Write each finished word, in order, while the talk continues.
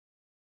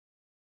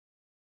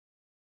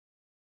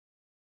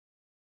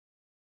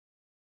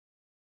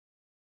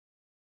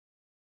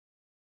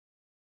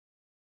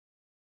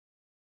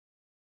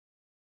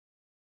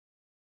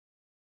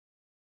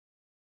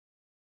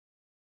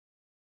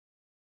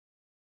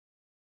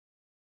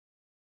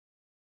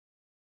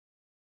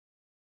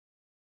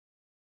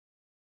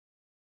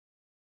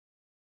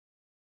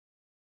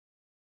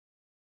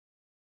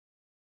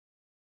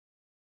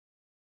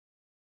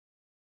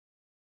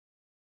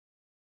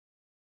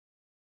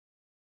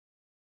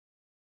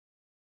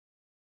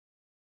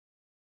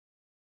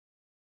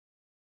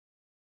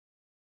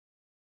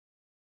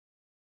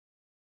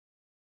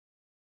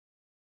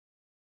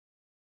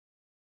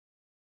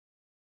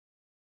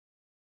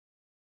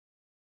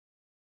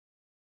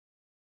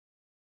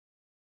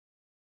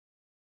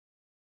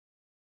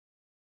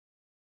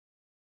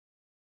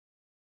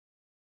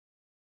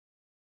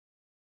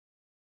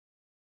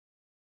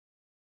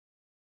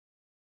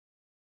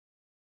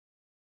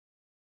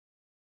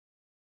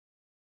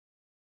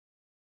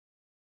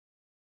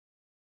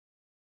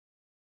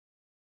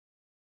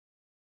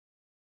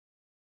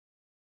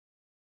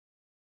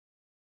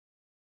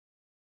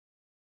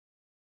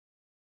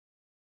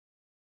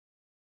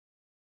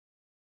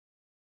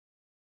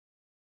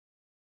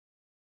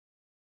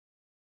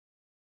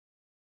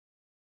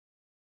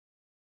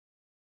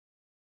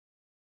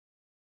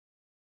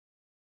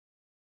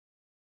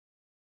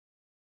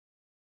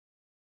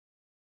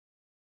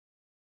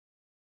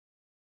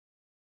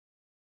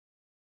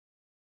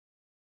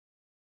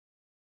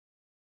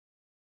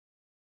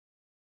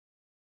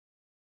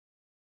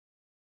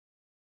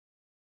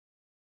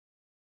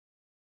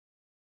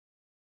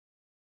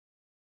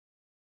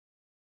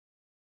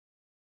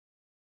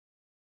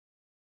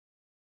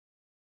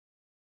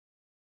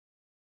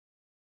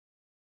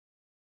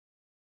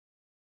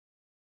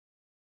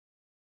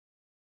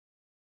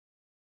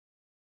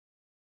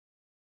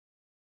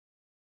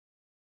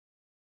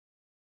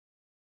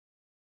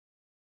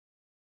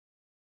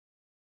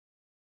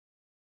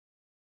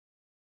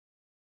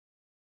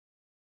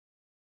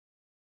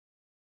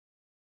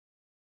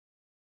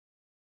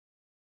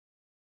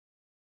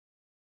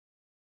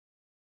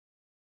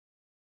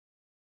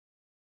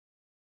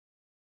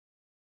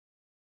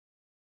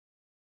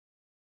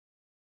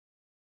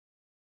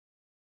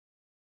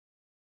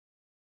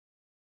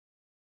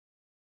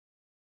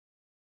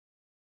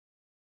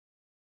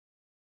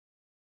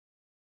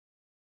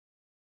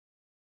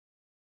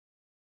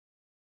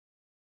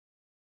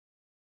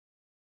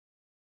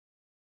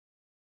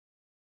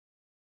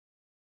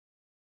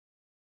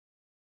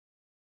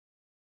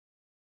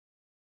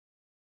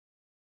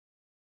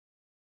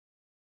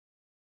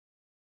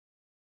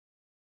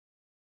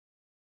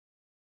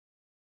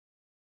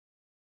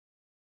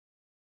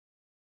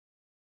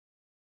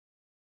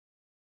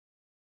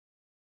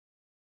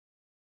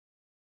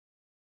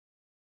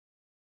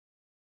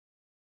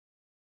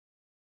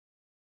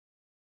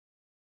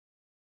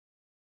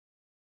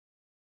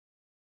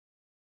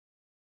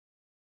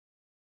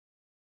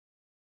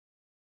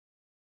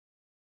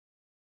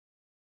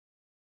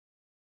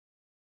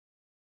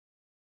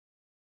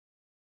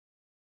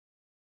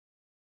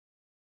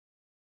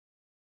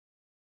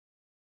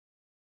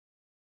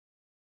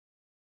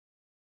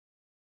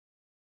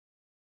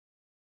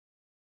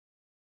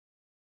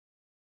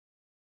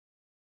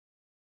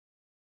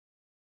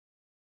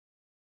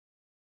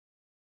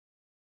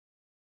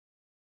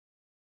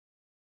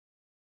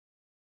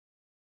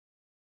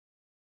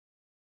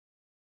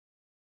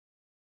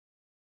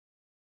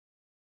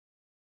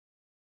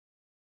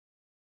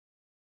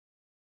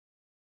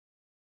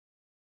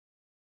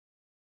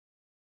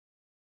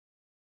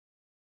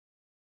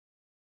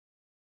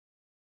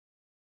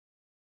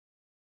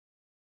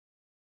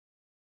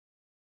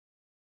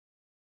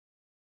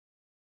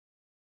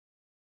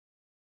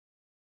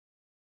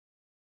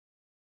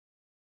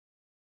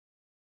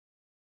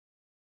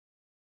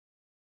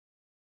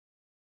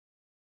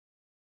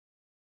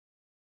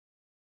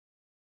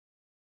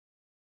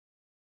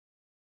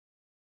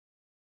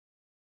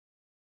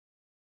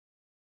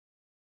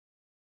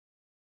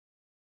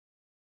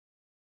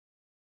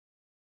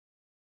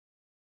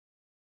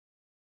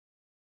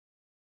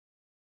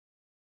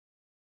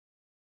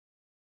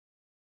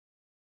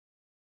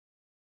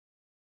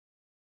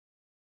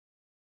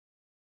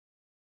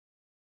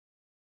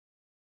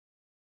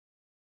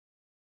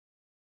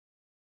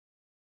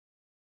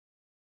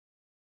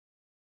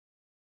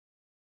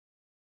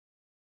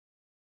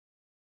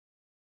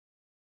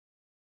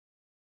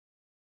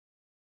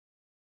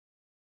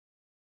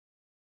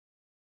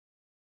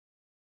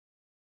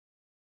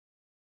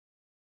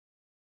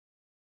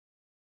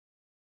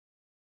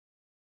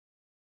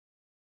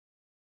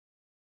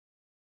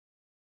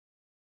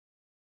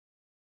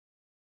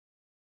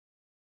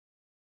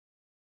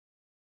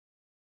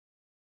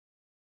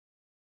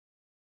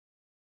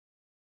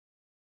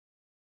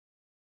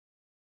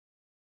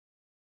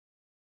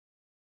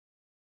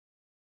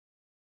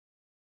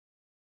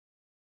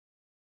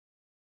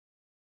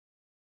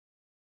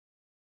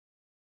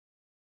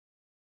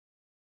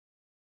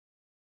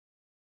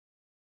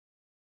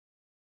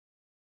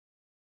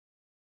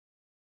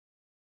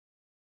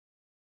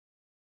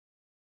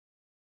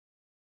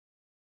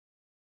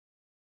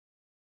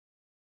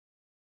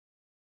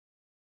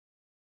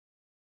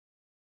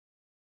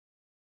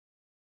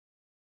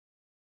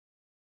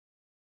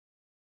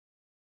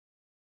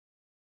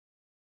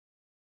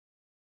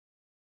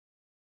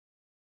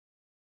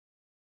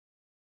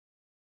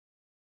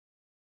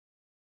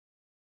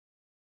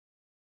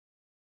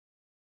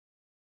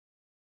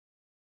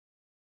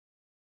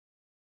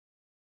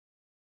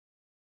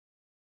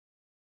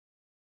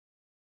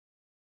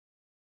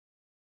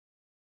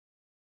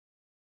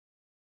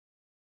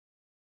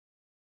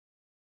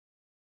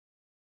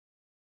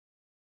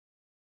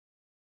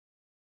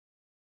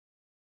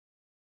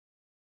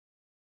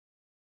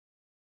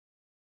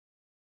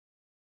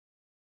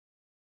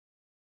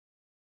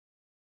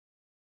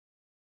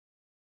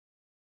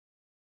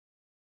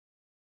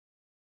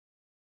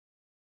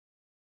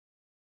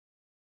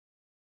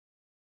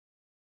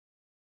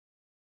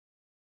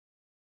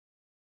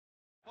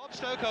Bob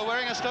Stokoe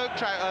wearing a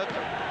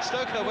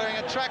Stokoe wearing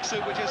a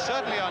tracksuit, which is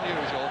certainly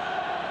unusual.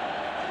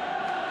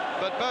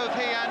 But both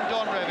he and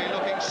Don Revie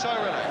looking so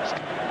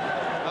relaxed.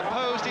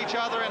 Opposed each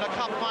other in a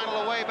cup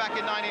final away back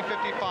in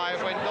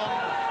 1955 when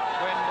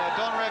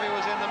Don Revie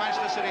was in the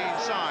Manchester City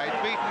side,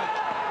 beaten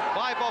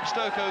by Bob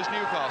Stokoe's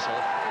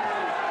Newcastle.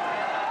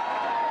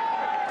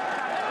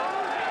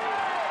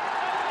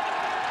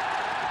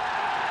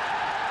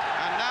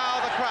 And now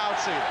the crowd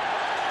see them.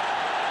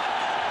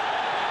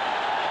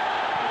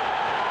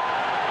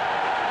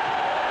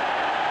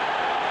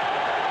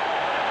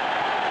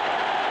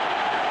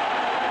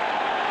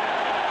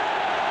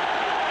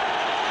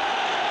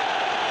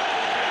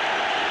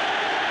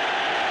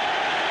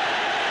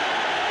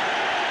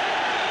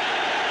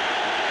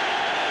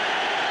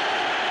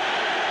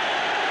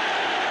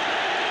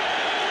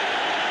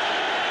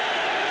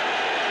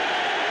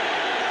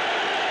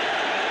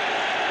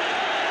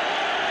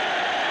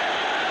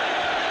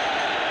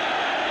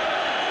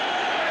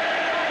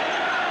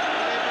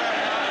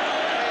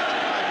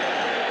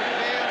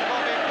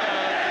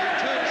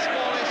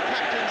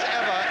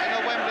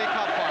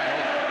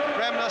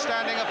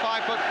 Standing at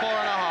 5'4.5",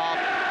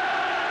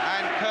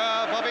 and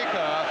Bobby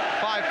Kerr,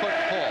 5'4".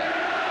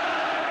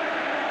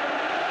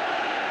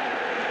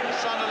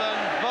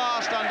 Sunderland,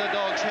 vast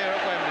underdogs here at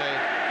Wembley.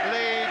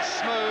 Leeds,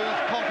 smooth,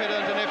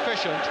 confident and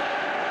efficient.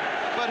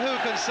 But who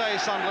can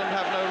say Sunderland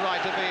have no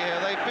right to be here?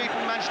 They've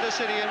beaten Manchester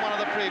City in one of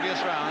the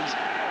previous rounds.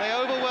 They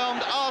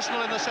overwhelmed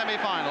Arsenal in the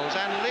semi-finals,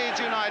 and Leeds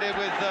United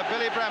with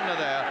Billy Bremner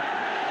there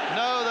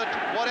know that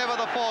whatever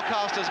the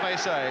forecasters may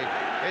say,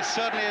 it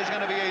certainly is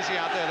going to be easy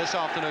out there this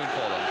afternoon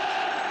for them.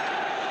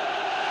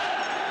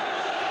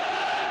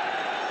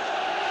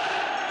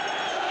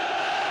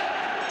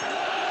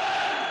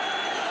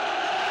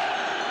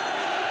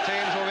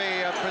 Teams will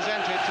be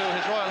presented to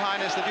His Royal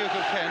Highness the Duke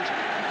of Kent,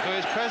 who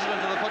is President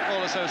of the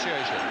Football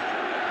Association.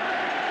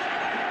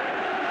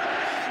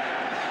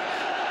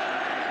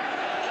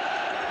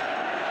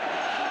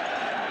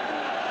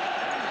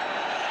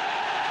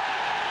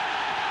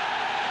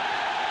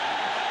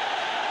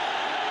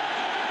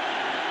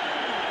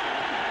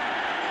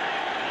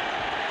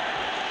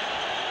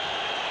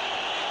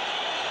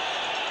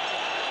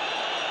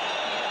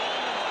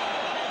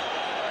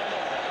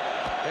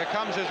 Here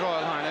comes His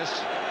Royal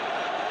Highness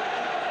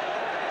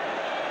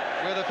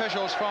with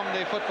officials from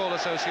the Football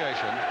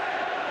Association.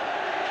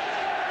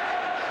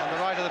 On the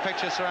right of the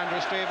picture, Sir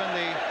Andrew Stephen,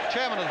 the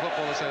chairman of the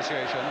Football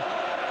Association.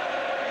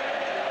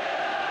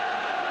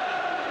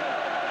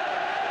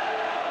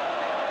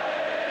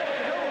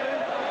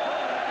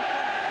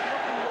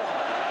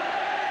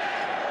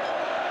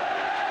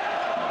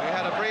 We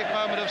had a brief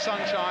moment of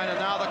sunshine, and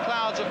now the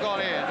clouds have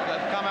gone in,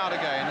 have come out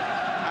again,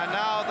 and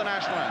now the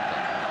national anthem.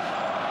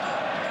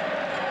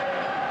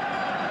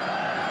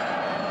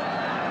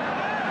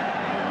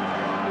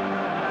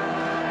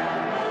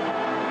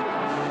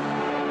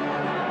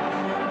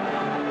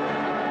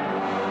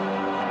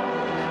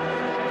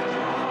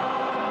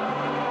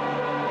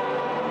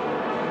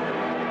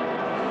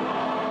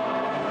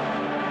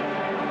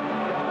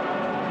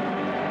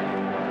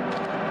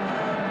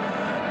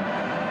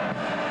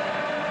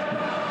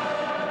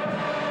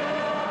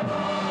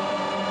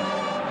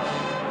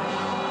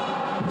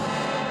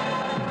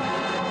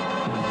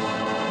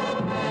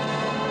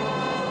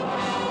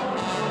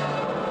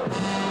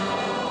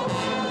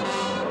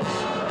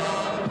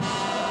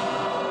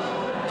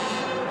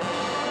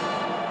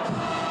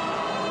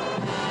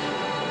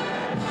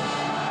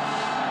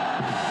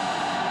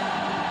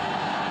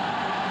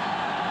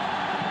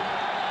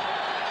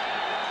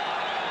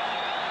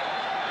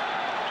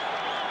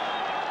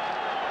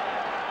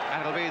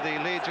 And it'll be the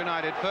Leeds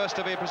United first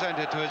to be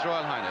presented to His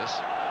Royal Highness.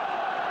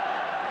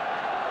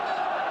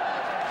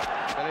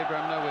 Billy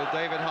Bremner with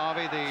David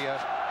Harvey, the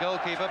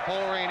goalkeeper,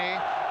 Paul Reaney,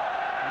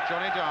 and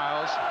Johnny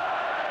Giles.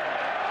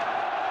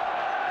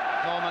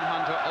 Norman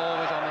Hunter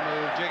always on the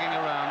move, jigging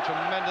around,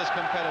 tremendous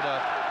competitor.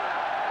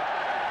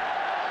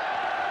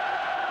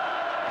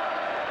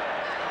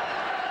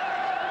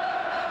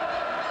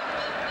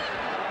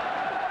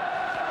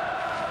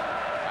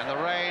 And the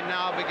rain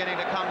now beginning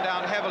to come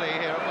down heavily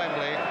here at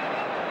Wembley.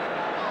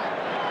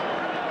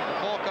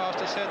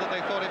 Said that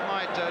they thought it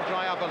might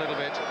dry up a little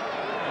bit,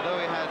 although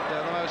we had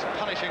the most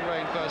punishing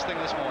rain first thing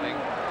this morning.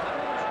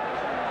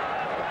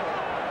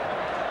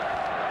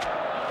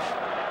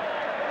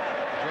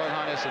 His Royal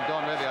Highness and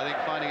Don Revie, I think,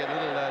 finding it a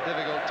little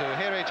difficult to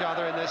hear each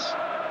other in this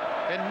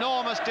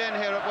enormous din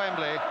here at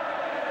Wembley.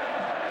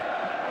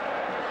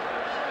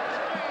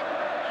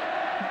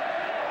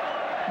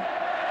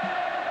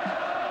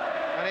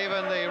 And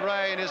even the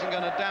rain isn't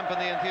going to dampen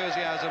the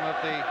enthusiasm of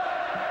the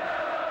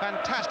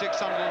fantastic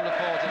Sunderland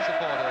supporters.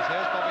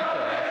 Here's Bobby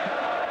Kerr.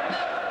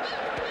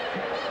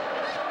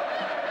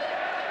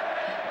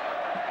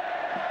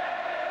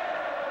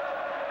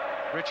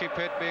 Richie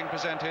Pitt being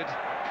presented.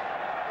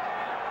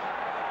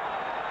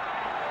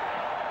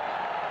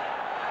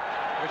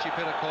 Richie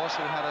Pitt, of course,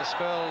 who had a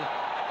spell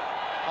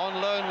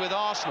on loan with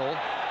Arsenal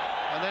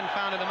and then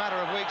found in a matter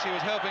of weeks he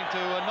was helping to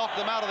knock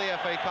them out of the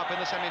FA Cup in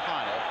the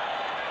semi-final.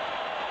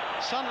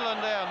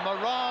 Sunderland, their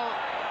morale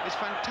is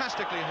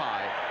fantastically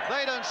high.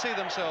 They don't see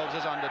themselves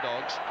as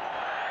underdogs.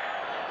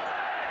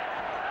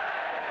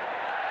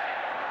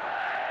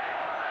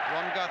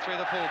 Ron Guthrie,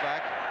 the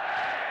fullback,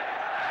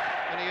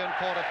 and Ian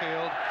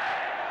Porterfield.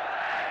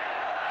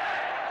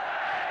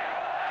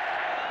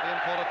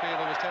 Ian Porterfield,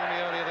 who was telling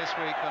me earlier this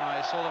week when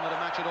I saw them at a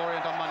match at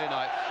Orient on Monday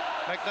night,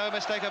 make no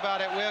mistake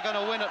about it, we're going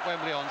to win at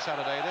Wembley on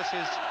Saturday. This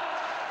is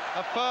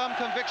a firm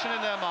conviction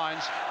in their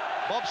minds.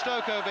 Bob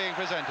Stokoe being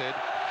presented.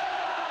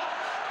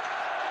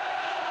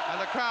 And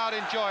the crowd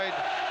enjoyed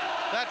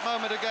that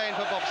moment again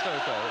for Bob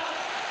Stokoe.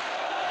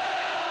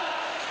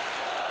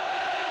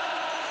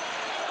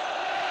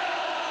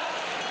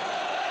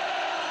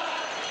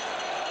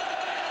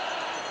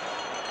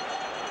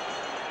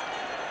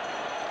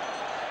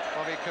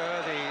 Bobby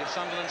Kerr, the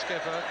Sunderland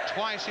skipper,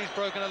 twice he's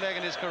broken a leg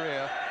in his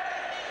career.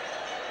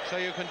 So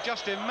you can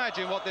just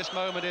imagine what this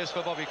moment is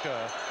for Bobby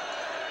Kerr.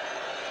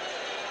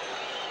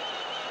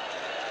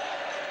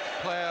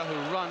 Player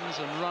who runs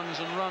and runs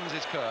and runs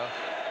is Kerr.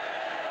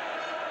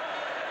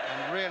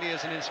 And really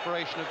is an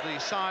inspiration of the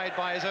side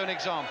by his own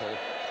example.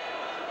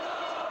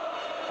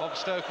 Bob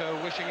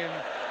Stokoe wishing him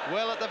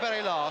well at the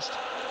very last.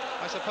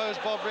 I suppose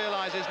Bob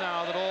realises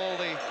now that all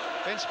the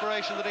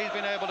inspiration that he's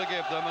been able to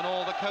give them and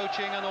all the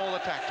coaching and all the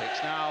tactics,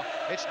 now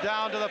it's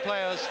down to the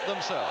players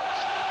themselves.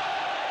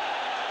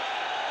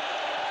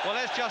 Well,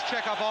 let's just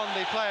check up on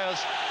the players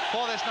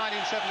for this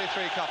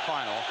 1973 Cup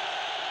final.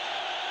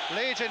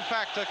 Leeds, in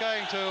fact, are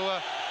going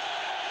to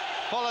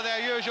follow their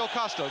usual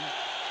custom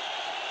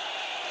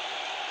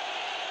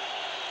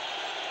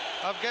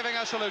of giving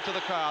a salute to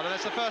the crowd, and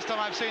it's the first time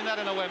I've seen that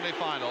in a Wembley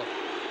final.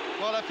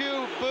 Well, a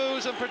few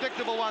boos and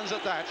predictable ones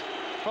at that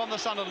from the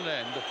Sunderland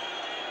end.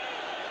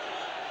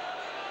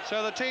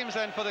 So the teams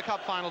then for the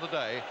Cup final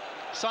today: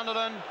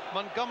 Sunderland,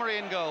 Montgomery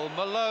in goal,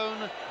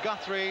 Malone,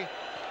 Guthrie,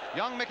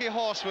 young Mickey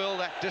Horswell,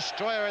 that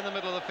destroyer in the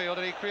middle of the field,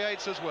 and he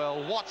creates as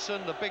well,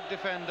 Watson, the big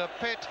defender,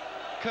 Pitt,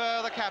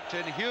 Kerr, the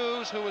captain,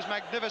 Hughes, who was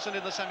magnificent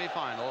in the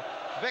semi-final,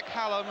 Vic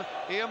Hallam,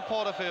 Ian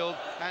Porterfield,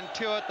 and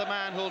Tuart, the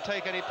man who'll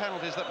take any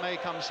penalties that may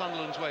come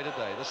Sunderland's way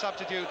today. The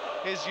substitute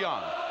is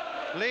Young.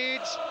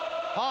 Leeds: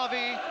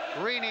 Harvey,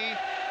 Reaney,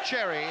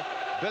 Cherry,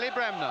 Billy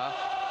Bremner,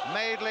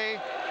 Madeley,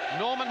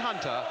 Norman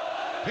Hunter,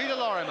 Peter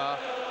Lorimer,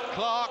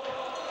 Clark,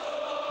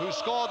 who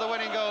scored the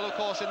winning goal, of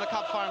course, in the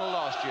Cup final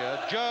last year,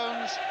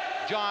 Jones,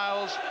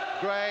 Giles,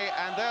 Gray,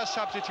 and their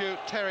substitute,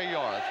 Terry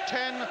Yorath.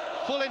 10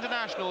 full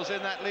internationals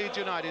in that Leeds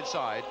United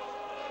side.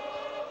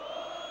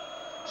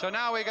 So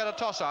now we get a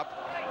toss-up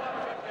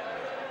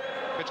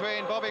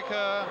between Bobby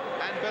Kerr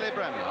and Billy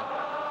Bremner.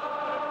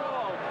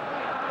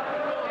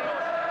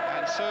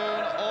 And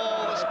soon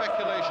all the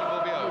speculation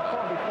will be over.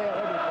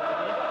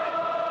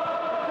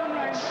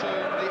 And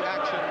soon the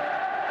action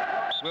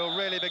will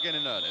really begin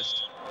in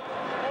earnest.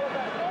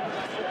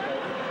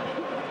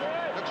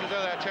 Looks as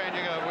though they're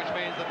changing over, which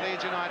means that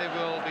Leeds United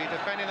will be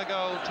defending the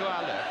goal to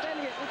our left.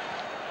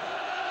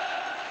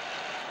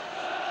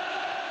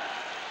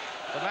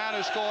 The man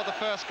who scored the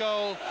first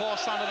goal for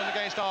Sunderland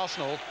against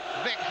Arsenal,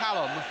 Vic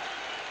Hallam.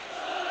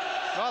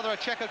 Rather a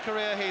checkered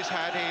career he's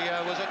had. He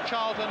was at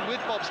Charlton with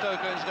Bob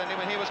Stokoe, incidentally,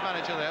 when he was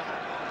manager there.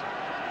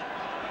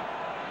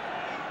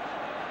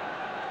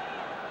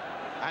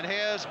 And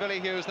here's Billy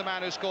Hughes, the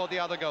man who scored the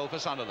other goal for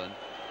Sunderland.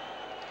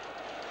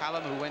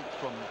 Hallam, who went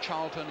from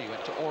Charlton, he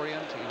went to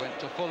Orient, he went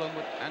to Fulham,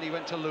 and he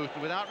went to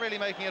Luton without really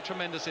making a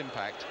tremendous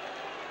impact.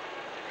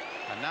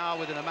 And now,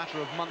 within a matter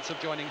of months of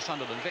joining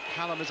Sunderland, Vic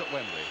Hallam is at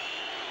Wembley.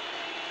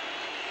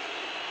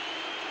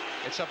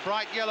 It's a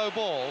bright yellow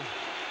ball.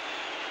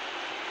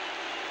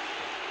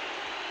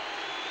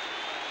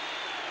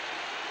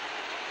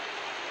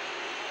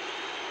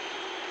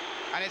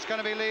 And it's going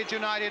to be Leeds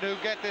United who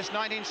get this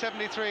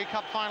 1973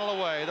 Cup final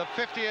away, the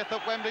 50th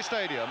at Wembley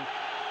Stadium,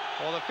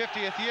 or the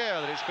 50th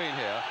year that it's been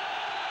here.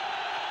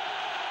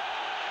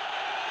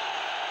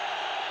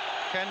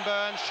 Ken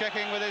Burns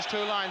checking with his two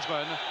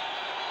linesmen.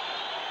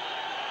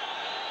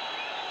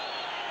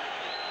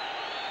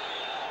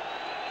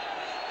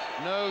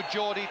 No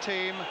Geordie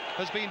team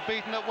has been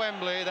beaten at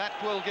Wembley. That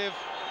will give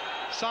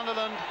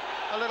Sunderland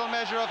a little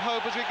measure of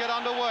hope as we get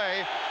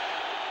underway.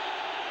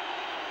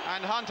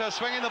 And Hunter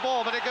swinging the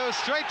ball, but it goes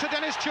straight to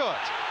Dennis Tuart.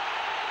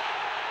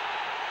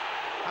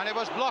 And it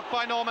was blocked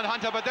by Norman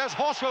Hunter, but there's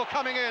Horswell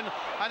coming in,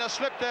 and a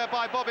slip there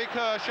by Bobby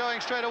Kerr, showing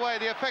straight away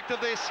the effect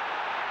of this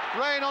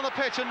rain on the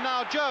pitch. And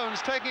now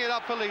Jones taking it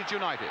up for Leeds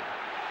United.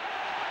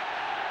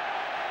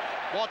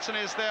 Watson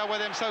is there with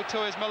him, so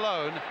too is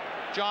Malone.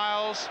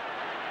 Giles,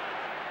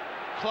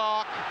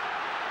 Clark.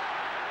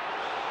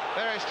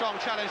 Very strong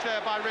challenge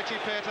there by Richie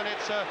Pitt, and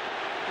it's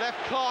left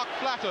Clark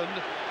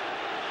flattened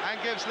and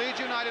gives Leeds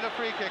United a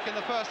free kick in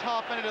the first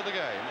half minute of the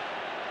game.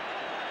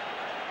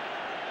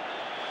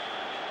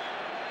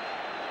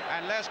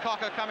 And Les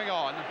Cocker coming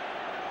on.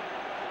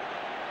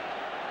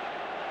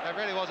 There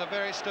really was a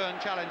very stern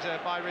challenge there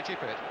by Richie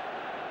Pitt.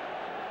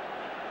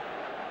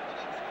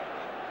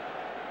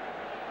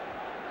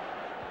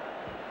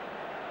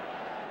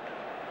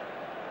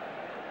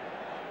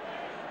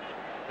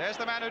 There's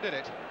the man who did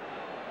it.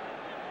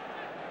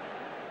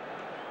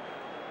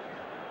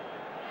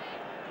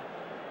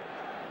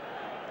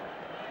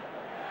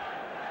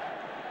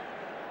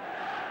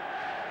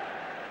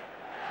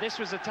 this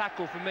was a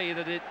tackle for me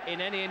that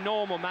in any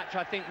normal match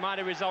I think might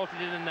have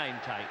resulted in a name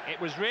tag. It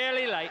was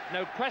really late,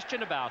 no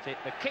question about it.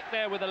 The kick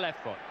there with the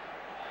left foot.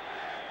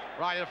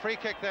 Right, a free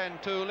kick then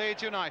to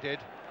Leeds United.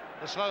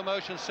 The slow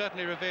motion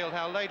certainly revealed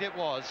how late it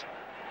was,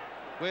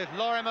 with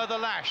Lorimer the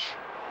lash.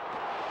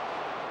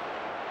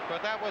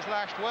 But that was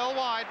lashed well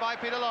wide by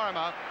Peter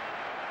Lorimer.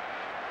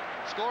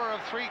 Scorer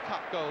of 3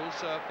 cup goals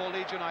for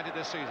Leeds United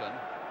this season.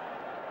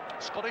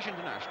 Scottish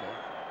international.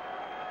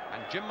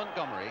 And Jim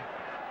Montgomery.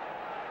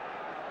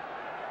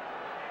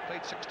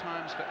 Played 6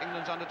 times for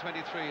England's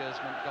under-23 as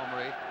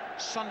Montgomery.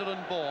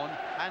 Sunderland born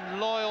and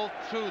loyal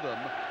through them,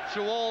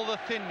 through all the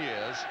thin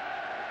years.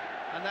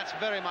 And that's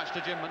very much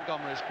to Jim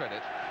Montgomery's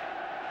credit.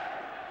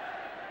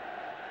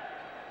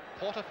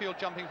 Porterfield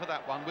jumping for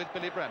that one with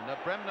Billy Bremner.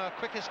 Bremner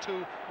quickest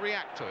to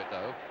react to it,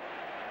 though.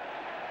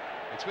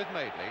 It's with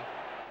Madeley.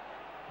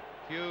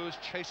 Hughes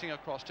chasing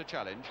across to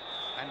challenge.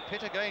 And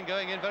Pitt again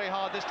going in very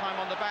hard, this time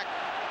on the back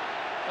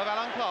of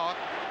Alan Clark.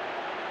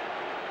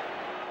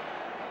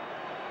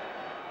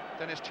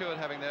 Dennis Stewart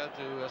having there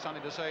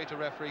something to say to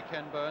referee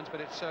Ken Burns,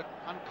 but it's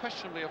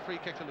unquestionably a free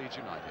kick to Leeds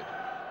United.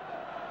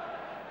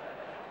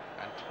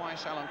 And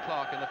twice Alan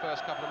Clark in the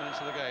first couple of minutes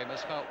of the game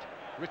has felt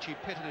Richie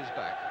Pitt at his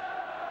back.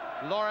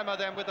 Lorimer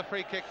then with the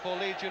free kick for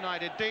Leeds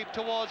United, deep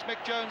towards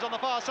Mick Jones on the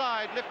far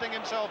side, lifting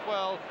himself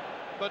well,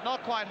 but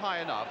not quite high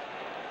enough.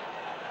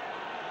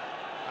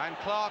 And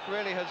Clark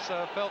really has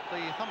felt the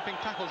thumping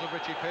tackles of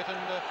Richie Pitt, and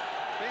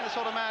being the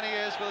sort of man he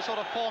is, with the sort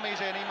of form he's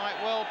in, he might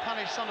well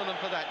punish Sunderland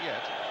for that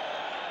yet.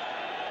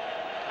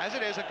 As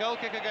it is, a goal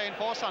kick again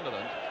for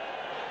Sunderland.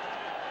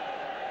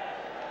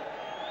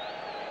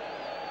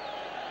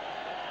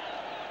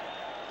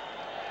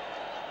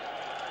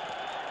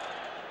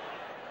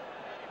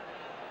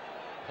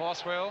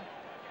 Horswell,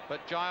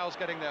 but Giles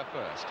getting there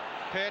first.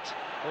 Pitt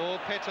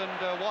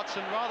and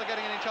Watson rather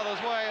getting in each other's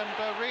way, and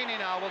Reaney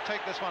now will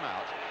take this one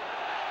out.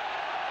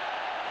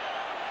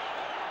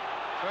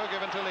 Throw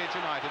given to Leeds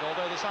United,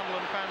 although the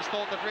Sunderland fans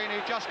thought that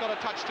Reaney just got a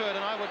touch to it,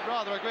 and I would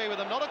rather agree with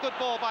them. Not a good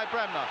ball by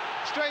Bremner.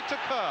 Straight to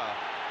Kerr,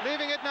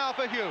 leaving it now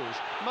for Hughes.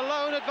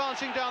 Malone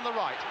advancing down the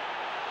right.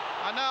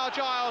 And now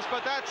Giles,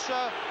 but that's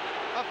a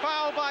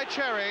foul by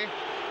Cherry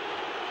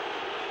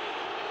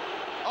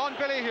on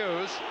Billy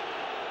Hughes.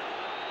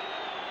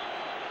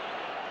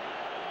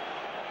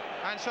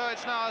 And so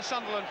it's now a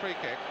Sunderland free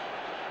kick.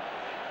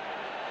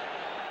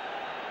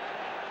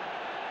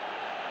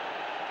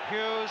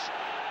 Hughes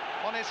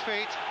on his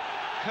feet,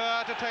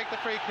 Kerr to take the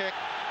free kick.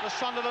 The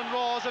Sunderland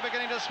roars are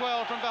beginning to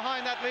swell from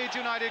behind that Leeds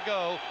United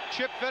goal.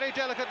 Chipped very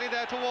delicately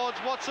there towards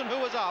Watson, who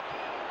was up.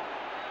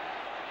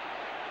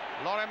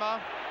 Lorimer.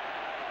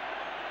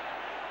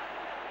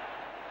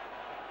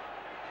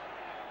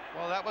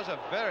 Well, that was a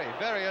very,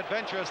 very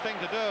adventurous thing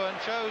to do, and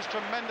shows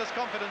tremendous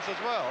confidence as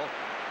well.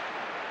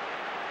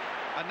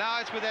 And now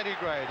it's with Eddie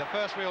Gray, the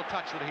first real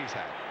touch that he's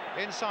had.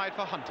 Inside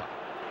for Hunter.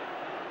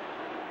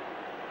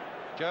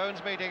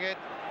 Jones meeting it,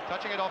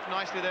 touching it off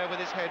nicely there with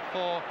his head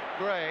for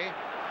Gray.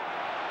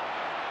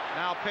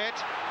 Now Pitt,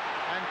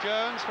 and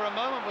Jones for a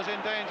moment was in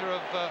danger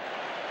of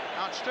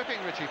outstripping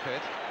Richie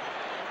Pitt.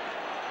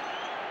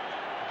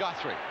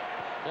 Guthrie,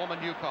 former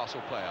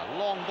Newcastle player,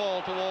 long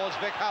ball towards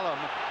Vic Hallam.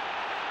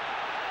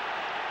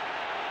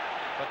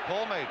 But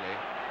Paul Madeley,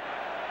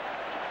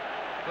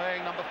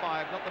 playing number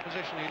 5, not the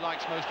position he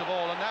likes most of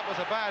all, and that was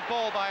a bad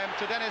ball by him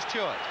to Dennis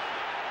Stewart.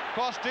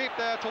 Cross deep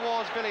there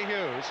towards Billy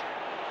Hughes.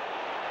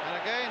 And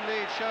again,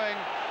 Leeds showing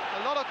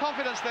a lot of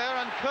confidence there,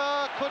 and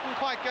Kerr couldn't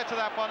quite get to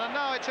that one, and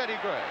now it's Eddie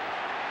Gray.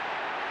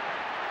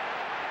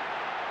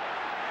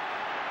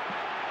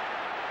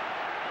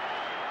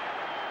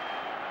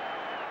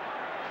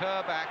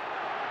 Kerr back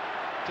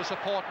to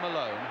support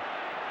Malone.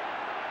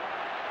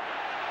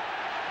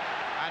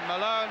 And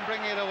Malone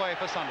bringing it away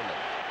for Sunderland.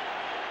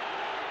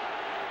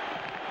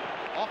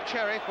 Off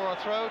Cherry for a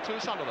throw to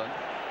Sunderland.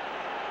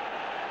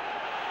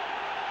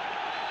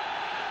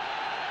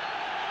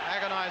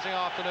 Agonising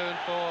afternoon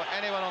for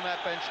anyone on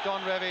that bench.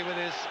 Don Revie with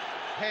his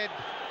head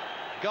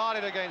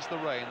guarded against the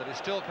rain that is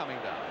still coming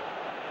down.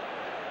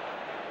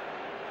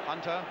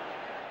 Hunter.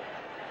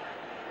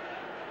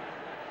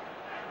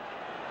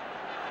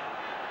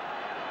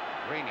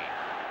 Reaney.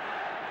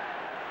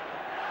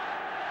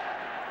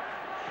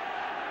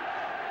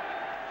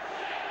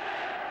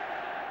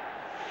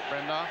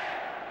 Bremner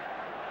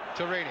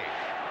to Reaney.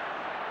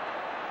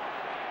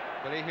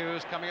 Billy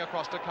Hughes coming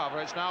across to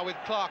cover. It's now with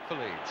Clark for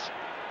Leeds.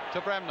 To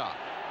Bremner.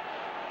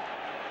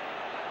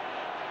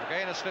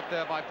 Again a slip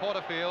there by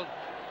Porterfield.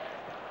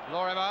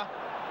 Lorimer.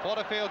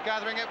 Porterfield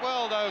gathering it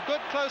well, though. Good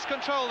close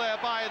control there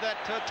by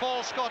that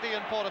tall Scotty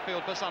in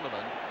Porterfield for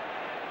Sunderland.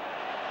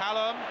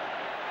 Hallam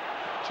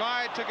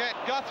tried to get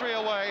Guthrie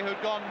away,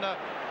 who'd gone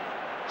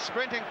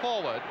sprinting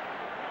forward.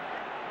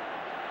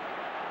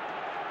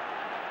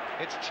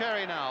 It's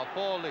Cherry now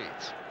for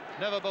Leeds.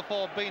 Never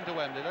before been to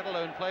Wembley, let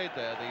alone played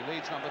there, the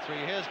Leeds number 3.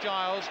 Here's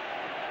Giles,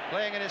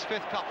 playing in his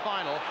 5th cup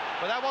final,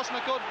 but that wasn't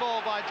a good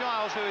ball by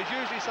Giles, who is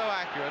usually so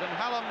accurate. And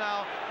Hallam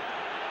now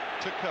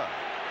to Kerr,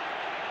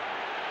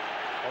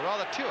 or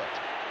rather Stewart.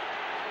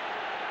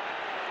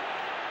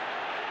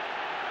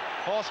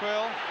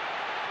 Horswell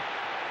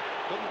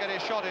couldn't get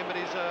his shot in, but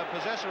he's a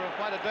possessor of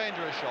quite a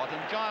dangerous shot, and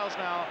Giles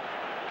now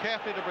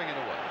carefully to bring it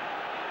away.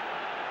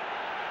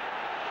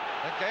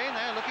 Again,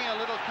 they're looking a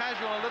little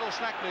casual, a little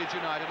slack, Leeds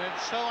United, and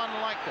it's so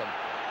unlike them.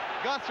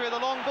 Guthrie, the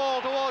long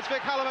ball towards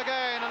Vic Hallam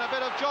again, and a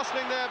bit of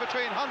jostling there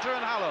between Hunter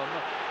and Hallam.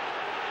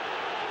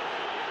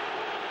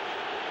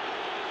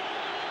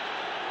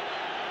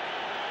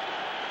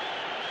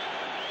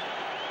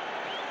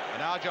 And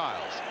now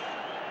Giles.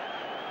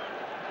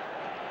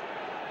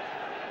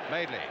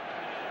 Madeley.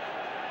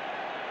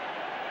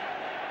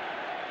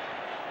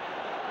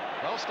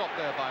 Well stopped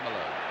there by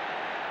Malone.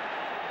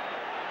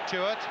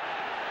 Stewart.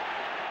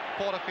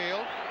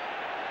 Porterfield.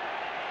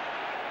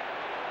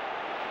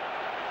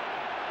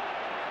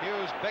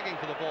 Hughes begging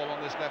for the ball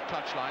on this left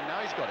touchline.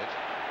 Now he's got it.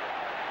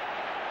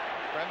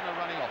 Bremner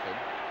running off him.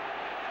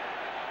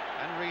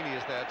 And Reaney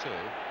is there too.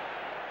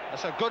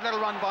 That's a good little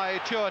run by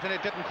Stewart, and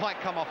it didn't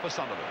quite come off for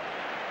Sunderland.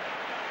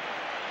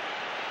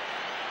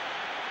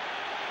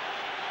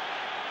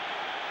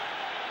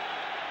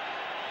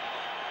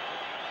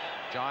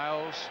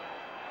 Giles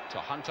to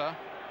Hunter.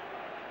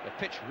 The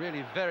pitch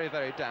really very,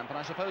 very damp, and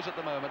I suppose at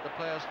the moment the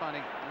players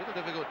finding it a little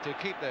difficult to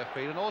keep their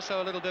feet, and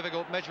also a little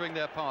difficult measuring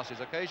their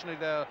passes. Occasionally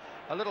there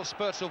are little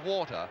spurts of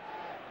water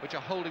which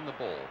are holding the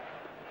ball.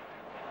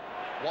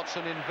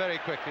 Watson in very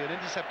quickly and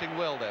intercepting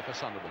well there for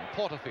Sunderland.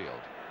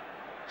 Porterfield.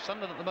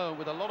 Sunderland at the moment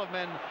with a lot of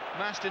men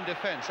massed in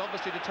defence,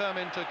 obviously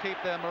determined to keep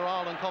their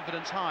morale and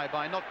confidence high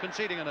by not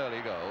conceding an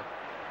early goal.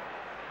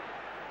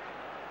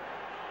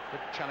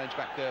 Good challenge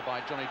back there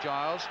by Johnny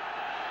Giles.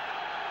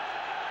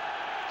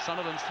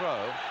 Sunderland's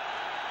throw,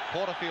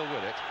 Porterfield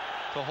with it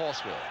to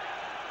Horswell.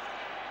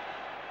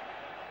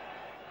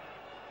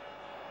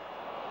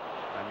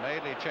 And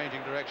Madeley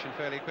changing direction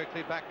fairly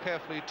quickly, back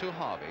carefully to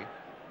Harvey.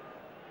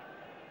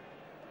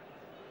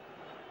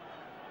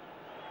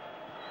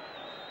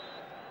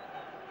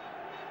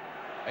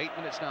 Eight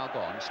minutes now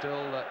gone,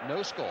 still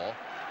no score.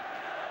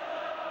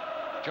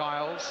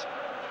 Giles.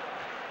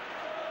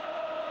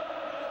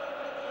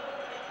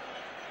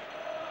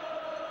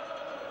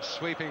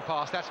 Sweeping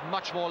pass, that's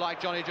much more like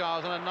Johnny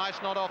Giles, and a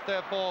nice nod off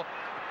there for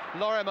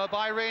Lorimer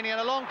by Reaney, and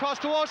a long cross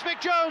towards Mick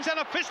Jones, and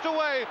a fist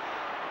away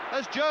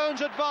as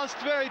Jones advanced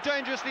very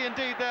dangerously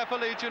indeed there for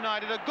Leeds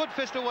United. A good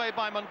fist away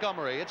by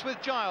Montgomery. It's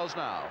with Giles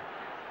now.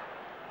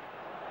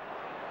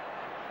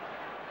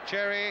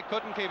 Cherry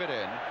couldn't keep it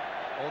in,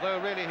 although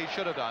really he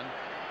should have done.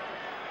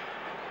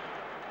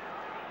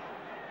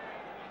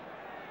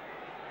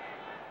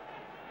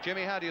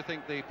 Jimmy, how do you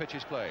think the pitch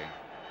is playing?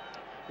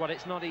 Well,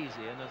 it's not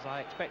easy, and as I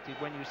expected,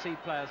 when you see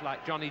players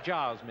like Johnny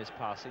Giles miss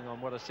passing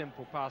on what a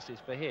simple pass is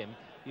for him,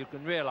 you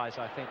can realise,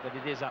 I think, that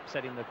it is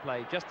upsetting the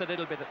play just a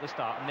little bit at the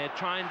start, and they're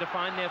trying to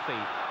find their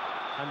feet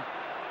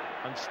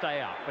and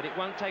stay up. But it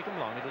won't take them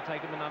long. It'll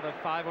take them another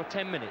 5 or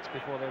 10 minutes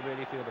before they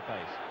really feel the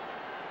pace.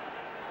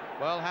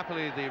 Well,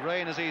 happily, the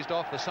rain has eased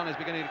off. The sun is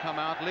beginning to come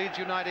out. Leeds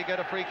United get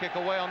a free kick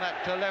away on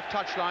that left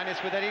touchline.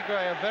 It's with Eddie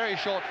Gray, a very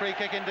short free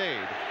kick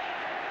indeed.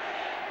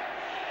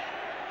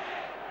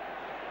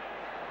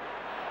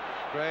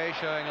 Gray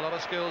showing a lot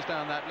of skills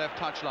down that left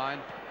touchline,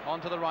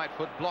 onto the right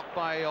foot, blocked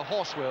by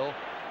Horswell,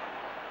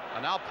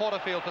 and now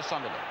Porterfield for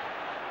Sunderland.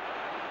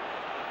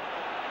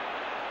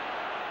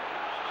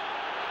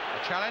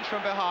 A challenge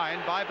from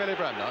behind by Billy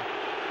Bremner,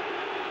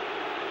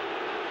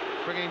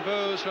 bringing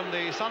boos from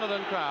the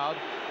Sunderland crowd,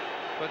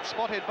 but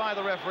spotted by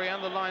the referee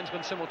and the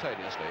linesman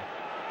simultaneously.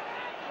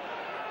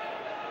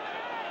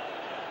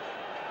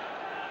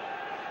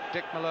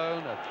 Dick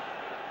Malone, a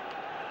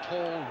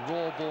tall,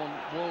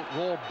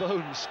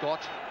 raw-boned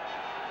Scot,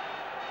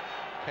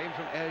 came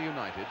from Ayr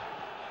United.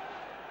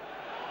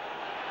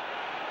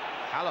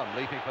 Hallam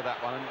leaping for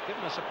that one and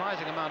given a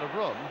surprising amount of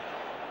room.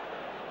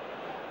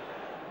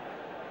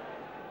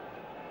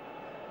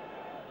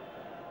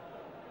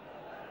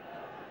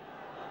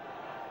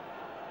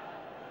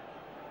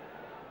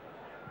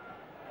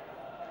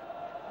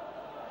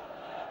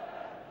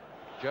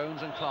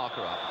 Jones and Clark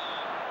are up,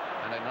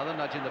 and another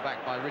nudge in the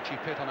back by Richie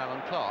Pitt on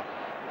Alan Clark.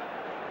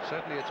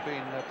 Certainly it's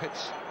been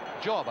Pitt's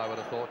job, I would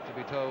have thought, to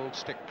be told,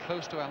 stick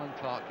close to Alan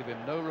Clark, give him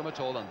no room at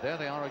all, and there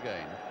they are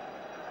again.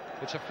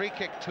 It's a free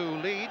kick to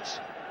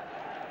Leeds.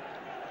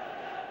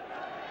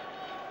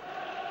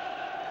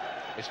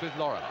 It's with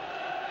Lorimer.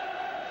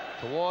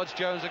 Towards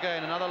Jones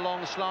again, another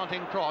long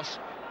slanting cross.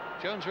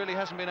 Jones really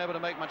hasn't been able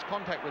to make much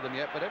contact with them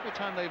yet, but every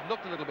time they've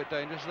looked a little bit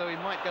dangerous, though he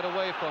might get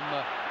away from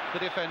the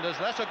defenders.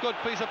 That's a good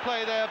piece of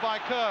play there by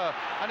Kerr,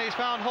 and he's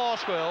found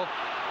Horswell.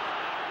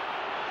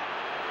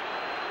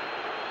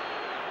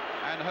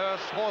 And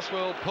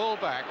Horswell pulled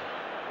back.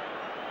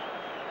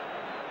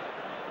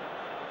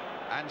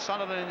 And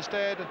Sunderland,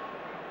 instead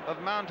of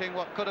mounting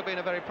what could have been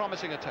a very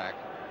promising attack,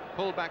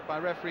 pulled back by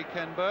referee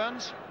Ken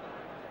Burns,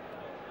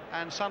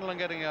 and Sunderland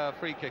getting a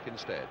free kick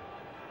instead.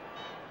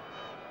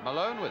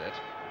 Malone with it.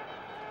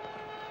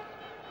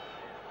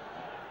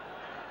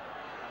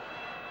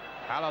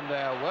 Hallam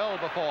there well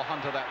before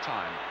Hunter that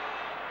time.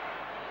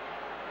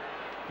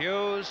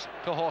 Hughes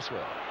to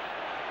Horswell.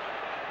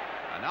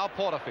 And now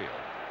Porterfield.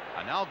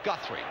 And now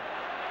Guthrie.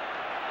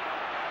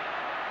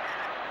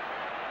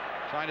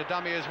 Trying to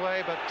dummy his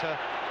way, but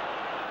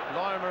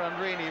Lorimer and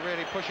Rini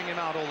really pushing him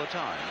out all the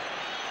time.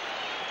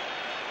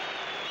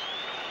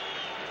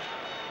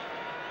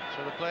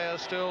 So the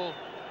players still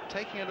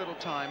taking a little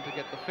time to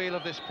get the feel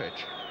of this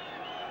pitch.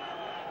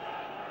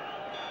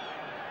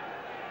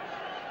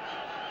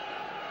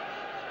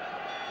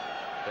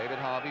 David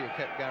Harvey, who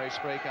kept Gary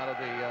Sprake out of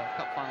the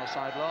cup final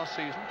side last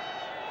season,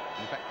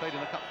 in fact played in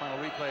the cup final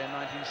replay in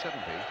 1970.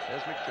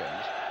 There's Mick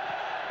Jones.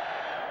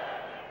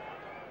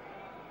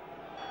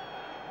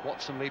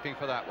 Watson leaping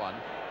for that one.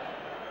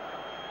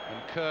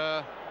 And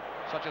Kerr,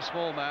 such a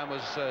small man,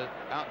 was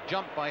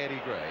out-jumped by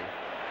Eddie Gray.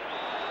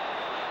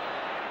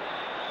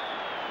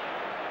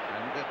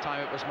 And that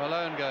time it was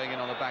Malone going in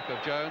on the back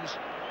of Jones.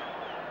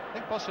 I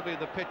think possibly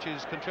the pitch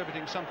is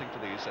contributing something to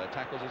these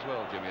tackles as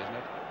well, Jimmy, isn't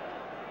it?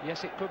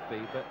 Yes, it could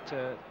be, but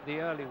the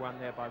early one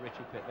there by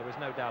Richie Pitt, there was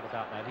no doubt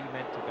about that. He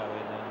meant to go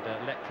in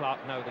and let Clark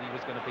know that he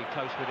was going to be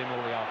close with him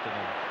all the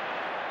afternoon.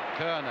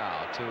 Kerr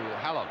now to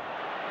Hallam.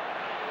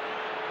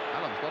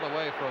 Hallam's got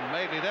away from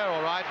Madeley there,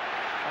 all right,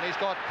 and he's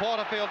got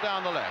Porterfield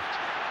down the left.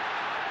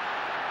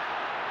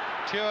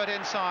 Stewart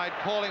inside,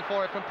 calling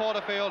for it from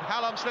Porterfield.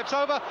 Hallam slips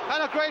over,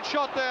 and a great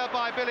shot there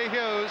by Billy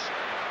Hughes.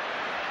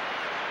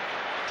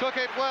 Took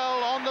it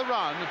well on the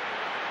run,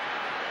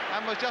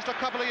 and was just a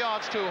couple of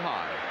yards too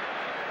high.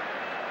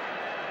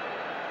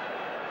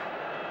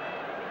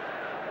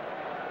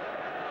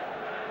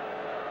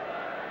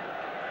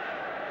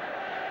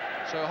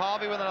 So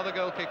Harvey with another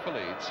goal kick for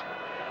Leeds.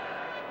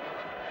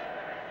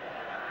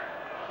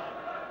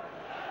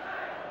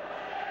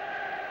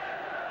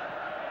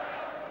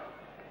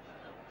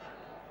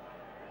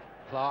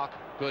 Clark,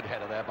 good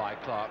header there by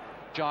Clark.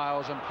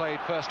 Giles, and played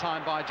first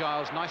time by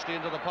Giles, nicely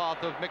into the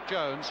path of Mick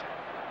Jones.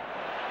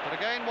 But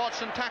again,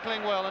 Watson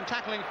tackling well and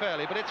tackling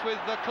fairly, but it's with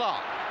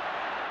Clark.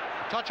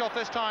 Touch off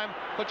this time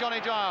for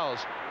Johnny Giles,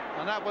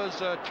 and that was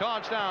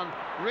charged down.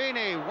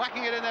 Rini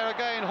whacking it in there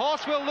again.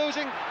 Horswell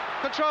losing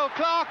control.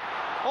 Clark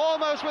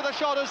almost with a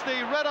shot as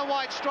the red and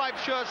white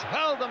striped shirts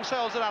hurled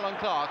themselves at Alan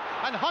Clark,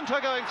 and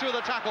Hunter going through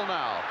the tackle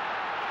now.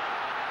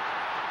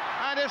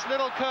 And it's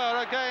little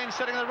Kerr again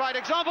setting the right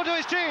example to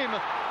his team,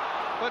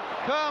 but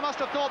Kerr must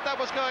have thought that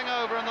was going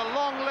over, and the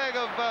long leg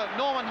of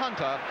Norman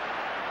Hunter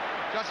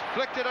just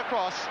flicked it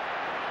across.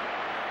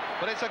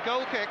 But it's a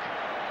goal kick.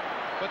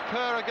 But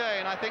Kerr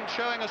again, I think,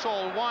 showing us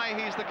all why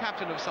he's the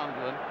captain of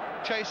Sunderland,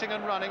 chasing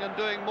and running and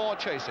doing more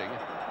chasing,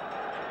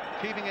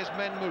 keeping his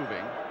men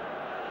moving.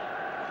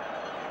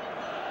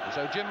 And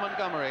so Jim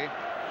Montgomery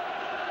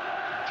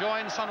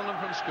joined Sunderland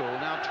from school,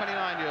 now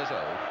 29 years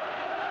old.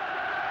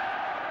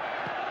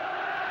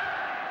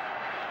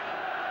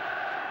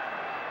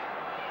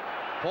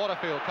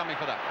 Porterfield coming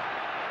for that one.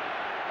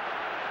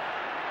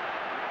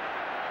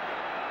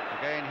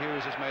 Again,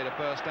 Hughes has made a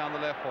burst down the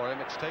left for him.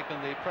 It's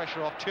taken the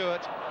pressure off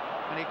Stewart,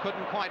 and he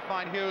couldn't quite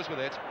find Hughes with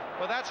it.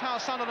 But that's how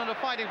Sunderland are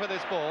fighting for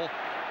this ball.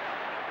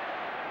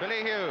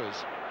 Billy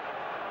Hughes.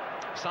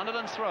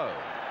 Sunderland's throw.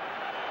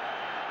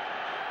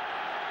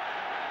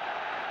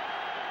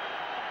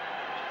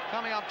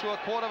 Coming up to a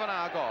quarter of an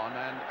hour gone,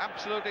 and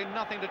absolutely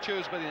nothing to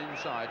choose with the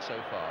inside so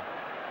far.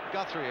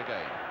 Guthrie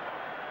again.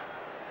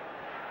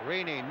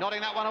 Rini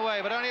nodding that one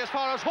away, but only as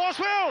far as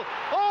Horswell.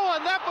 Oh,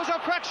 and that was a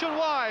fraction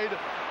wide.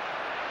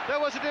 There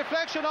was a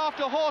deflection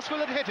after Horswell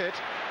had hit it.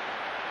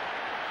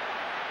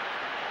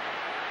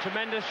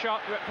 Tremendous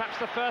shot, perhaps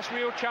the first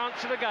real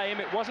chance of the game.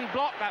 It wasn't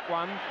blocked, that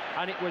one,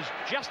 and it was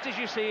just as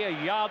you see, a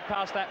yard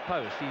past that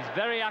post. He's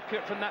very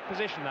accurate from that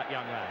position, that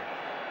young lad.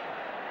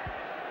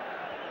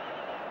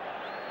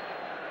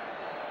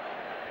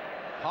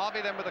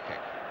 Harvey then with a kick.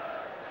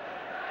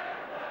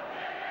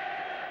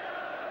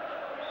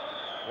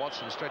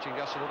 Watson stretching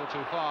just a little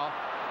too far,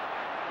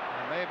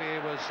 and maybe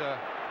it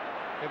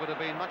would have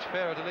been much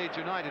fairer to Leeds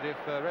United if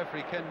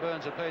referee Ken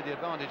Burns had played the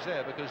advantage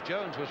there, because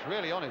Jones was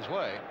really on his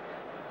way.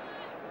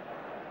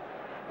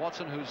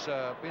 Watson, who's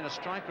been a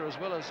striker as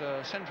well as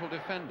a central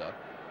defender,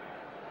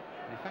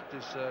 in fact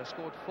has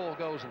scored 4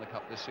 goals in the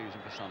cup this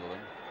season for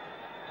Sunderland.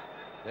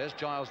 There's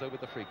Giles though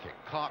with the free kick.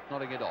 Clark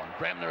nodding it on.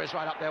 Bremner is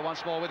right up there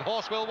once more with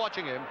Horswell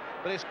watching him,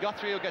 but it's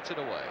Guthrie who gets it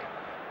away.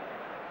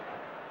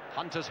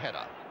 Hunter's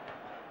header.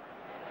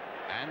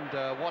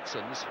 And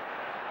Watson's,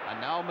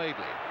 and now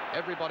Madeley.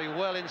 Everybody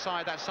well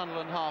inside that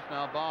Sunderland half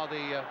now, bar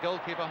the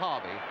goalkeeper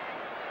Harvey.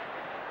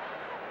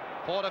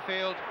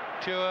 Porterfield,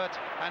 Stewart,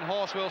 and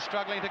Horswell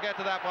struggling to get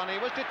to that one. He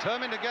was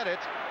determined to get it.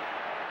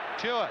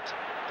 Stewart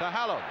to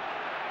Hallam,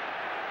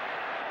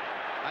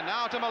 and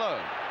now to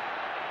Malone,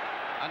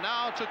 and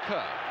now to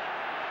Kerr.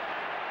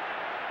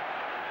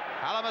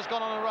 Hallam has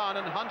gone on a run,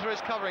 and Hunter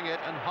is covering it,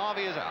 and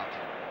Harvey is out.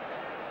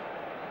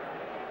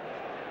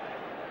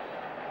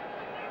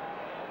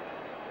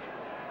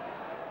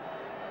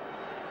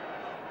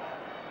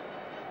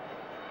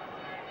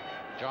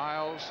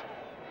 Giles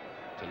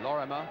to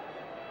Lorimer.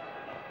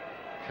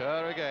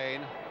 Kerr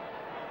again.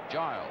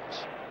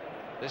 Giles.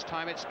 This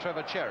time it's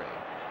Trevor Cherry.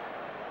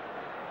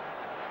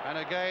 And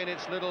again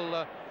it's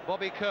little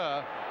Bobby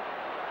Kerr.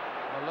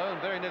 Malone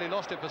very nearly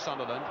lost it for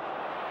Sunderland.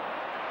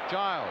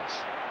 Giles.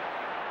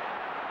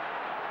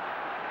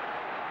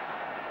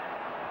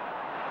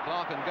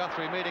 Clark and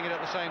Guthrie meeting it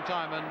at the same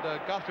time, and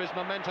Guthrie's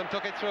momentum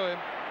took it through him,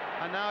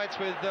 and now it's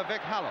with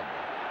Vic Hallam.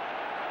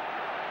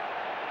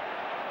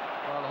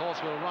 Well,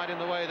 Horswell right in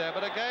the way there,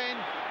 but again,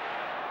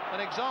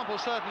 an example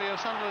certainly of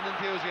Sunderland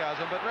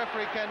enthusiasm, but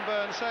referee Ken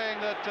Burns saying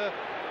that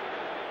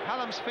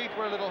Hallam's feet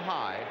were a little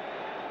high.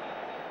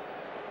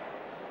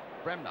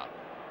 Bremner.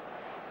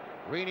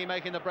 Reaney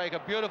making the break, a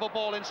beautiful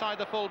ball inside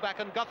the full-back,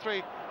 and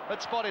Guthrie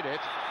had spotted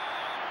it.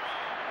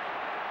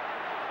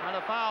 And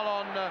a foul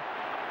on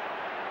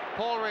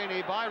Paul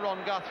Reaney by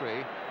Ron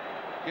Guthrie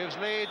gives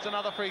Leeds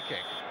another free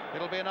kick.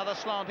 It'll be another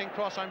slanting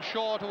cross, I'm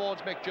sure,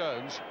 towards Mick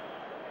Jones.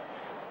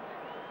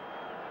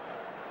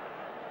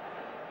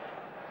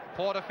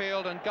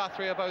 Porterfield and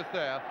Guthrie are both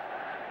there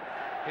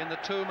in the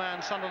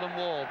two-man Sunderland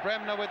wall.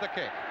 Bremner with the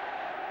kick.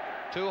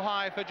 Too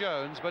high for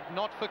Jones, but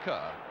not for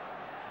Kerr.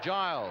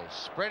 Giles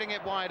spreading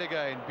it wide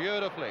again,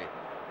 beautifully.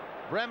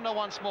 Bremner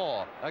once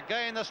more.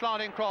 Again the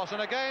slanting cross,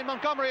 and again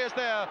Montgomery is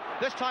there,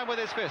 this time with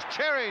his fist.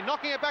 Cherry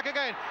knocking it back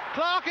again.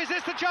 Clark, is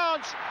this the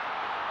chance?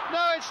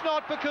 No, it's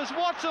not, because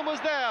Watson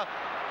was there.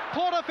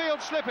 Porterfield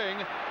slipping,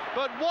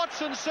 but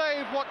Watson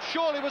saved what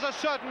surely was a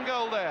certain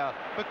goal there,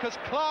 because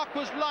Clark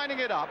was lining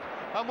it up,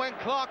 and when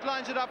Clark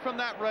lines it up from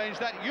that range,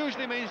 that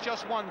usually means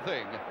just one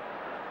thing.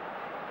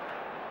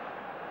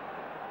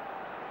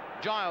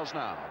 Giles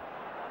now.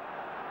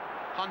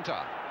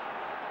 Hunter.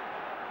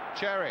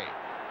 Cherry.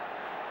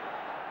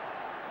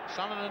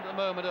 Sunderland at the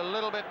moment a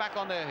little bit back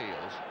on their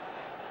heels.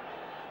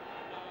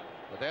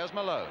 But there's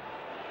Malone.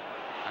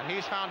 And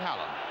he's found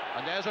Hallam.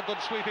 And there's a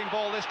good sweeping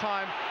ball this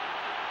time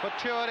for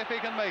Tuart if he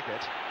can make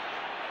it.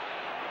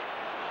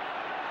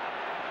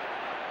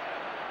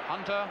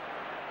 Hunter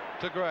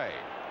to Gray.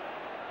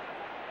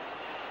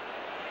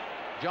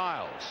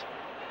 Giles.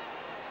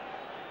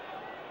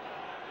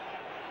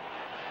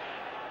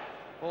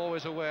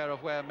 Always aware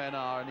of where men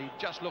are, and he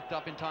just looked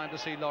up in time to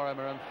see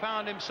Lorimer and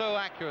found him so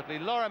accurately.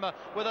 Lorimer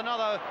with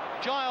another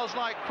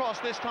Giles-like cross,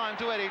 this time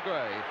to Eddie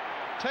Gray,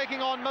 taking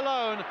on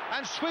Malone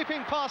and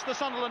sweeping past the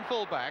Sunderland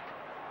fullback,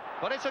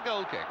 but it's a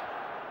goal kick.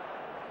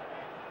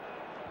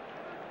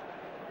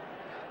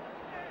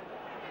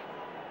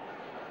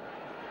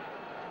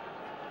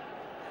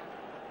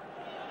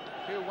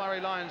 A few worry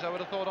lines, I would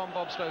have thought, on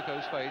Bob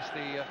Stokoe's face.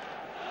 The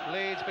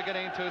Leeds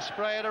beginning to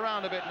spray it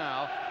around a bit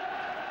now.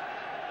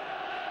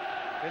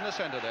 In the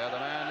centre there, the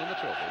man in the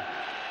trophy.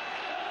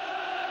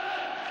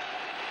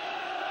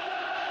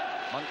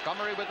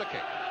 Montgomery with the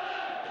kick.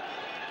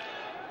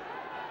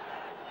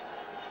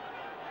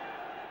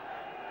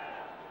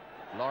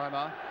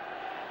 Lorimer.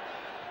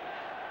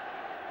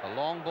 A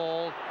long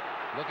ball,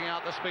 looking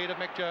out the speed of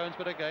Mick Jones,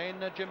 but again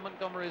Jim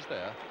Montgomery is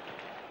there.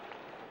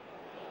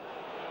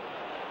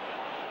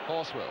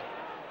 Horswell.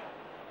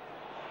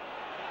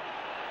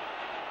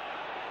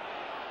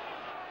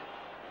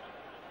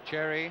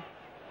 Cherry.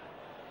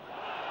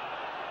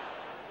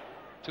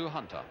 To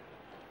Hunter.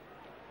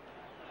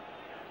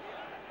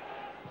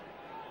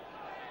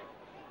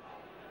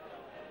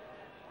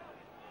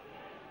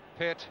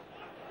 Pitt.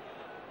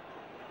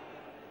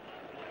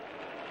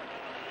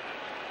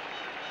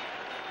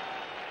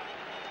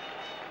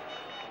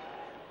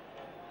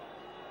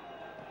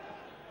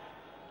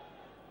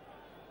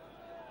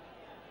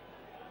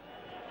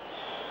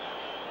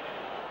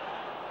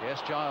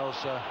 Yes, Giles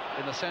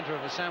in the centre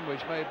of a sandwich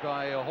made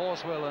by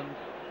Horswell and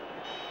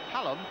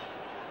Hallam.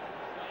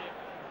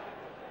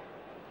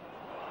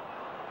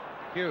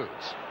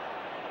 Hughes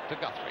to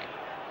Guthrie.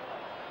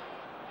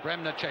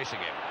 Bremner chasing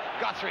him.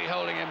 Guthrie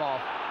holding him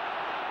off.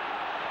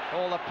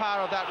 All the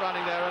power of that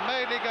running there, and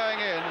Madeley going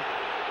in.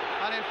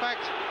 And in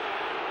fact,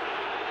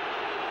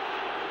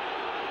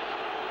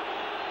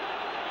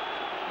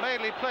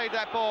 Madeley played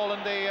that ball,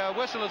 and the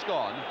whistle has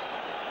gone.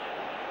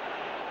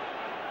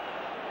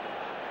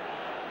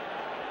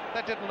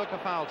 That didn't look a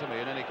foul to me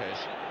in any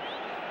case.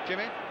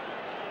 Jimmy?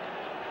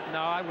 No,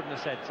 I wouldn't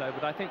have said so,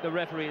 but I think the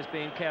referee is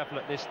being careful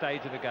at this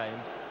stage of the game.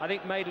 I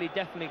think Madeley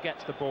definitely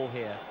gets the ball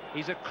here.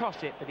 He's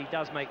across it, but he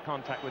does make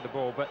contact with the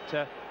ball. But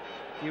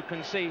you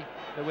can see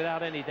that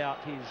without any doubt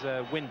he's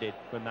winded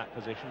from that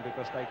position,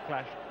 because they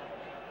clashed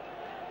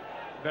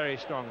very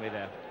strongly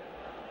there.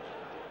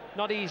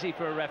 Not easy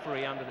for a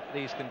referee under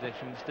these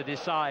conditions to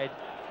decide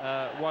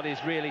what is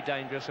really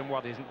dangerous and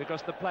what isn't,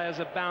 because the players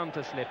are bound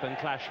to slip and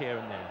clash here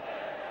and there.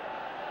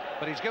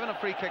 But he's given a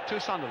free kick to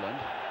Sunderland.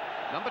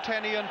 Number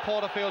 10, Ian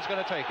Porterfield's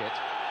going to take it.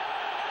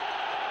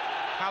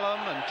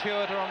 Hallam and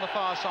Tuart are on the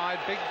far side.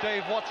 Big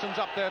Dave Watson's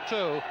up there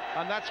too,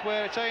 and that's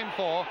where it's aimed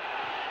for.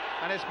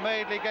 And it's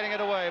Madeley getting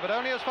it away, but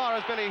only as far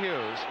as Billy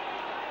Hughes.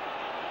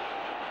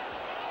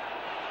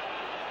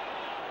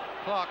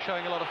 Clark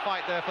showing a lot of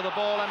fight there for the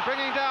ball and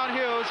bringing down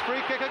Hughes. Free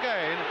kick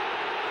again.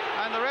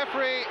 And the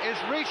referee is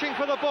reaching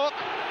for the book,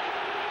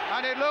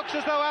 and it looks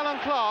as though Alan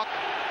Clark...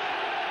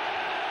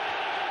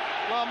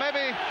 Well,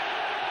 maybe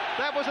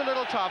that was a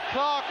little tough.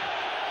 Clark,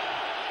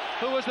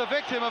 who was the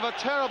victim of a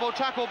terrible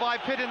tackle by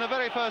Pitt in the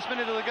very first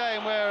minute of the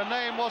game, where a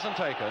name wasn't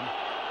taken.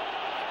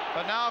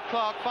 But now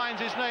Clark finds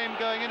his name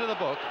going into the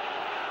book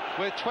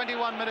with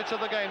 21 minutes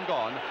of the game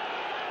gone.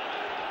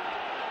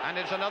 And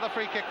it's another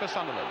free kick for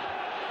Sunderland.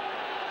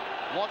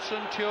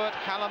 Watson, Tuart,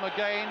 Hallam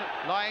again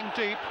lying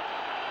deep.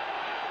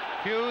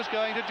 Hughes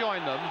going to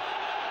join them.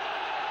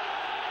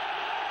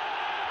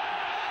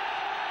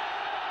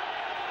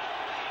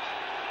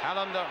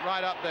 Hallam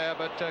right up there,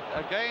 but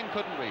again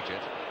couldn't reach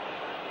it.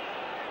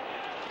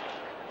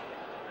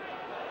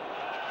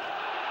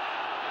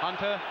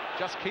 Hunter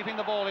just keeping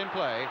the ball in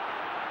play.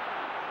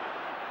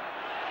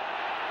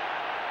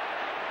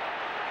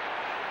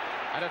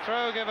 And a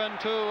throw given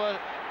to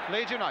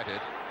Leeds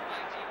United.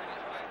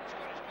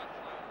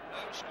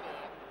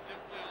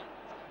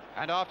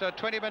 And after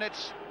 20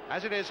 minutes,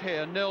 as it is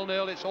here,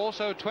 0-0, it's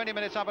also 20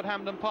 minutes up at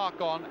Hampden Park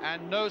gone,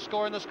 and no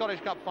score in the Scottish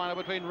Cup final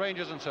between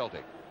Rangers and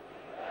Celtic.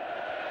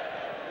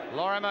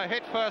 Lorimer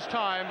hit first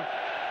time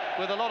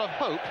with a lot of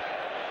hope,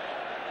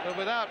 but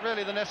without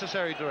really the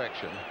necessary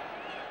direction.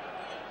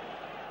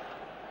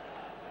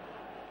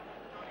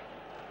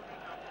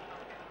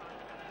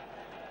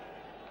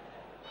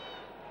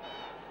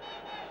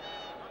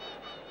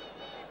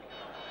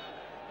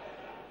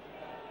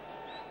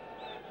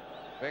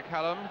 Vic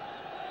Hallam.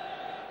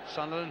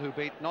 Sunderland, who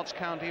beat Notts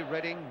County,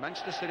 Reading,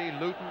 Manchester City,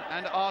 Luton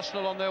and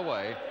Arsenal on their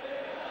way.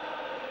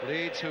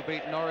 Leeds, who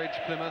beat Norwich,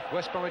 Plymouth,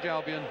 West Bromwich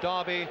Albion,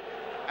 Derby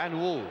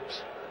and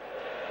Wolves.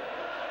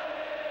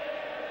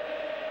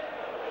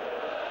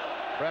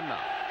 Bremner.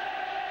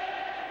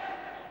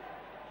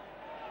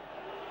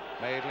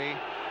 Madeley.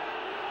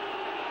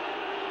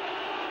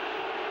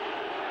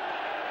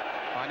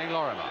 Finding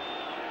Lorimer.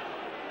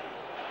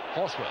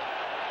 Horswell.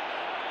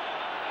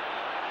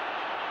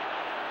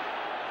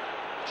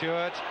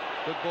 Tuart,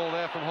 good ball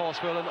there from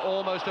Horswell, and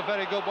almost a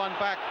very good one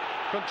back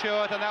from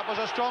Tuart, and that was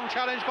a strong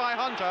challenge by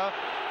Hunter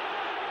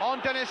on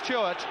Dennis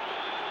Tuart.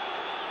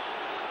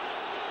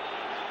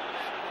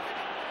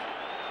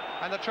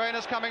 And the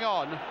trainer's coming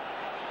on.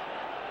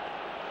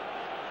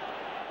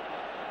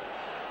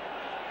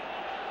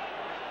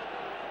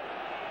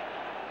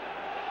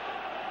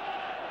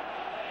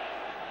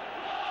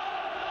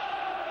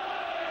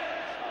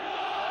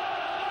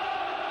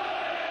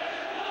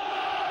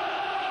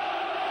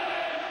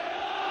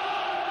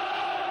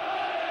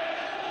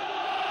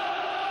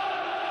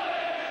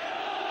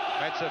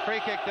 It's a free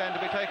kick then to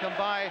be taken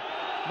by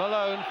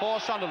Malone for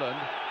Sunderland.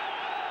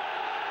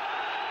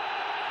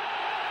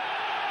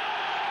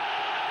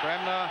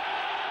 Bremner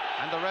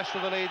and the rest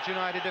of the Leeds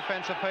United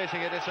defence are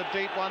facing it. It's a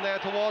deep one there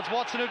towards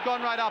Watson, who'd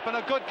gone right up, and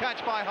a good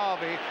catch by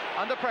Harvey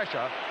under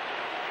pressure.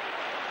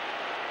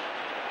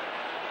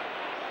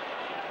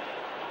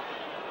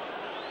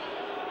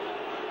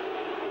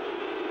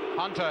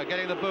 Hunter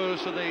getting the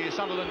boos for the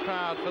Sunderland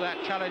crowd for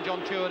that challenge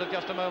on Tuart of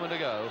just a moment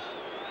ago.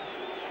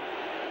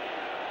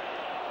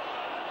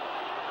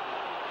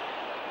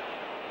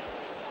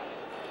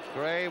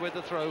 Gray with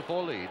the throw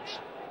for Leeds.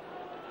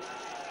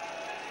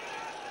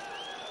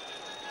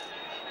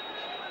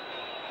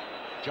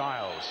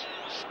 Giles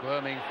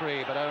squirming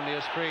free, but only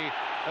as free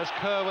as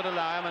Kerr would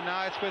allow him, and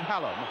now it's with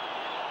Hallam.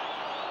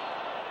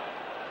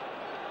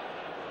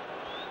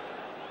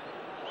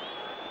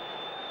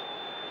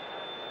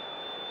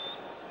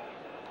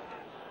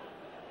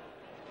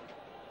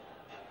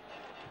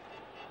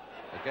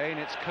 Again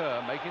it's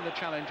Kerr making the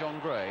challenge on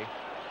Gray.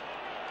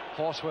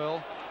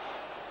 Horswell,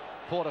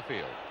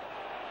 Porterfield.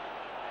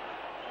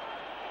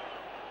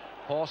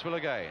 Horswell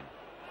again.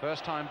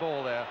 First time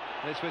ball there,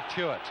 and it's with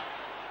Tuart.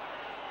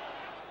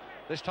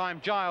 This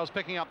time Giles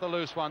picking up the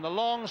loose one. The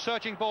long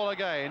searching ball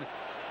again.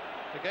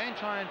 Again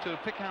trying to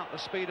pick out the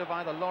speed of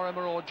either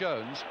Lorimer or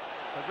Jones.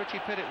 But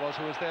Richie Pitt it was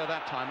who was there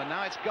that time, and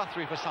now it's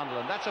Guthrie for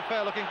Sunderland. That's a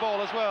fair looking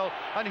ball as well.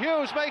 And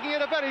Hughes making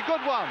it a very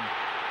good one.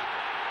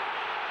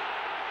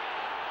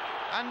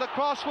 And the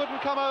cross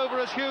wouldn't come over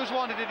as Hughes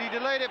wanted it. He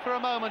delayed it for a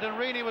moment, and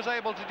Reaney was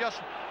able to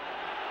just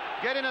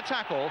get in a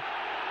tackle,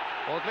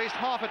 or at least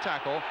half a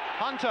tackle.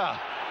 Hunter,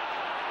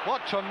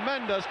 what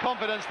tremendous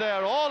confidence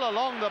there all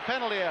along the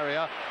penalty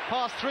area,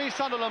 past three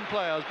Sunderland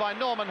players by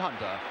Norman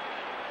Hunter.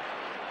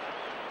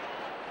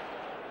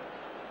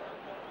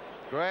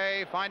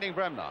 Gray finding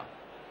Bremner.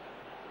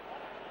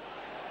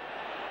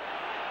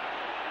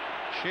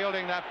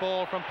 Shielding that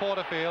ball from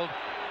Porterfield.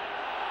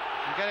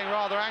 And getting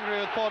rather angry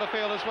with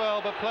Porterfield as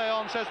well, but play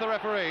on, says the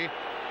referee.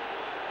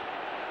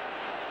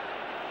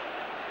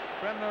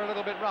 Bremner a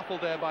little bit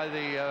ruffled there by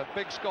the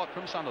big Scot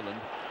from Sunderland.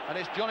 And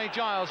it's Johnny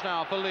Giles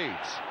now for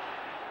Leeds.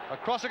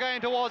 Across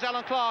again towards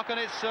Alan Clark, and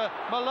it's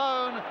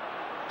Malone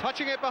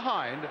touching it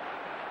behind.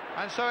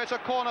 And so it's a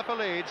corner for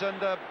Leeds,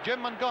 and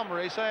Jim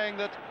Montgomery saying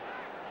that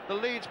the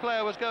Leeds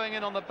player was going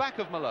in on the back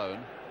of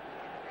Malone.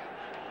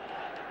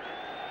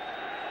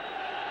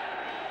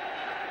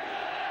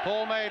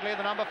 Paul Madeley,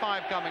 the number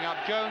 5, coming up.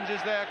 Jones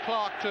is there,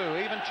 Clark too,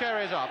 even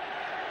Cherry's up.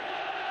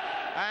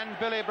 And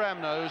Billy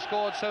Bremner, who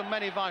scored so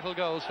many vital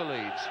goals for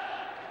Leeds.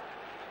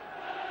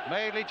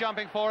 Madeley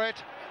jumping for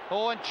it.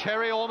 Oh, and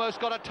Cherry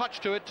almost got a touch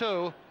to it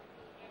too.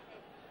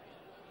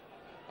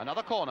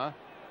 Another corner.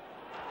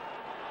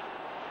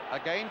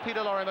 Again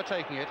Peter Lorimer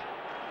taking it.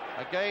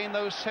 Again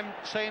those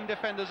same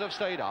defenders have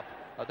stayed up.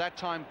 At that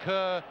time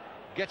Kerr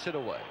gets it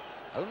away.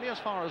 Only as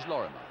far as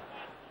Lorimer.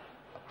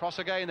 Cross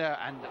again there,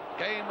 and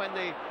again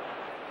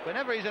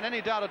whenever he's in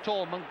any doubt at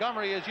all,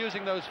 Montgomery is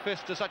using those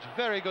fists to such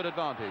very good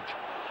advantage.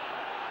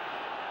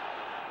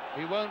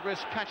 He won't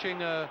risk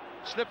catching a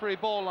slippery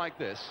ball like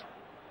this.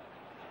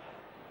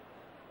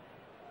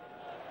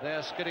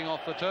 They're skidding off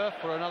the turf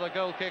for another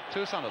goal kick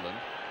to Sunderland.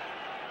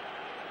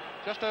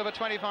 Just over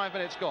 25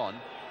 minutes gone.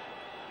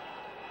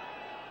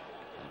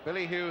 And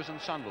Billy Hughes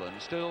and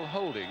Sunderland still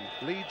holding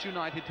Leeds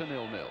United to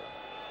 0-0.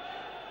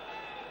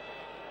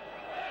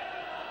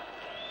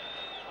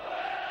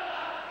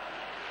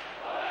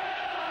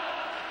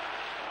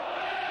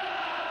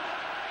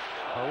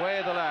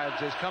 Away the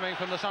lads is coming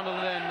from the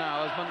Sunderland end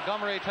now as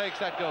Montgomery takes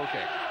that goal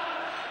kick.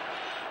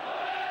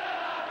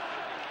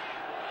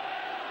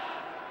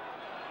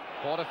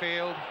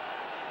 Porterfield,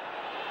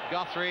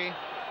 Guthrie,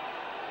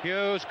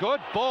 Hughes, good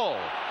ball.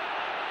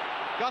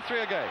 Guthrie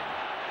again.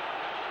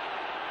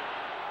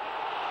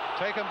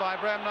 Taken by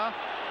Bremner.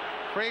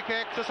 Free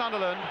kick to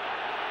Sunderland.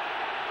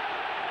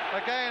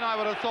 Again, I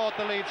would have thought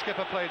the lead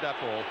skipper played that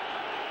ball.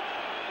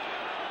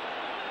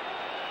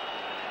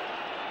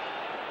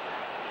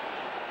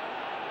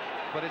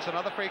 But it's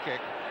another free kick.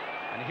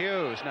 And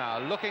Hughes now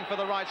looking for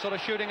the right sort of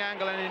shooting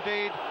angle, and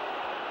indeed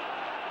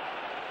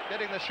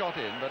getting the shot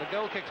in, but a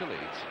goal kick to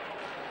Leeds.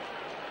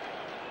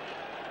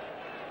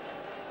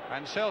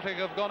 And Celtic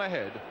have gone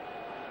ahead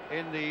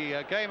in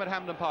the game at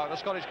Hampden Park, the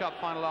Scottish Cup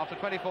final, after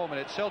 24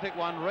 minutes. Celtic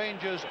 1,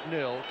 Rangers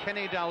 0.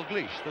 Kenny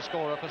Dalglish, the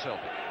scorer for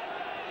Celtic.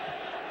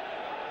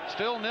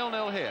 Still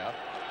 0-0 here.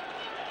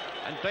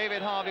 And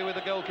David Harvey with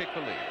the goal kick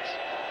for Leeds.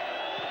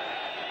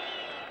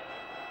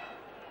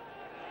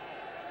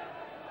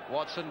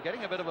 Watson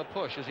getting a bit of a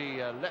push as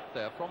he leapt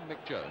there from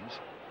Mick Jones.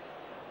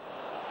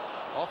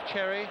 Off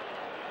Cherry,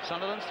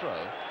 Sunderland's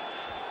throw.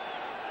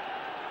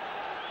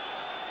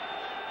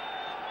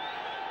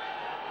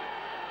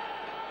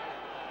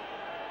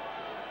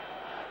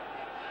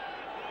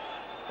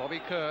 Bobby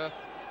Kerr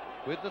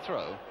with the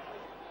throw.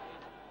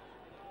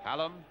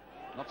 Hallam,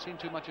 not seen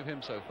too much of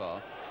him so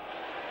far.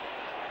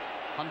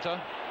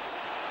 Hunter.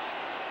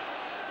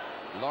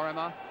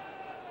 Lorimer,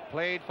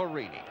 played for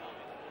Reaney.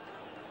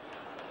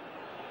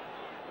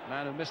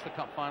 Man who missed the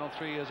cup final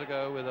 3 years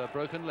ago with a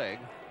broken leg.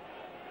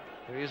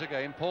 Here he is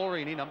again, Paul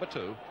Reaney, number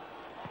 2.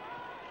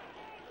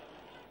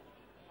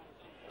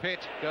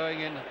 Pitt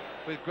going in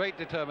with great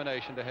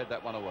determination to head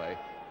that one away.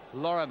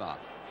 Lorimer.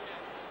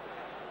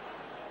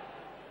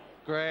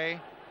 Gray.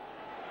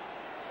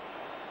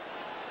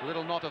 A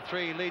little knot of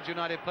 3 Leeds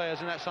United players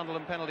in that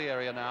Sunderland penalty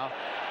area now.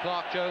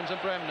 Clark, Jones and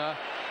Bremner.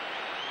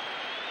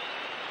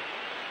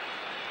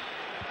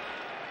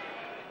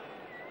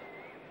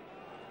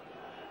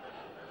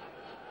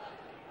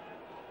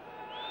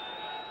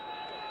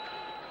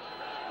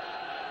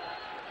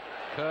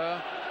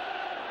 Kerr.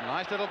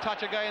 Nice little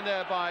touch again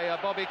there by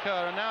Bobby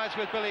Kerr, and now it's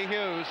with Billy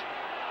Hughes.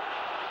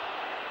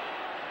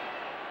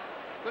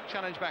 Good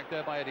challenge back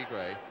there by Eddie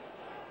Gray.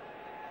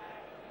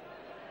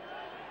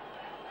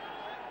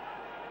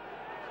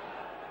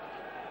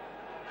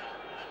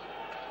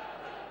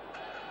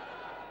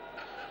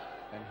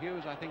 And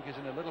Hughes, I think, is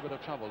in a little bit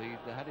of trouble. He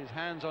had his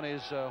hands on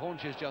his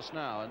haunches just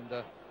now, and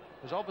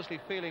was obviously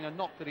feeling a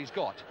knock that he's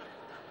got.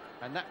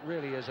 And that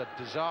really is a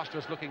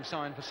disastrous looking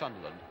sign for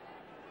Sunderland.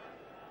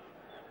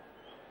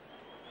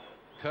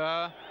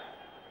 Kerr,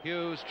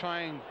 Hughes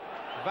trying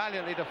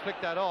valiantly to flick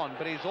that on,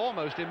 but he's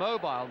almost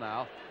immobile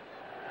now.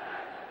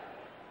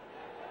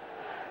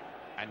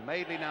 And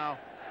Madeley now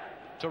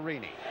to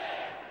Reaney.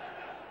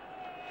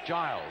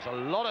 Giles, a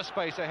lot of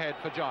space ahead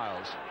for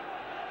Giles.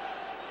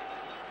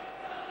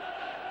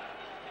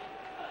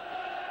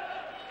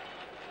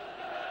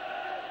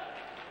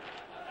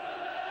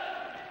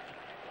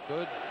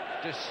 Good,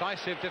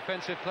 decisive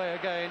defensive play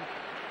again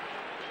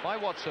by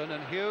Watson,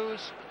 and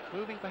Hughes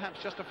moving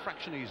perhaps just a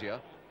fraction easier.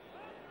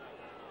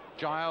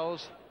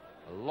 Giles,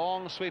 a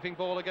long sweeping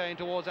ball again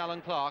towards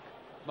Alan Clark.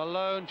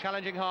 Malone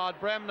challenging hard.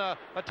 Bremner,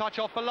 a touch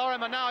off for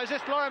Lorimer. Now, is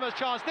this Lorimer's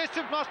chance? This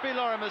must be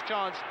Lorimer's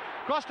chance.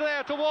 Crossed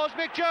there towards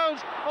Mick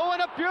Jones. Oh,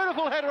 and a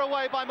beautiful header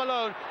away by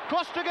Malone.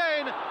 Crossed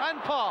again and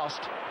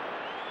passed.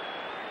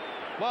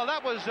 Well,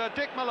 that was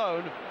Dick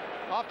Malone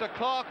after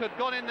Clark had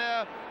gone in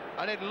there,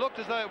 and it looked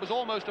as though it was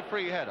almost a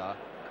free header.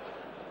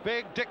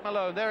 Big Dick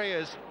Malone, there he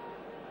is.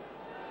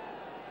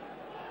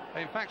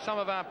 In fact, some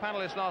of our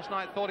panellists last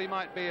night thought he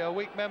might be a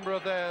weak member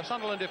of their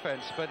Sunderland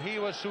defence, but he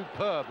was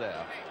superb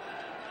there.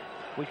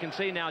 We can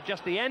see now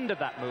just the end of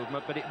that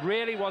movement, but it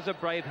really was a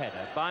brave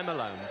header by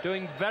Malone,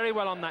 doing very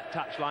well on that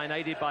touchline,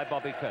 aided by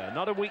Bobby Kerr.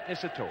 Not a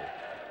weakness at all.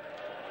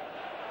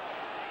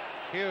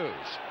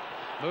 Hughes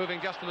moving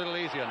just a little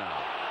easier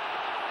now.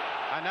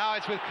 And now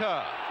it's with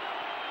Kerr.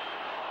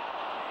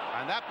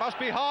 And that must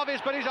be Harvey's,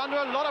 but he's under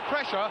a lot of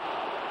pressure.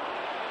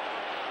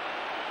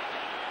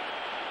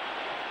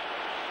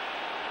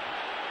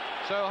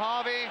 So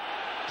Harvey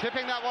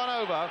tipping that one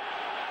over.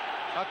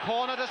 A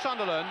corner to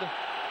Sunderland.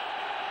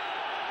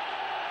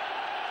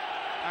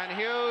 And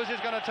Hughes is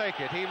going to take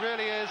it. He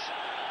really is,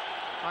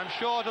 I'm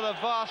sure, to the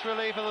vast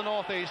relief of the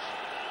Northeast,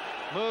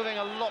 moving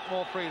a lot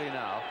more freely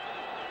now.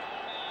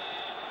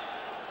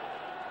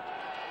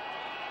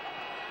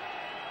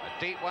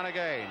 Deep one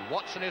again.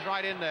 Watson is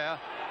right in there.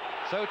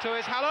 So too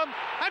is Hallam.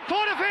 And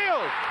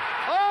Porterfield!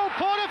 Oh,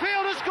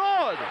 Porterfield has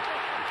scored!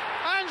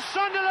 And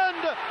Sunderland,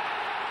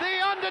 the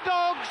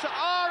underdogs,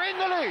 are in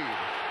the lead.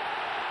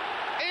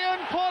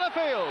 Ian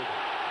Porterfield.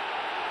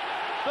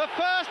 The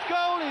first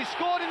goal he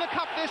scored in the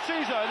Cup this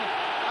season,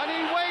 and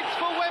he waits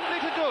for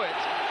Wembley to do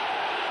it.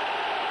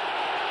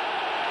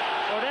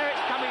 Well, there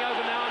it's coming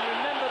over now, and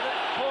remember that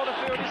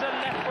Porterfield is a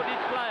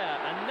left-footed player,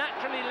 a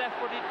naturally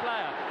left-footed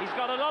player. He's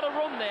got a lot of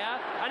room there,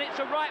 and it's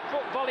a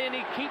right-foot volley, and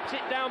he keeps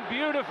it down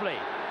beautifully.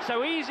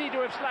 So easy to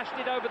have slashed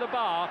it over the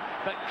bar,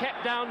 but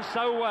kept down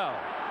so well.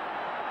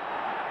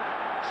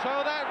 So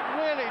that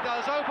really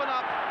does open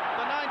up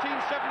the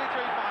 1973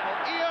 final.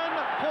 Ian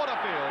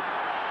Porterfield,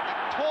 a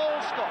tall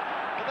Scot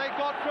that they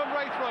got from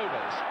Wraith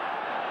Rovers,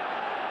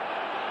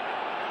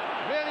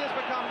 really has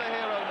become the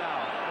hero now.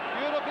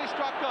 A beautifully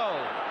struck goal,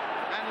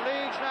 and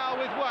Leeds now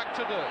with work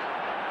to do.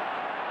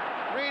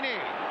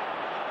 Reaney,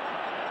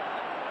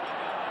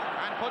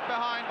 and put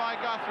behind by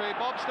Guthrie.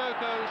 Bob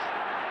Stokoe's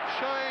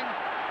showing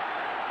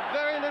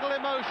very little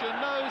emotion,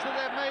 knows that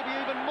there may be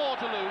even more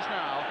to lose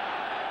now.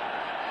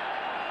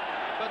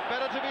 But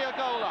better to be a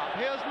goal up.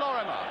 Here's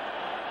Lorimer.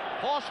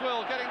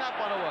 Horswell getting that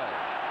one away.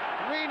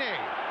 Reaney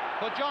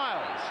for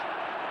Giles.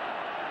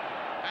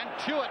 And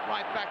Tuitt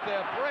right back there,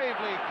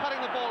 bravely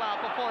cutting the ball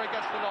out before it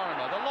gets to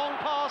Lorimer. The long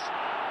pass,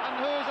 and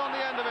who's on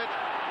the end of it?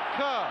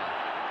 Kerr.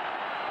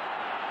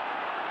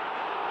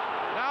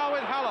 Now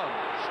with Hallam.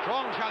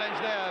 Strong challenge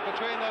there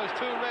between those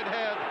two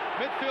red-haired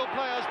midfield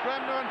players,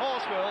 Bremner and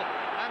Horswell.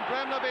 And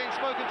Bremner being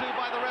spoken to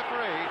by the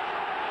referee.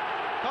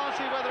 Can't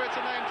see whether it's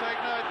a name take.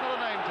 No, it's not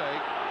a name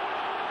take.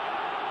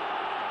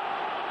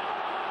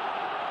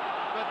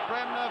 But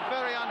Bremner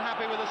very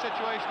unhappy with the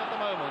situation at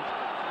the moment.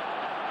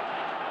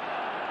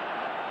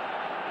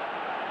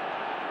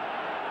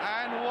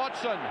 And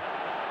Watson,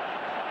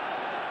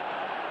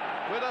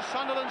 with a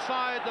Sunderland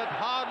side that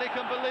hardly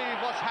can believe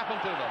what's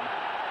happened to them.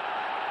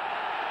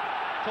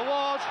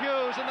 Towards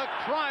Hughes, and the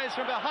cries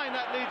from behind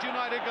that Leeds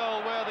United goal,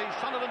 where the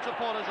Sunderland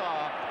supporters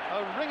are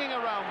ringing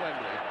around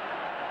Wembley.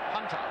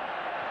 Hunter.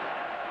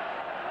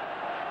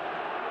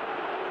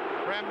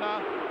 Bremner.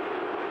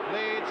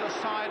 Leeds, a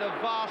side of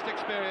vast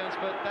experience,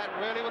 but that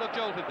really would have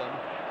jolted them.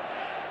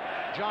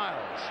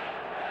 Giles.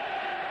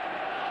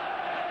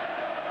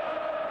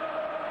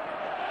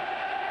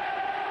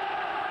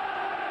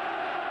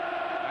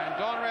 And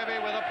Don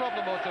Revie with a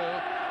problem or two.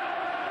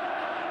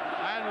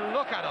 And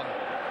look at them.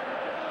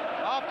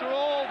 After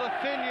all the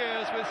thin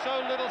years with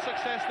so little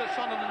success that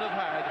Sunderland have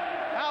had,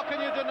 how can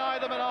you deny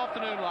them an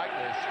afternoon like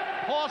this?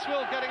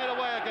 Horswell getting it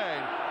away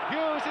again.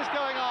 Hughes is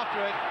going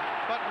after it,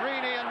 but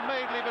Reaney and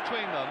Madeley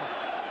between them.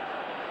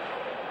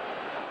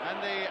 And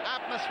the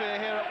atmosphere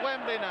here at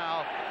Wembley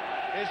now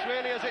is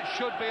really as it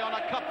should be on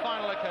a cup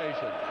final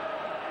occasion.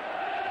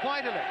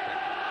 Quite electric.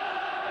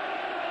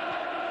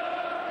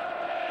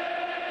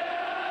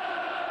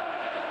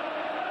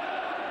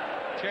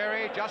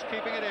 Cherry just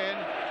keeping it in.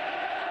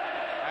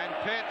 And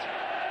Pitt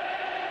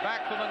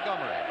back for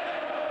Montgomery.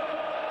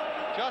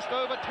 Just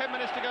over 10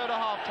 minutes to go to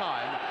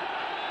half-time.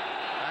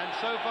 And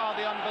so far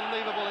the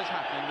unbelievable is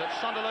happening, that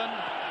Sunderland,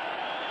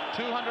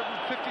 250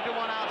 to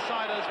 1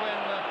 outsiders when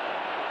the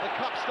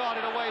Cup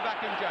started away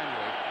back in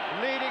January,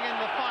 leading in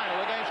the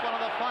final against one of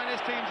the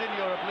finest teams in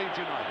Europe, Leeds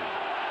United.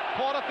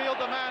 Porterfield,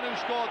 the man who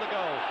scored the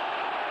goal,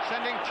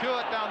 sending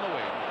Tuitt down the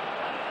wing,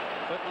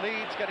 but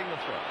Leeds getting the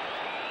throw.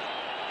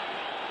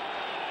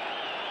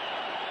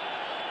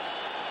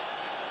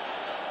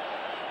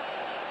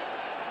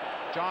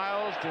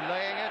 Giles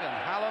delaying it, and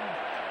Hallam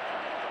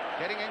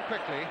getting in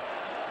quickly.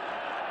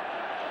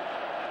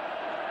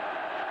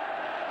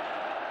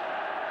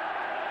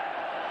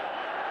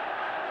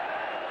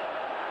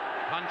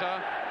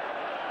 Hunter.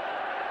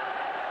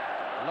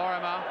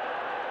 Lorimer.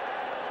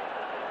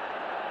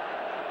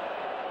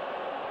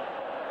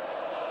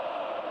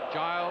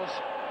 Giles.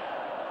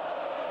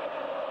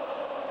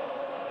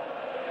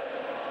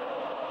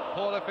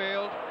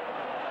 Porterfield.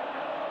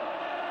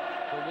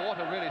 The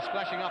water really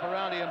splashing up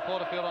around Ian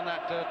Porterfield on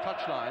that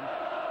touchline.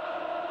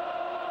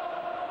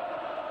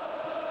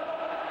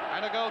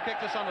 And a goal kick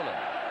to Sunderland.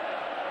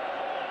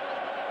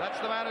 That's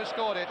the man who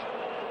scored it.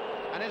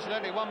 And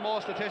incidentally, one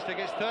more statistic,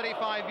 it's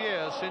 35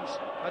 years since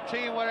a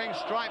team wearing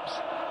stripes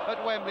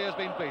at Wembley has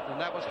been beaten.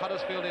 That was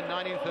Huddersfield in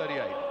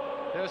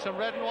 1938. There are some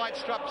red and white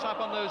straps up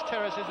on those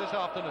terraces this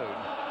afternoon.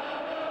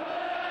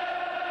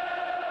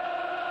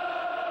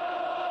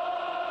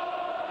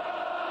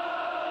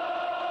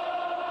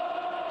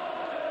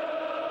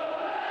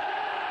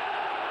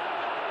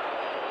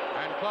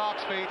 And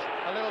Clark's feet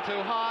a little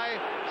too high,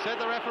 said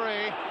the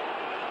referee.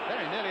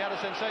 Very nearly had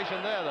a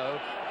sensation there, though.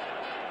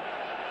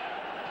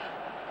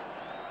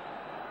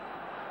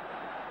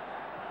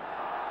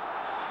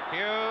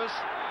 Hughes,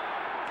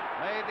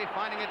 Madeley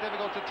finding it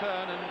difficult to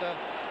turn, and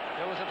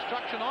there was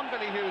obstruction on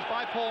Billy Hughes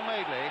by Paul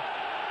Madeley.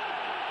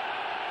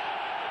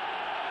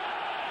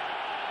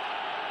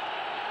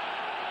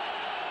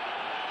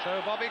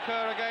 So Bobby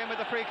Kerr again with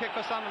the free kick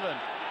for Sunderland.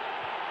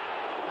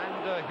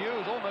 And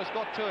Hughes almost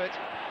got to it.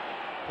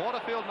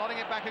 Porterfield nodding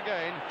it back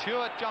again.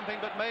 Stewart jumping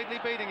but Madeley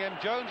beating him.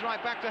 Jones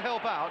right back to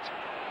help out.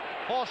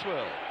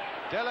 Horswell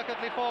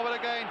delicately forward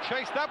again.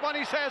 Chase that one,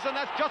 he says, and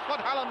that's just what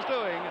Hallam's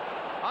doing.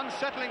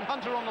 Unsettling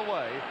Hunter on the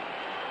way.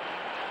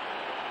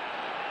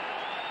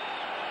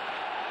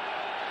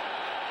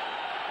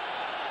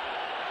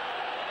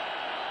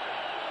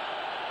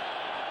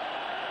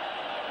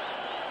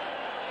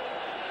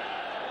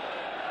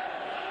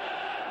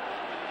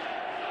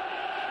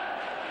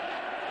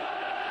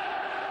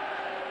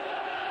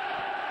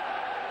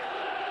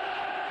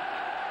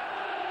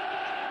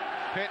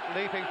 Pitt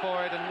leaping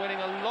for it and winning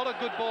a lot of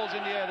good balls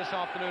in the air this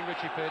afternoon,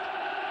 Richie Pitt.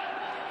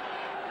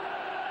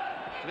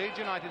 Leeds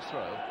United's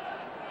throw.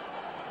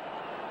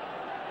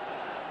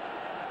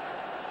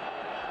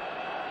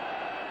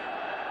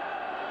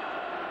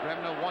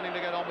 Bremner wanting to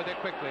get on with it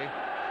quickly.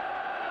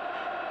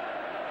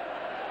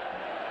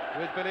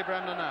 With Billy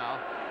Bremner now.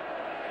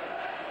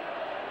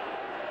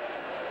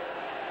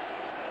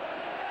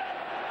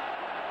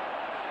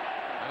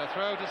 And a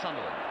throw to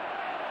Sunderland.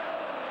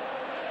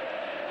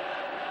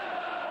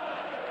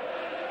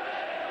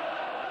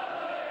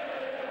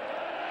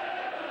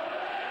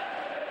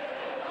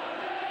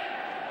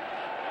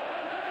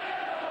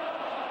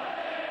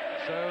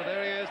 So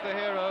there he is, the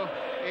hero,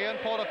 Ian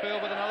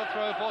Porterfield, with another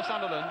throw for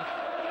Sunderland.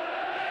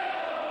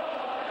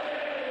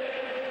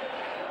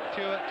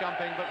 Stewart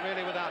jumping, but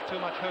really without too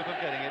much hope of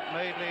getting it.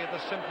 Madeley at the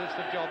simplest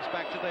of jobs,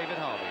 back to David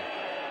Harvey.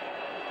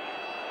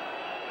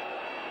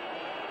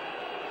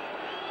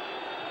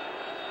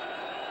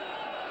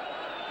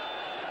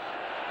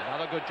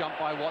 Another good jump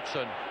by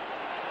Watson.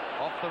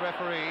 Off the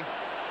referee.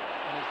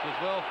 And it was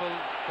well for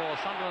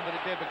Sunderland that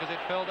it did, because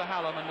it fell to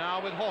Hallam, and now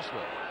with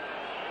Horswell.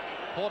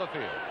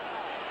 Porterfield.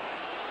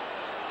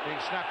 Being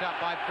snapped up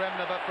by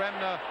Bremner, but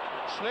Bremner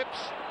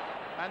slips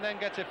and then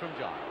gets it from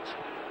Giles.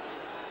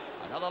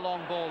 Another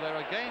long ball there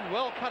again,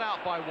 well cut out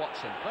by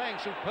Watson. Playing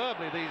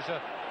superbly, these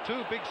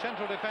two big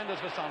central defenders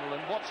for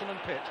Sunderland, Watson and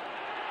Pitt.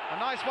 A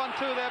nice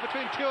 1-2 there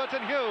between Stewart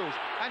and Hughes.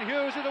 And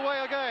Hughes is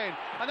away again.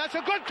 And that's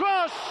a good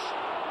cross!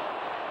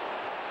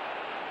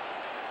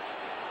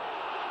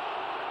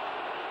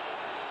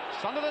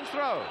 Sunderland's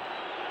throw.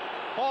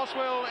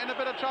 Horswell in a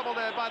bit of trouble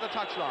there by the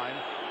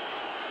touchline.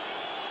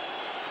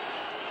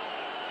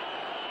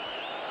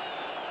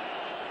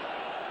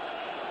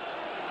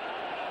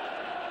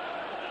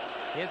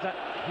 Here's that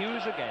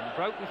Hughes again,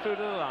 broken through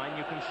to the line.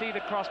 You can see the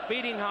cross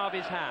beating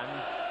Harvey's hand,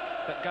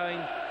 but going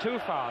too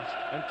fast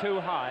and too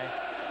high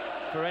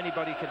for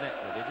anybody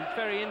connected. It is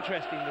very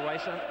interesting the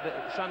way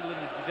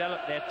Sunderland have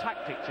developed their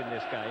tactics in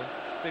this game,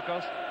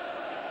 because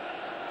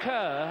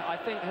Kerr, I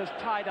think, has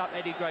tied up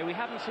Eddie Gray. We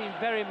haven't seen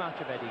very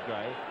much of Eddie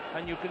Gray,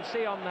 and you can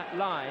see on that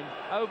line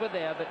over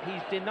there that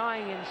he's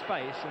denying in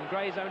space, and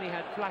Gray's only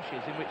had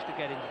flashes in which to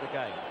get into the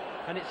game.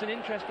 And it's an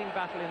interesting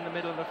battle in the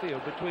middle of the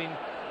field between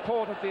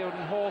Porterfield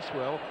and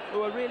Horswell,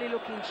 who are really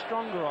looking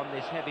stronger on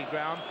this heavy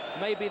ground,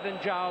 maybe than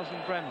Giles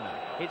and Bremner.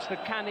 It's the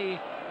canny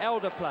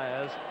elder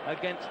players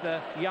against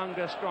the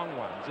younger strong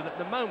ones, and at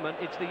the moment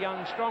it's the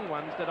young strong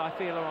ones that I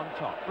feel are on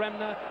top.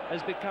 Bremner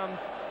has become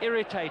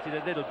irritated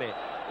a little bit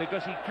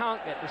because he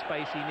can't get the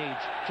space he needs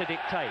to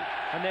dictate,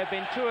 and there have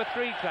been 2 or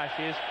 3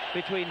 clashes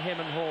between him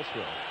and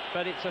Horswell.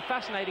 But it's a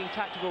fascinating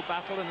tactical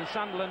battle, and the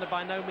Sunderland are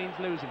by no means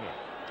losing it.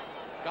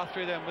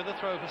 Guthrie then with the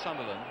throw for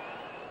Sunderland.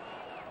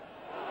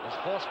 As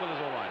Horswell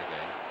is all right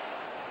again.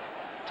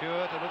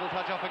 Stewart, a little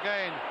touch off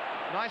again.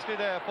 Nicely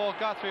there for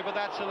Guthrie, but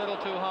that's a little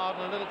too hard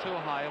and a little too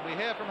high. And we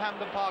hear from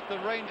Hampden Park the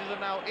Rangers have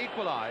now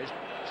equalised.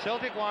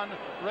 Celtic 1,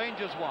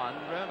 Rangers 1.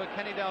 Remember,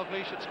 Kenny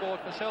Dalglish had scored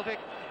for Celtic.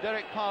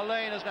 Derek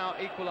Parlane has now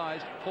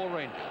equalised for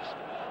Rangers.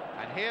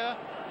 And here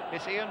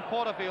it's Ian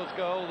Porterfield's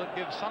goal that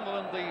gives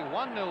Sunderland the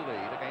 1-0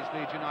 lead against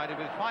Leeds United,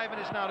 with 5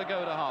 minutes now to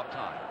go to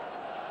half-time.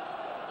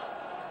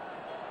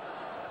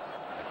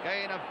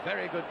 Again, a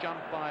very good jump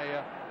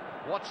by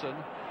Watson.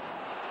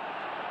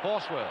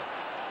 Horswell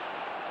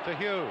to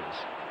Hughes.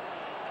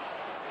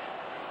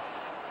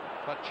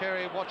 But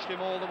Cherry watched him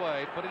all the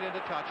way, put it into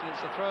touch, and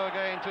it's a throw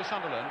again to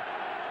Sunderland.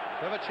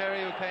 Trevor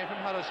Cherry, who came from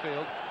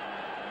Huddersfield.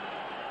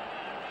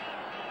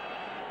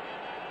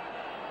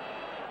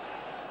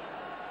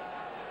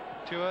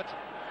 Stewart.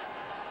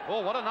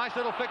 Oh, what a nice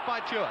little flick by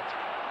Stewart.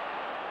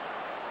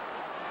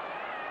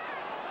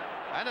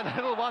 And a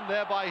little one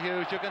there by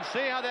Hughes. You can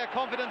see how their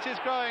confidence is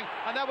growing.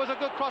 And that was a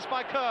good cross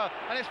by Kerr.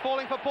 And it's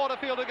falling for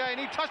Porterfield again.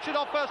 He touched it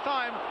off first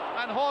time.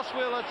 And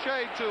Horswell a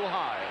shade too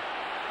high.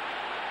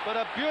 But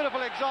a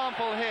beautiful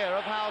example here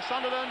of how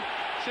Sunderland,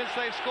 since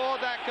they've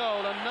scored that goal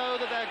and know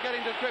that they're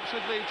getting to grips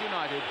with Leeds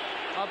United,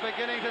 are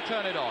beginning to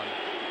turn it on.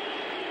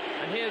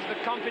 And here's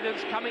the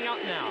confidence coming up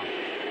now.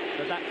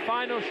 But that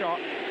final shot,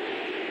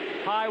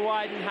 high,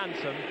 wide and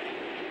handsome.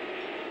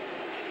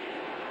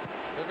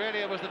 But really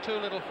it was the 2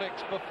 little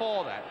flicks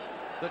before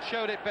that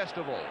showed it best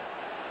of all.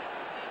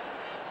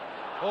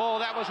 Oh,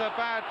 that was a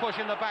bad push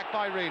in the back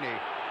by Reaney.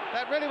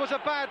 That really was a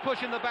bad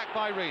push in the back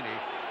by Reaney.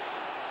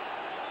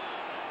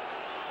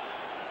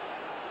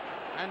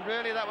 And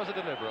really that was a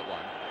deliberate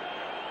one.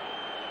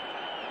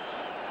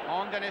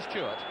 On Dennis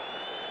Stewart.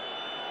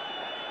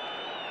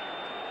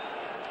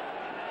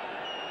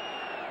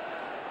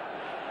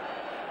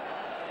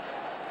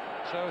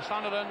 So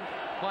Sunderland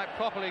might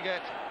properly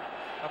get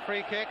a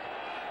free kick.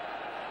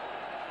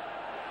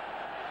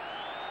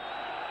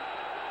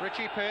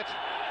 Richie Pitt.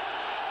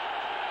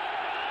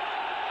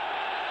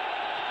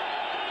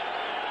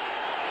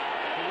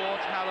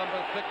 Towards Hallam,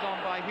 but flicked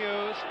on by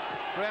Hughes.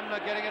 Bremner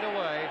getting it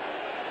away,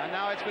 and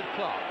now it's with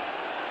Clark.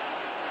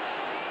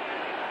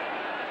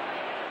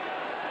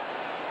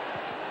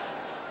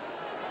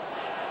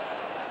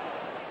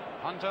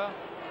 Hunter.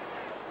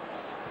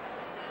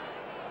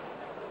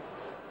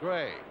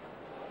 Gray.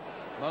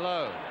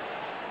 Malone.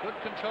 Good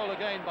control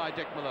again by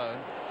Dick Malone.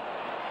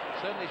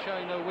 Certainly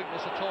showing no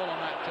weakness at all on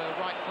that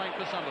right flank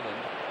for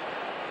Sunderland.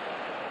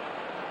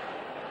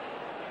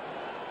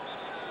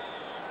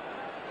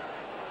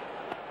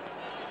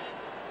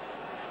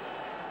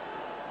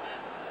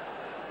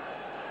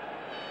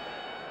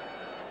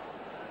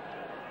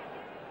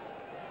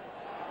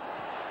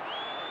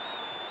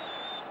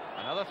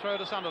 Another throw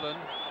to Sunderland.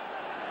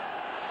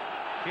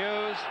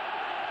 Hughes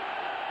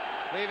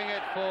leaving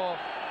it for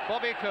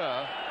Bobby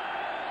Kerr.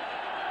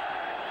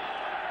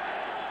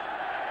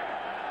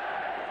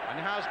 And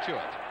how's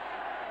Stewart?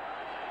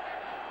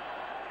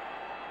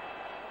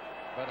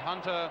 But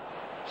Hunter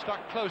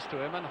stuck close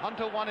to him, and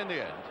Hunter won in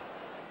the end.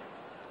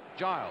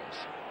 Giles.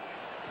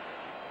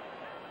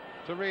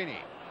 To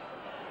Reaney.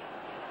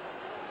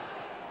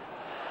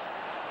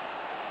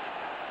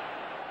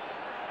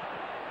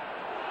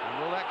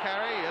 And will that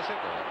carry? Yes, it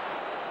will.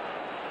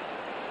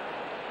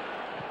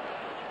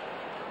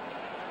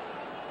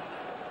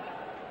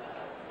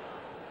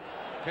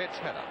 Pitt's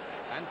header,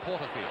 and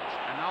Porterfield's,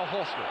 and now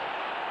Horsfield.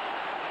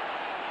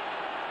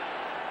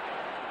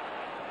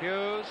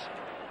 Hughes.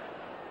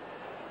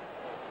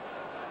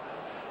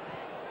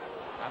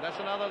 And that's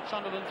another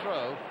Sunderland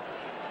throw,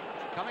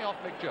 coming off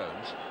Mick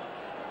Jones.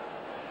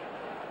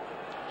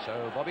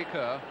 So Bobby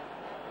Kerr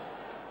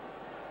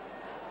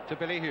to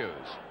Billy Hughes.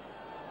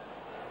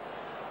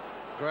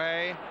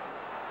 Gray.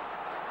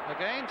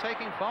 Again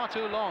taking far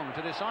too long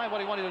to decide what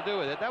he wanted to do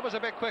with it. That was a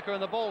bit quicker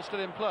and the ball's still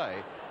in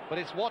play. But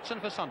it's Watson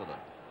for Sunderland.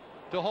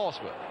 To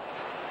Horsfield.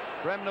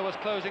 Bremner was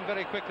closing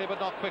very quickly, but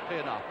not quickly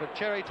enough. But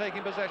Cherry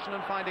taking possession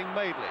and finding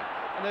Madeley.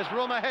 And there's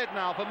room ahead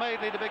now for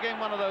Madeley to begin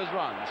one of those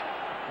runs.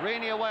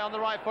 Reaney away on the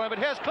right for him, but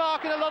here's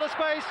Clark in a lot of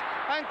space,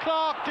 and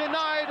Clark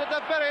denied at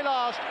the very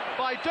last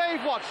by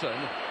Dave Watson.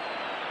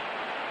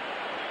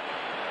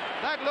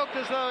 That looked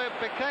as though it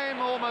became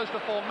almost a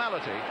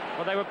formality.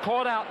 Well, they were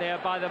caught out there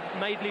by the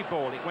Madeley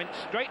ball. It went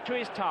straight to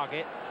his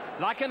target,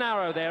 like an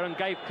arrow there, and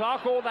gave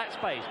Clark all that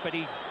space, but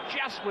he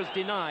just was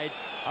denied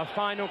a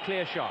final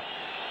clear shot.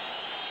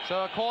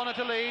 So a corner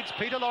to Leeds,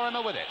 Peter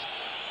Lorimer with it.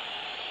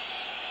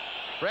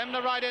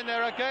 Bremner right in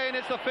there again,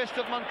 it's the fist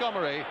of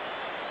Montgomery.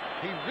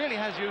 He really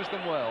has used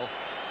them well.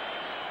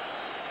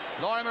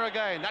 Lorimer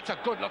again, that's a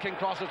good-looking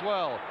cross as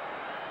well.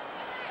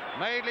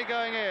 Madeley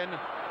going in,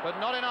 but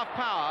not enough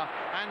power,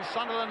 and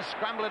Sunderland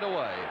scramble it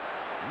away.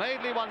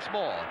 Madeley once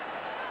more,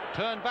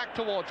 turned back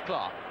towards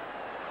Clark.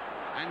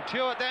 And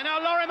Stewart there,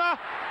 now Lorimer!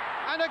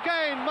 And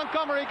again,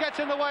 Montgomery gets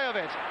in the way of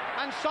it.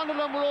 And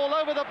Sunderland were all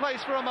over the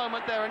place for a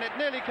moment there, and it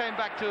nearly came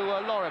back to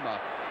Lorimer.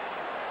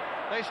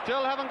 They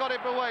still haven't got it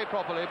away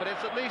properly, but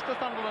it's at least a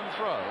Sunderland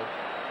throw.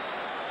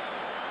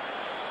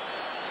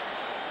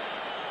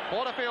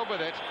 Porterfield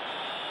with it.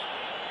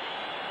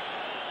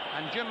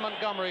 And Jim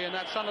Montgomery in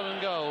that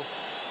Sunderland goal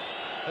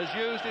has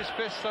used his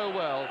fist so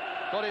well,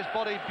 got his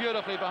body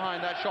beautifully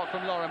behind that shot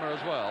from Lorimer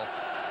as well.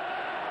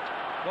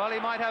 Well, he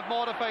might have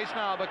more to face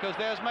now, because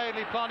there's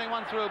Madeley planting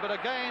one through, but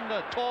again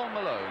the tall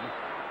Malone.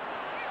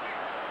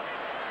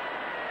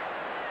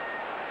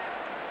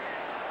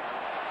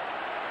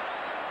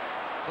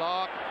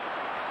 Clark,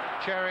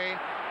 Cherry,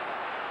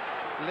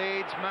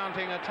 Leeds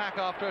mounting attack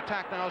after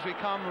attack now as we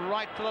come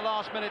right to the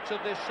last minutes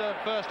of this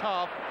first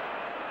half.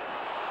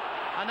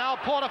 And now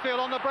Porterfield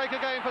on the break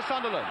again for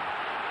Sunderland.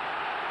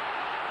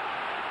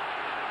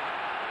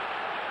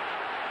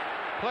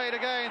 Played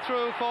again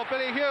through for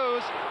Billy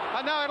Hughes,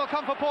 and now it'll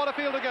come for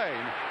Porterfield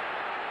again.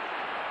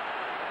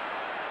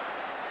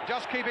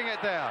 Just keeping it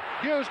there.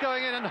 Hughes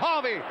going in, and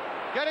Harvey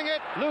getting it,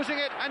 losing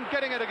it, and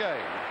getting it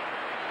again.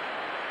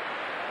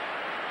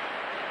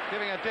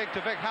 Giving a dig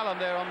to Vic Hallam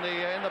there on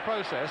in the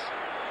process.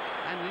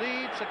 And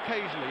Leeds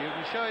occasionally, you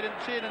can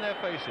see it in their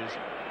faces,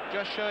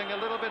 just showing a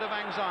little bit of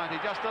anxiety,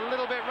 just a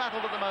little bit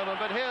rattled at the moment.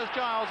 But here's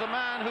Giles, a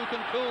man who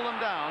can cool them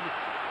down.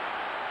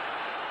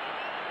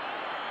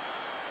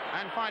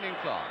 And finding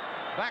Clark.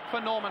 Back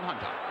for Norman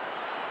Hunter.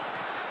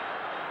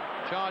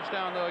 Charged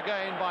down though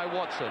again by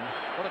Watson.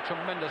 What a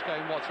tremendous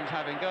game Watson's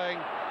having, going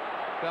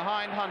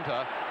behind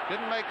Hunter.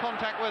 Didn't make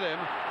contact with him.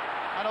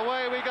 And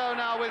away we go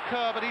now with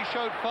Kerr, but he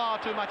showed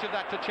far too much of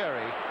that to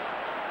Cherry.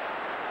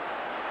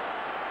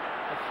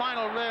 The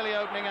final really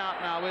opening out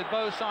now, with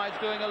both sides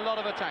doing a lot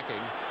of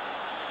attacking.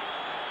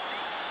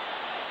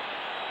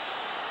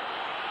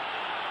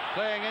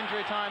 Playing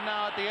injury time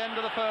now at the end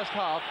of the first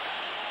half,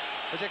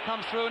 as it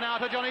comes through now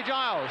to Johnny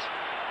Giles.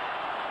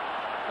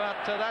 But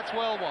that's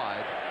well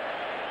wide.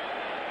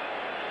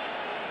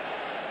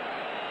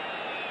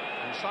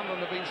 And And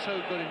Sunderland have been so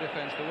good in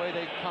defence, the way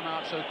they come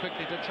out so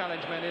quickly to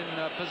challenge men in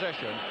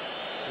possession,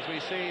 as we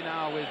see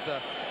now with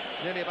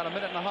nearly about a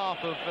minute and a half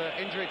of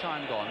injury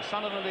time gone.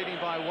 Sunderland leading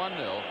by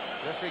 1-0.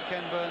 Referee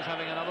Ken Burns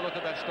having another look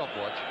at that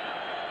stopwatch.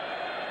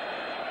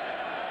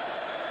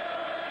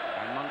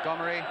 And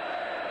Montgomery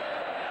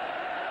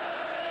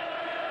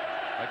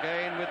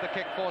again with the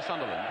kick for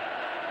Sunderland.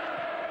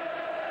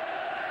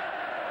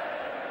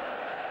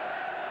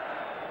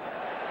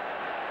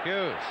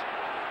 Hughes.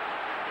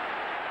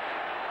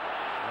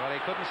 Well, he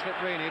couldn't slip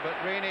Reaney, but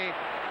Reaney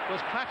was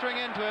clattering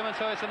into him, and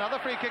so it's another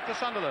free kick to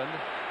Sunderland.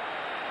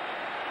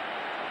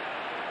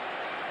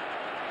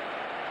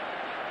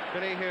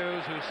 Billy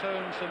Hughes, who's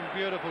shown some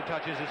beautiful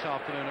touches this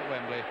afternoon at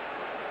Wembley,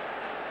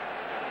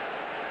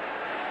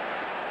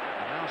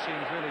 now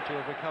seems really to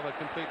have recovered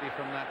completely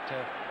from that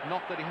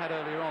knock that he had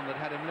earlier on that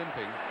had him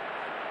limping.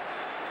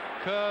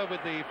 Kerr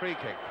with the free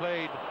kick,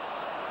 played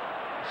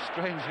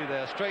strangely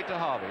there, straight to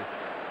Harvey.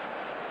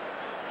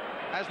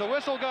 As the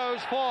whistle goes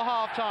for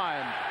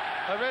half-time,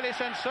 a really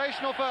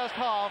sensational first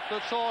half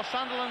that saw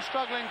Sunderland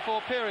struggling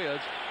for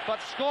periods,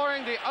 but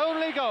scoring the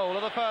only goal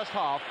of the first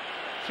half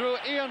through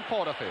Ian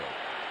Porterfield.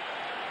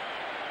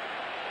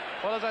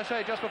 Well, as I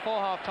say, just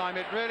before half-time,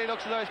 it really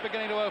looks as though it's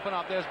beginning to open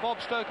up. There's Bob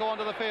Stokoe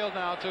onto the field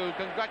now to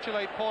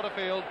congratulate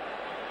Porterfield,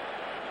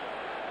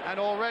 and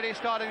already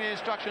starting the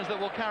instructions that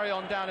will carry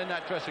on down in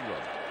that dressing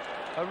room.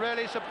 A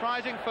really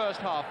surprising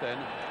first half then,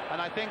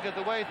 and I think that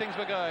the way things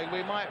were going,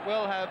 we might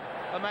well have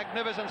a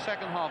magnificent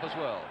second half as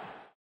well.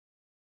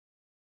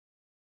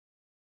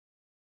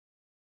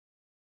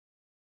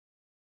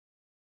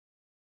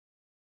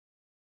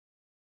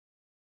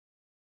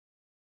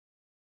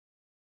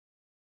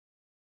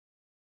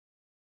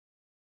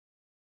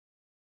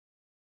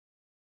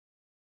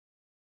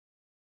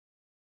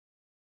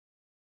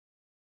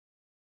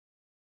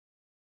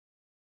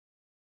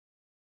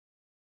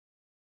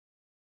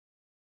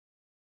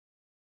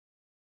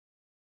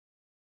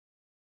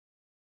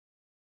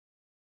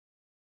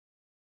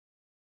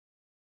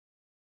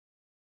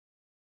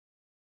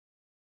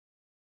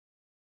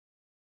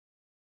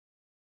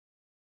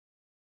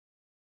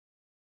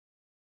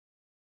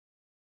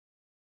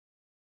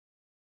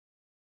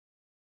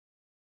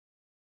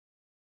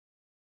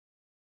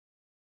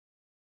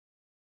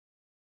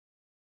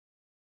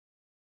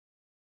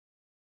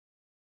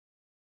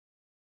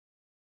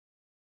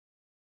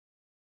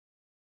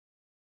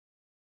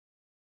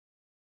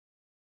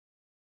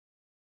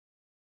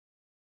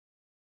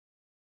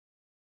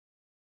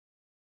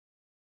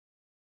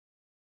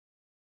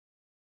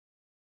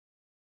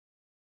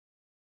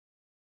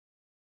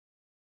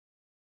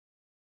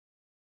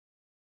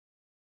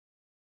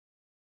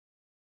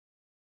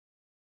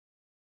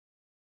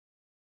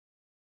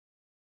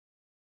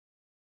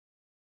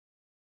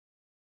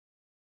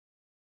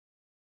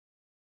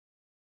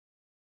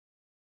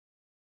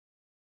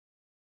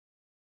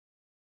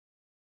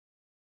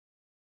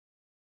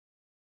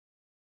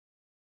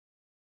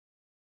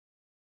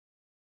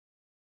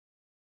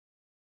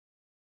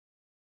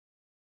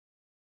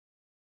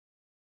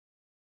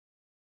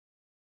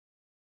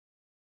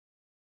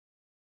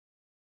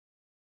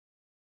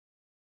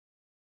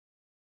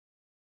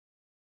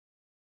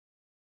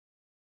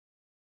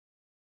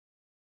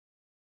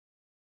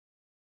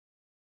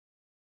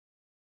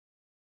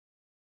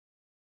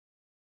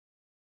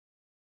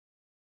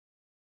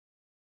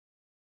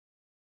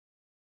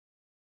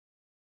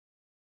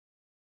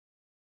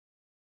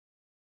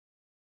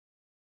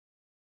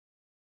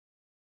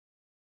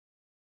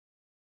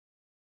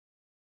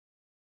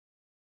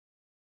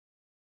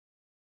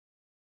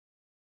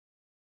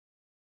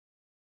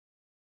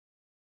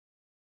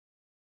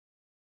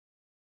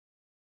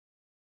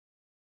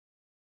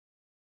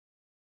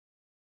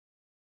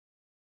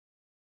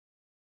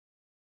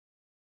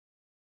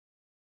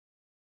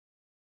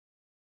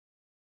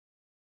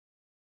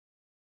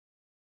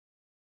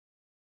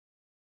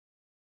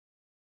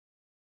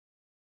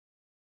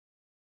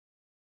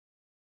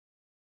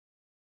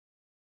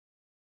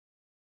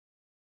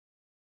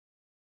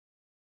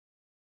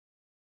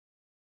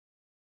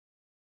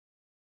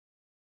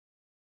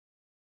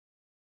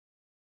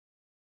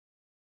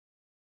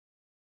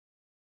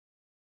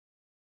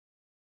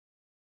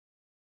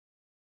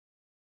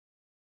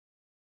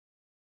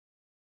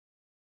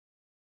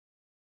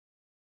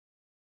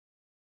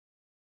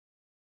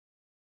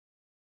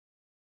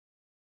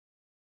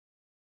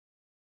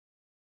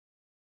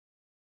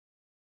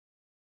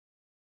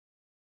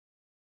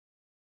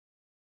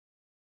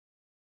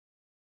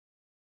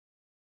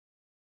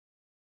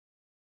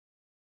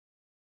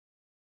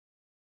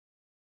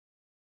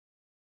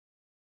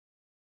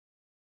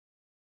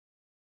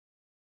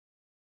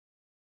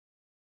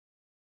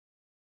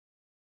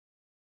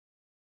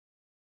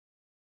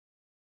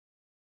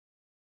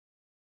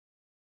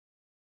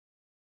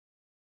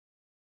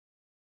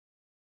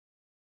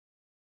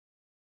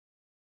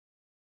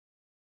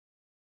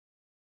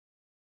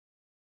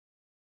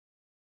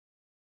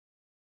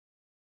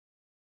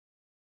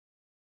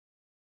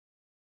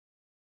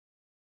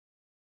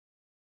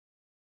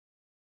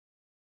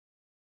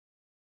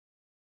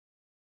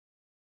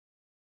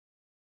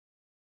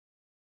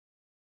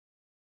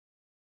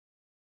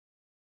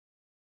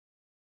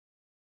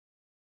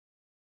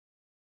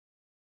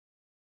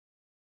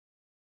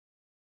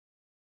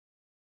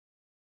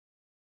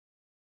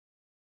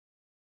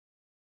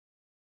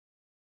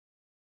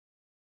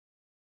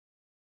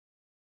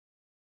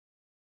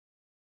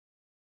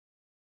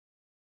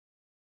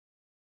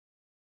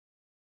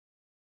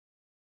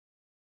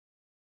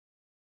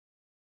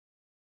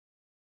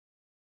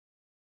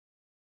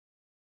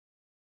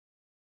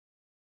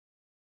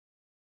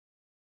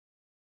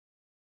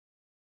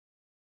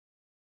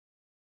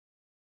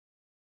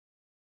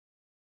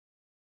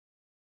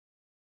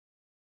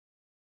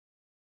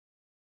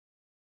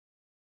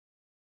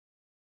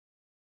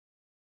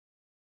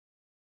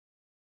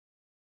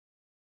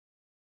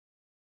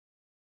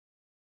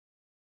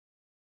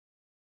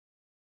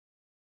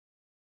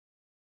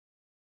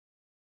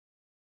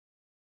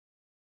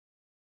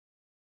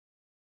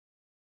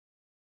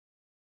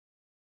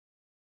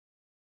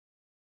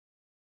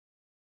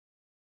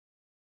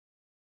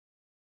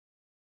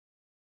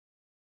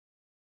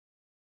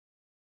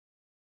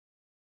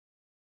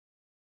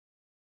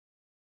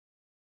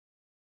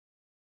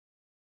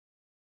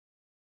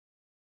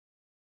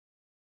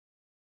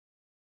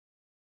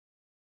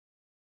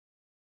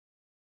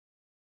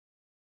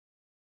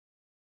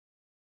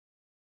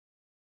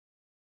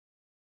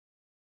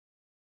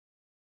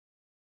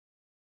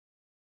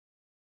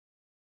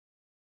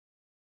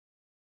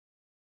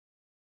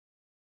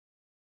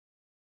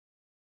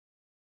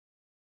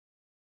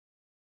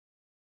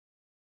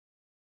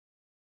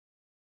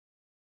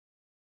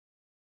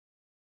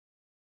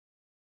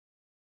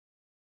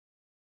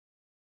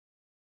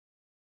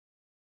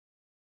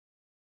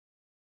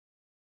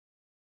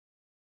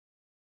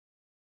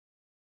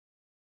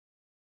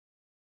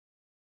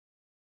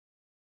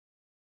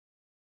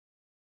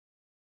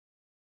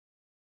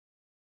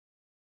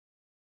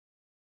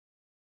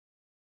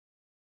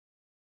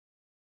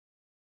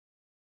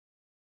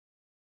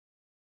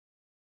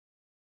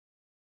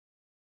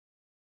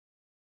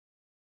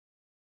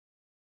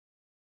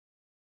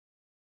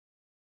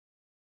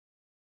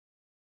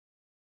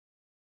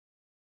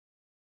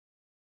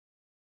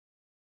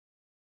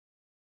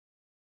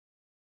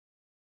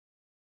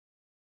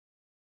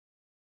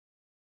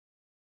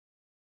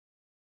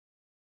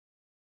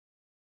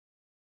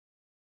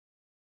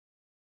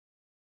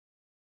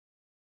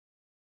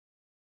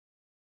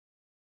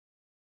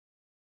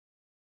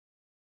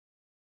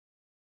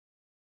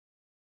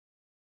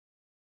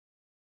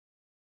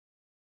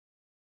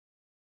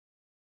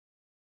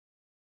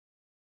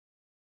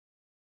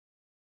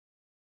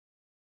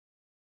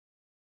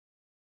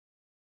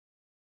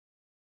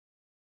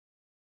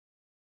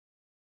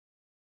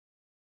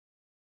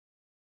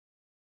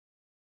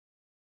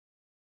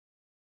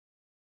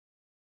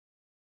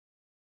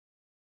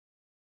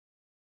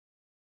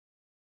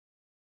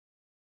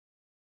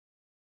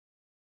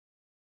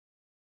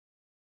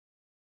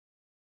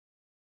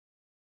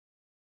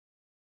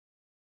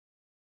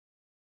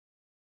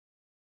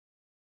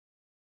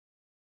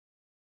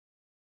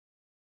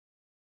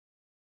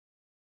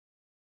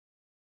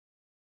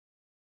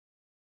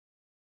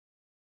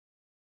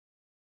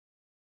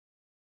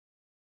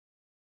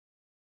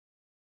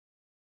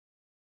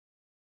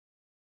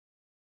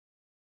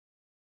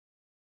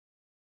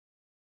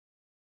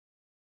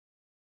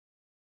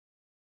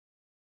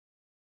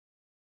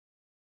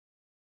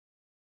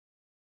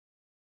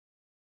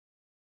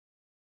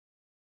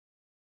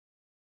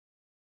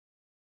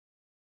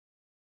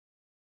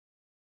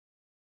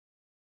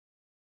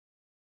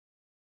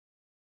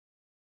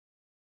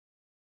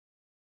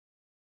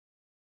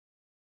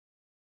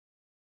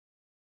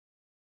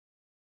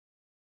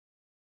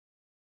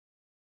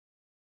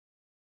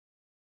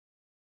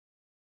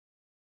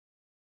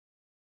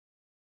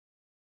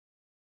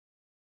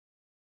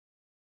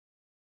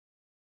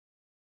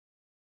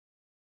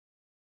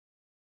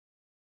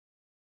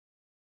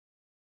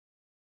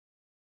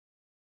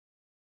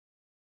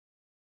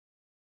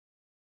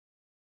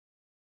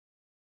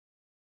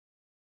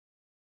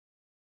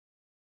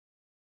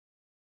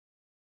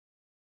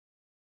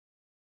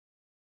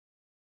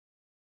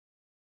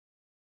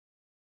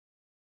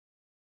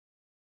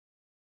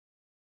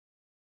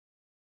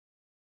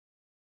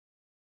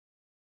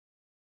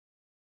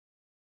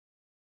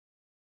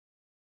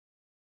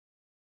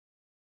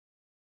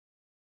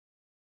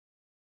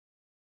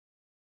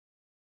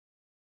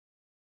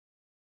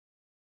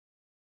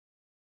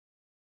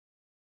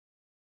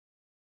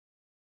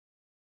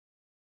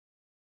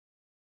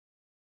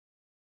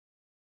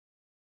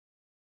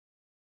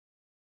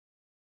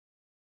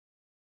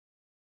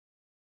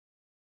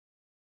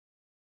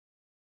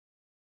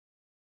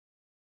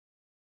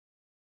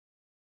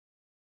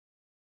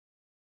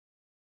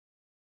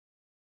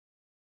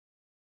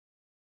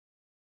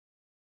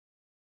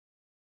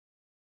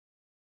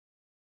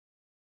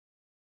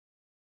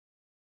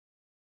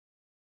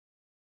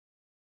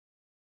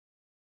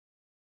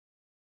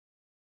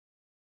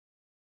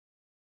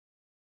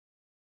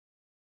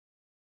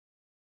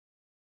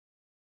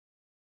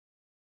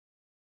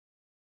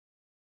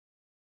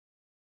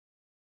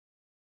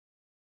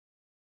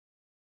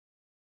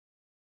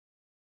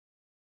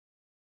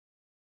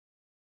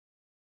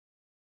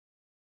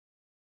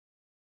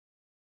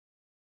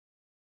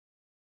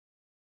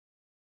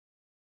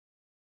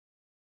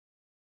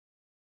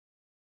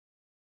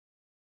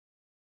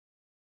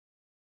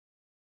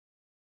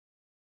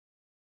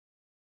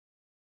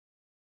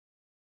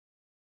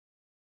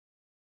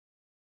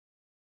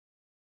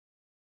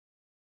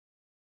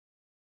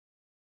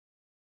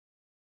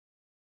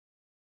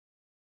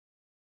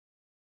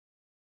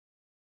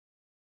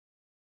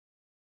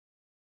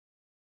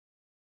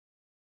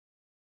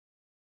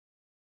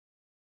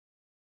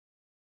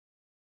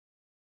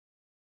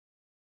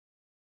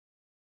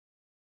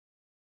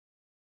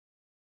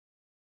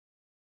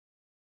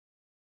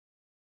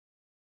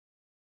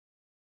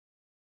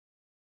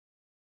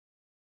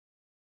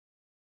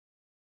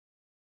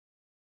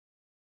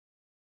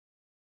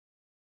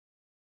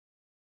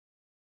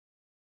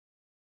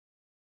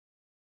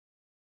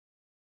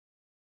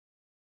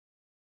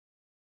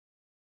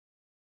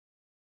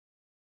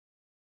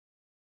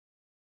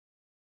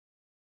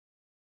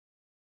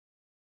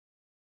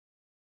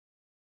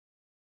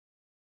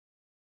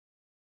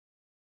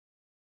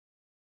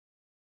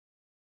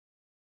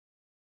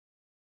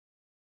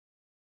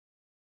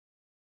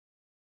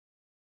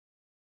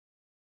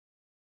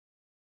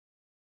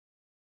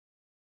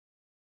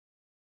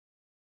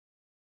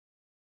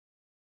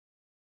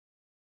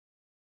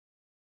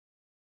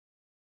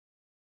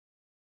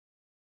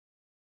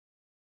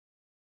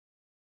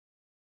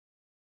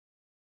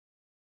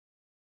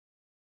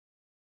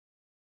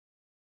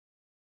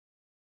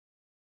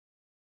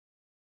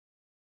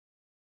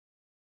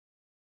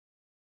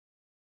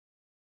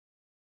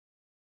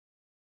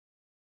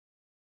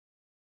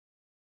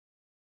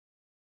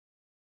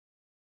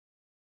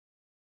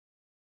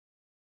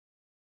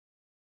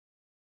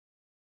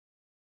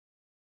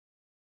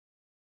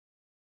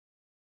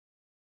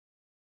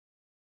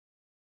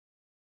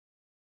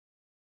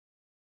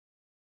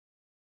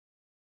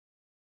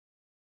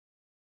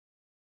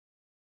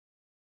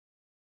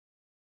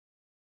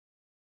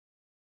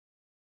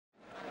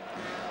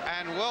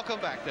 And welcome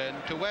back then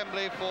to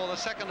Wembley for the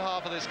second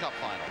half of this cup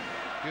final.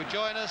 You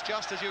join us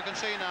just as you can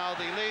see now,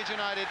 the Leeds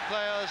United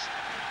players,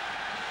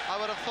 I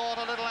would have thought,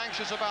 a little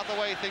anxious about the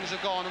way things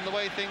have gone and the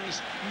way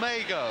things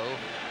may go.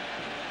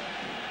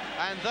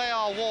 And they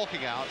are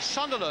walking out.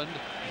 Sunderland,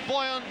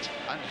 buoyant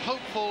and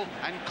hopeful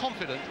and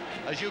confident,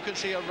 as you can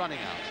see, are running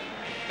out.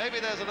 Maybe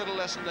there's a little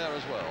lesson there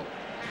as well.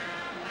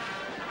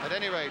 At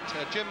any rate,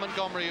 Jim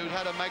Montgomery, who'd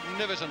had a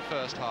magnificent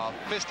first half,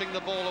 fisting the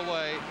ball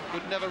away,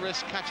 would never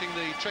risk catching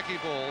the tricky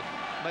ball,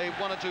 made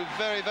one or two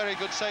very, very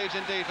good saves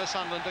indeed for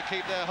Sunderland to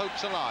keep their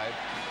hopes alive.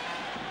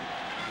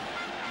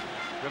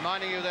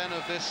 Reminding you then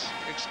of this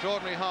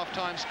extraordinary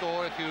half-time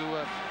score, if you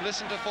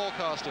listen to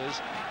forecasters,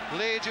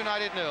 Leeds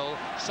United 0,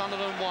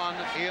 Sunderland 1,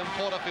 Ian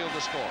Porterfield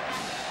the scorer.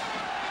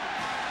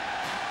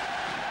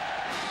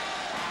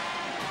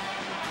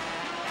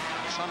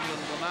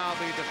 Sunderland will now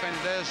be defended.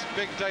 There's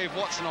big Dave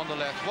Watson on the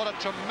left. What a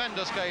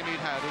tremendous game he'd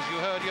had, as you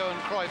heard Johan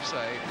Cruyff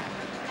say,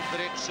 that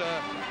it's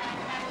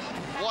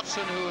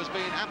Watson who has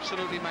been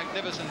absolutely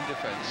magnificent in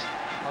defence,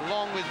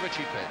 along with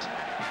Richie Pitt.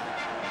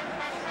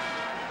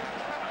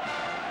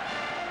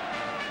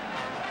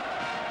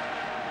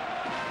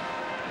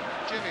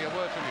 Jimmy, a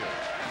word from you.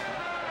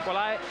 Well,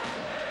 I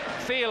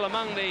feel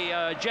among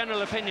the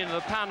general opinion of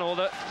the panel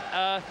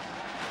that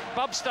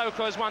Bob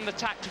Stokoe has won the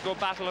tactical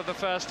battle of the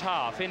first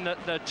half, in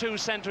that the two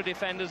central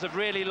defenders have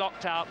really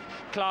locked out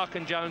Clark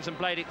and Jones and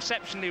played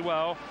exceptionally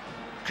well.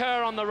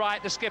 Kerr on the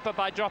right, the skipper,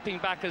 by dropping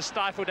back, has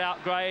stifled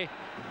out Gray.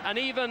 And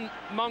even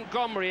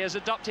Montgomery has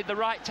adopted the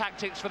right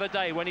tactics for the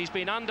day. When he's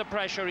been under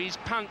pressure, he's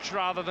punched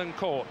rather than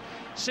caught.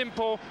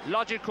 Simple,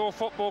 logical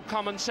football,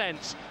 common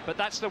sense. But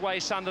that's the way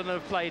Sunderland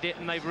have played it,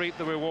 and they've reaped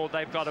the reward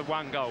they've got of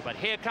one goal. But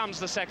here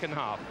comes the second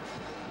half.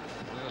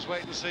 Let's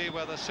wait and see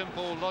whether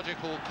simple,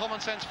 logical,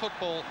 common-sense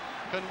football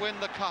can win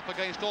the cup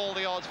against all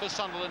the odds for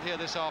Sunderland here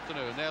this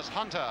afternoon. There's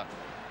Hunter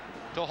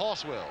to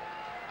Horswell,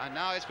 and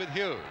now it's with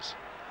Hughes.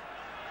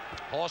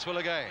 Horswell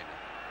again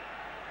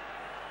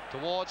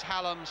towards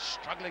Hallam,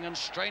 struggling and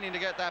straining to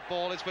get that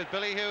ball. It's with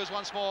Billy Hughes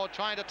once more,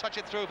 trying to touch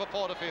it through for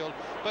Porterfield,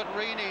 but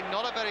Reaney,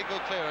 not a very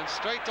good clearance.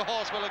 Straight to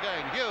Horswell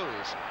again.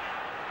 Hughes.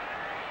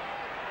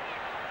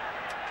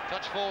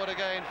 Touch forward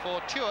again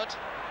for Tuart.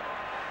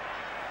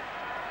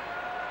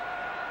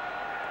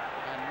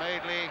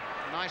 Madeley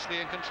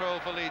nicely in control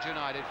for Leeds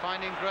United,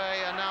 finding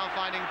Gray and now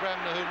finding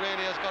Bremner, who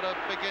really has got to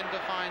begin to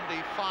find the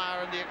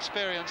fire and the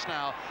experience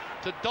now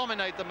to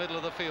dominate the middle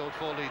of the field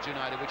for Leeds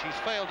United, which he's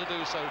failed to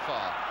do so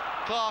far.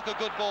 Clark, a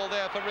good ball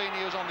there for Reaney,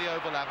 who's on the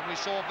overlap, and we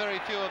saw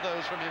very few of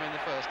those from him in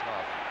the first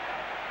half.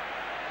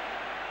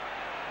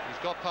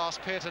 He's got past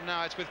Pitt, and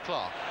now it's with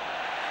Clark.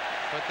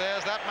 But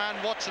there's that man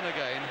Watson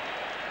again.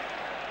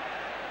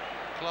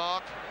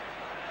 Clark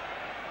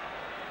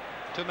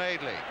to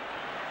Madeley.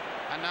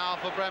 And now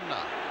for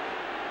Bremner.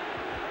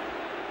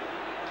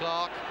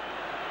 Clark.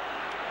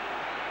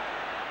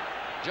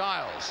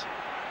 Giles.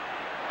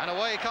 And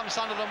away comes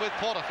Sunderland with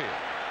Porterfield.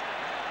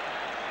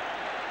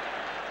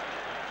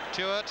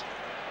 Tuart.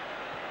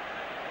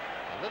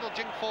 A little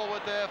jink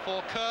forward there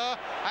for Kerr.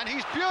 And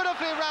he's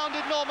beautifully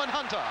rounded Norman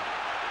Hunter.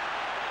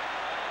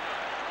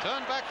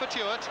 Turn back for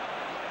Tuart.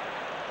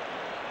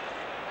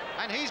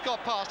 And he's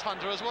got past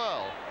Hunter as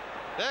well.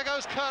 There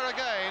goes Kerr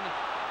again.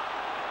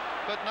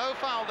 But no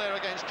foul there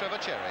against Trevor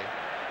Cherry.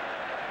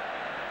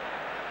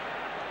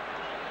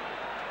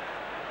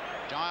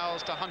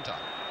 Giles to Hunter.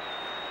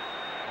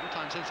 Long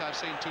time since I've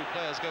seen two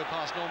players go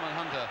past Norman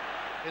Hunter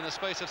in the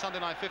space of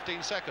something like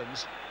 15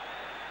 seconds.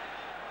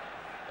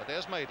 But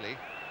there's Madeley.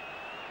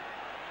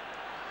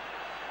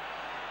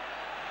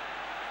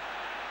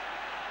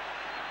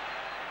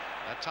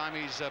 That time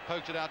he's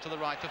poked it out to the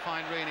right to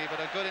find Reaney, but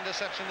a good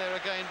interception there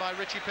again by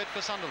Richie Pitt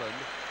for Sunderland.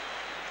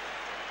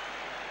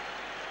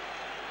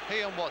 He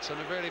and Watson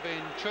have really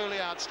been truly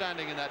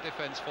outstanding in that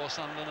defence for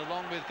Sunderland,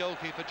 along with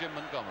goalkeeper Jim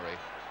Montgomery.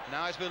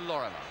 Now he's with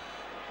Lorimer.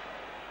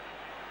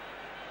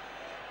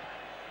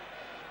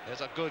 There's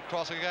a good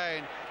cross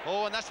again.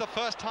 Oh, and that's the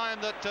first time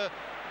that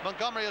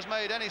Montgomery has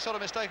made any sort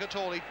of mistake at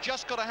all. He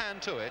just got a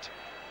hand to it.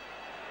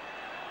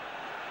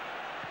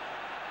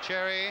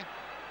 Cherry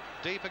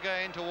deep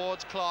again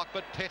towards Clark,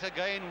 but Pitt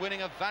again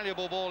winning a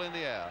valuable ball in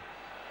the air.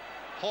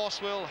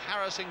 Horswell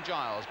harassing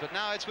Giles, but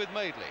now it's with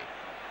Madeley.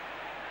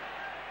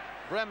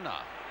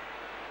 Bremner.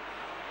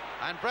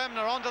 And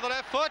Bremner onto the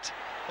left foot.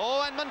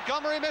 Oh, and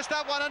Montgomery missed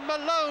that one, and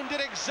Malone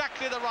did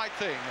exactly the right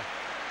thing.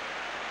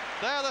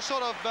 They're the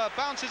sort of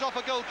bounces off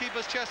a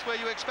goalkeeper's chest where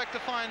you expect to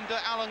find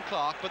Alan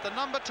Clark, but the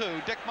number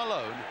 2, Dick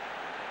Malone,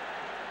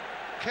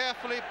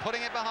 carefully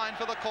putting it behind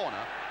for the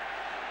corner.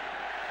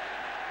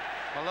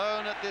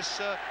 Malone at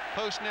this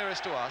post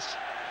nearest to us.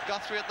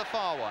 Guthrie at the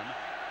far one.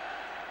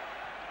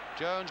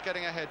 Jones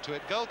getting ahead to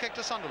it. Goal kick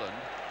to Sunderland.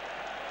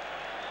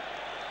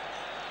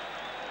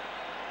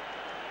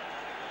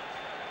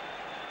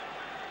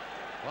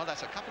 Well,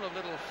 that's a couple of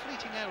little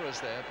fleeting errors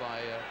there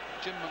by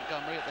Jim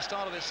Montgomery at the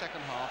start of this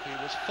second half. He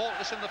was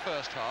faultless in the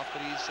first half,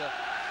 but he's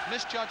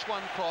misjudged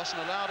one cross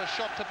and allowed a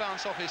shot to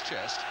bounce off his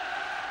chest.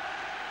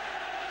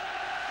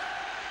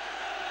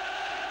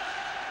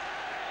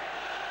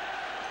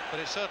 but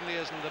it certainly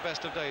isn't the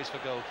best of days for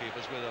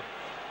goalkeepers with a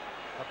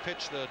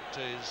pitch that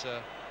is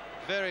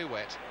very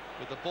wet,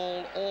 with the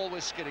ball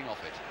always skidding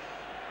off it.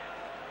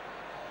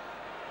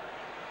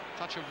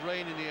 Touch of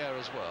rain in the air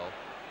as well.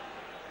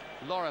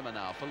 Lorimer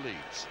now for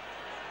Leeds.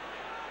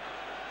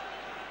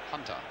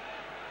 Hunter.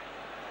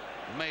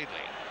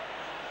 Madeley.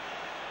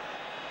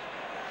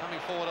 Coming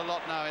forward a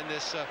lot now in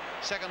this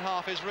second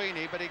half is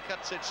Reaney, but he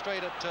cuts it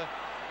straight at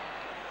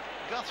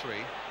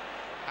Guthrie.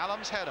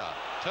 Hallam's header.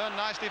 Turned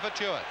nicely for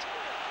Tuart.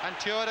 And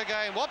Tuart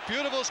again. What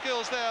beautiful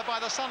skills there by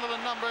the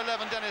Sunderland number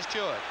 11, Dennis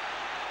Tuart.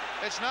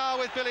 It's now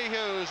with Billy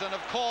Hughes, and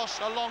of course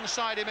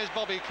alongside him is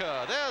Bobby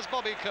Kerr. There's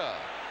Bobby Kerr.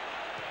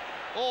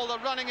 All the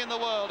running in the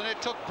world, and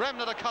it took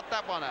Bremner to cut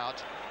that one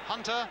out.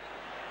 Hunter,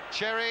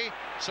 Cherry,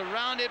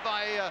 surrounded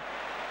by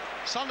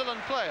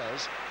Sunderland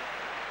players,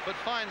 but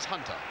finds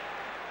Hunter.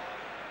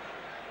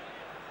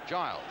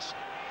 Giles.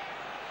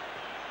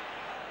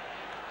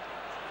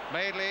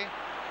 Madeley.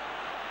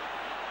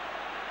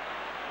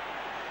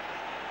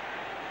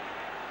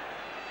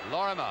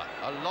 Lorimer.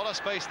 A lot of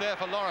space there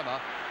for Lorimer,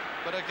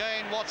 but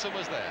again Watson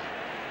was there.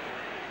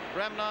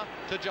 Bremner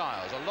to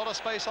Giles. A lot of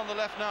space on the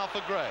left now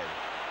for Gray.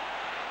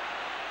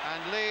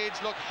 And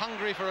Leeds look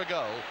hungry for a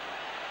goal.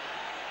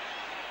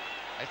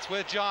 It's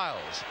with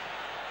Giles.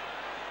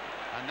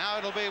 And now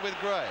it'll be with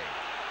Gray.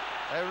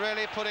 They're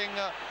really putting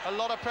a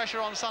lot of pressure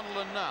on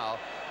Sunderland now.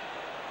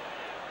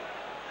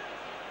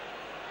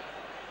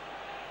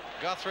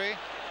 Guthrie.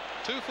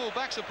 Two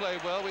full-backs have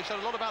played well. We've said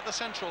a lot about the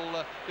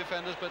central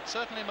defenders, but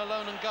certainly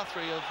Malone and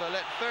Guthrie have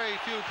let very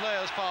few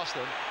players past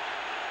them.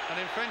 An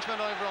infringement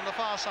over on the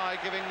far side,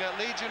 giving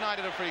Leeds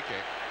United a free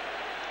kick.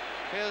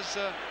 Here's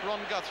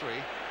Ron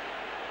Guthrie.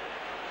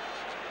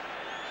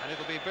 And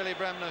it'll be Billy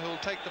Bremner who'll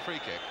take the free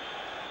kick.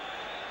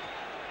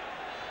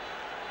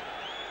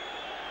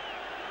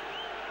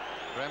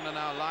 Bremner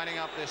now lining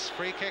up this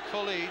free kick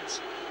for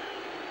Leeds.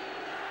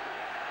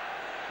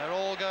 They're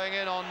all going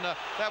in on...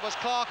 that was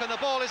Clark, and the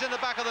ball is in the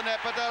back of the net,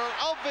 but there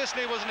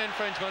obviously was an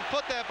infringement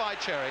put there by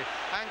Cherry,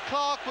 and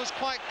Clark was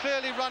quite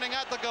clearly running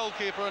at the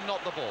goalkeeper and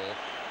not the ball.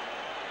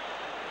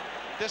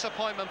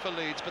 Disappointment for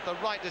Leeds, but the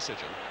right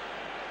decision.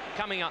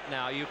 Coming up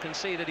now, you can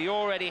see that he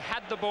already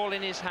had the ball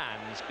in his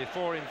hands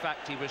before, in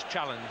fact, he was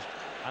challenged,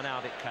 and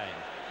out it came.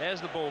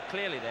 There's the ball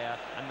clearly there,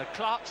 and the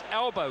Clark's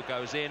elbow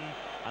goes in,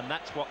 and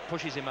that's what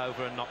pushes him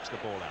over and knocks the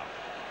ball out.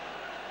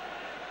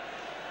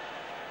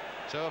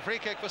 So a free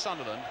kick for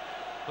Sunderland,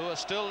 who are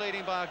still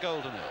leading by a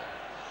goal to nil.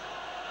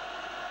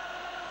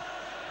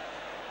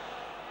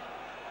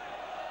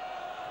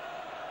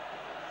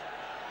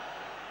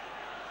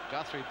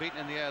 Guthrie beaten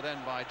in the air then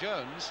by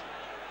Jones.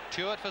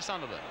 Tuart for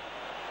Sunderland.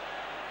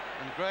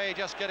 And Gray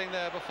just getting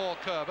there before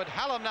Kerr. But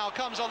Hallam now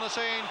comes on the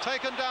scene,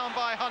 taken down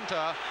by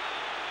Hunter.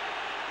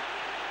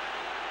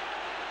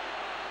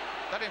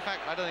 That, in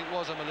fact, I don't think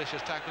was a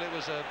malicious tackle. It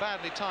was a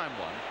badly timed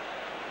one.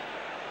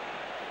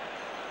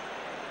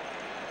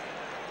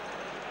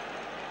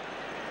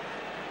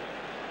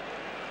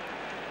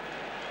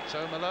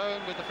 So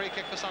Malone with the free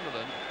kick for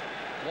Sunderland.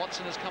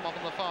 Watson has come up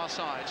on the far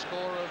side, score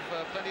of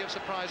plenty of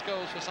surprise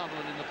goals for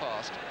Sunderland in the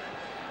past.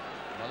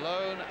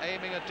 Malone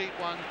aiming a deep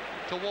one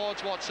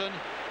towards Watson.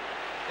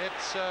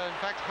 It's in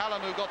fact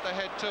Hallam who got the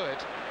head to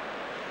it.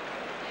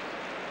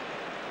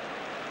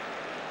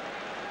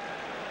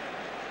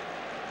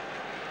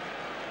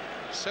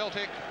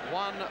 Celtic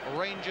 1,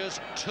 Rangers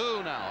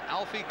 2 now.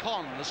 Alfie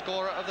Conn, the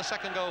scorer of the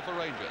second goal for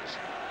Rangers.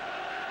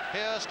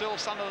 Here still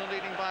Sunderland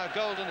leading by a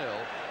goal to nil,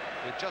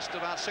 with just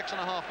about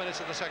 6.5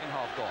 minutes of the second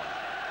half gone.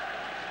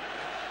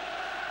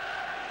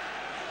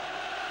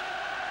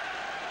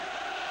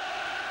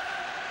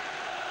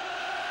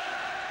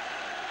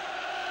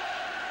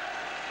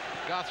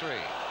 Guthrie.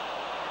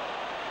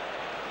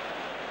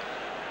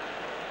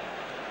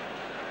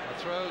 A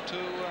throw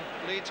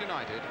to Leeds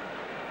United.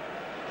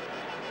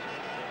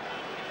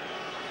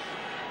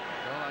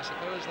 Well, I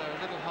suppose they're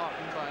a little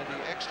heartened by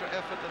the extra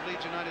effort that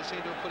Leeds United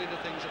seem to have put into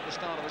things at the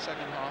start of the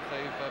second half.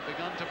 They've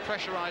begun to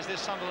pressurise this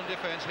Sunderland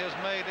defence. Here's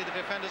Madeley. The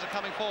defenders are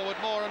coming forward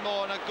more and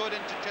more, and a good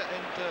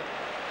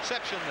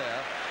interception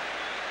there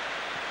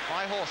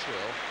by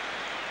Horswell.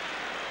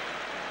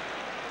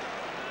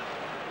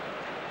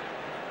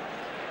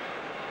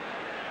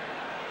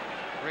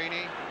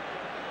 Reaney.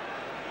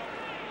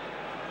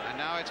 And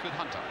now it's with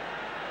Hunter.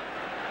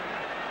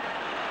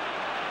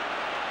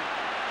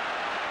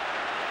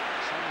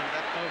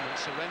 Moment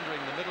surrendering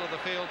the middle of the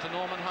field to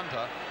Norman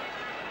Hunter.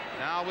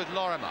 Now with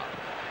Lorimer.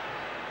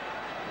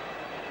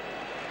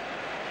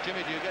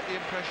 Jimmy, do you get the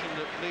impression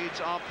that Leeds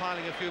are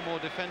piling a few more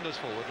defenders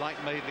forward,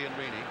 like Madeley and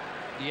Reaney?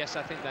 Yes,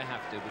 I think they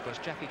have to, because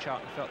Jackie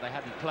Charlton felt they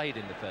hadn't played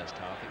in the first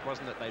half. It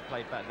wasn't that they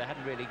played bad, they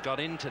hadn't really got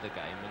into the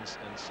game and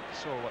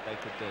saw what they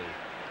could do.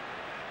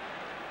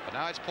 But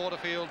now it's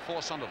Porterfield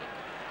for Sunderland.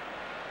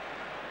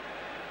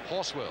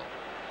 Horswell.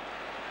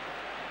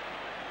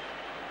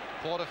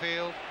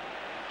 Porterfield.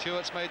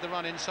 Tuart's made the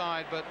run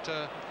inside,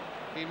 but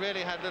he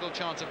really had little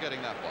chance of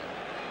getting that one.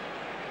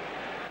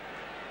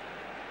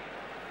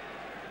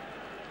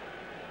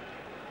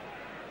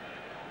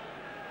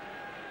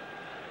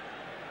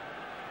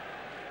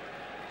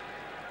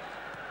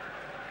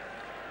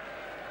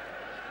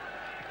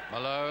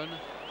 Malone,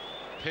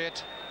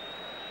 Pitt,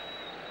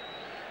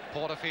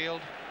 Porterfield.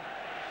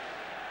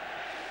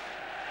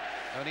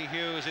 Only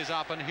Hughes is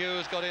up, and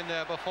Hughes got in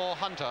there before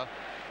Hunter.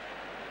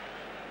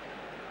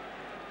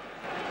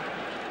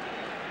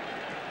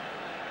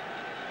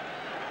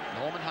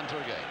 Norman Hunter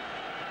again.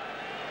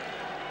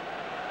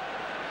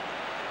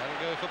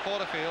 That'll go for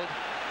Porterfield.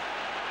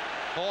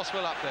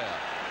 Horswell up there.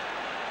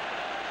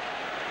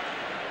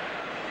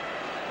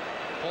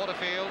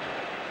 Porterfield.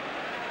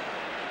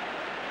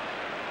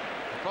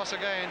 Across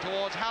again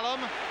towards Hallam.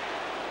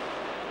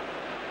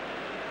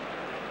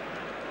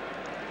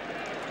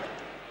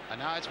 And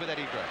now it's with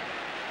Eddie Gray.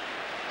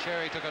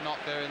 Cherry took a knock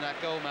there in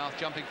that goal mouth,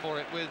 jumping for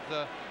it with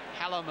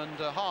Hallam and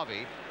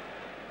Harvey.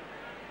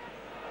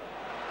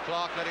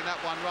 Clark letting that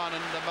one run,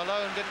 and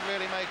Malone didn't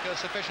really make a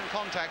sufficient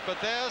contact, but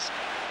there's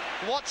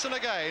Watson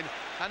again,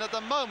 and at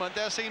the moment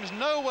there seems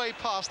no way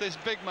past this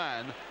big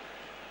man.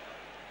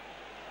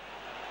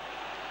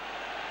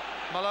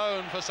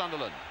 Malone for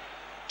Sunderland.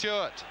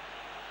 Stewart.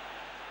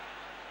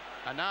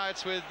 And now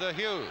it's with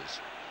Hughes.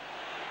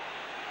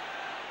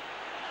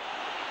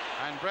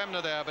 And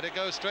Bremner there, but it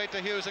goes straight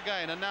to Hughes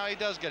again, and now he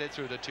does get it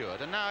through to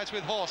Stewart. And now it's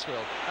with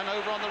Horswell, and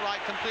over on the right,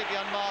 completely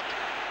unmarked,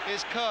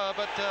 is Kerr,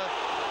 but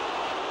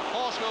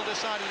Horswell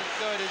decided to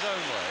go it his own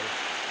way.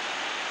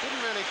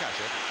 Didn't really catch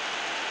it.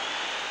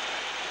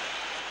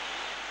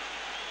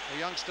 The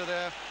youngster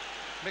there,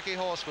 Mickey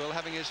Horswell,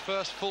 having his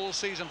first full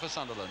season for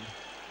Sunderland.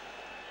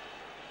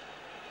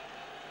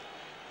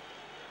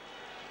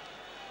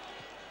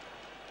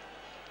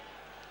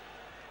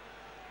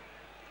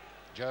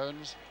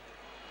 Jones,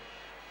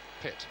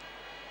 Pitt,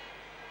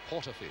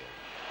 Porterfield,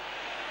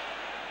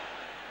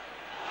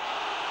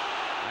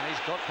 and he's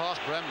got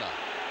past Bremner,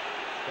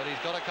 but he's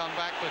got to come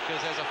back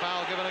because there's a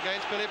foul given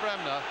against Billy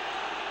Bremner.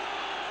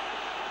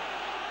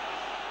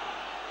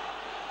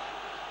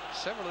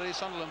 Several of these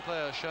Sunderland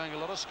players showing a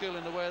lot of skill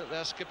in the way that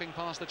they're skipping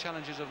past the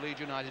challenges of Leeds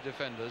United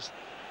defenders,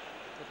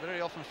 but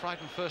very often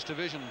frightened first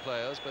division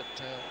players. But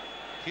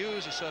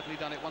Hughes has certainly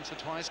done it once or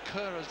twice,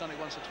 Kerr has done it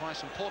once or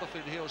twice, and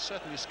Porterfield here has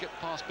certainly skipped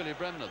past Billy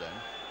Bremner then.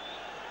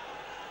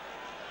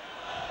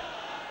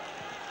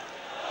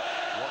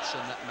 Watson,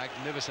 that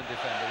magnificent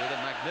defender, with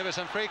a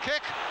magnificent free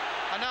kick.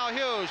 And now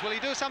Hughes, will he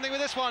do something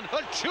with this one?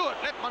 And Stewart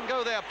let one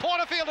go there.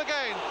 Porterfield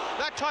again,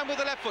 that time with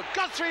the left foot.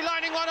 Guthrie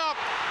lining one up.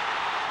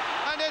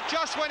 And it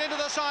just went into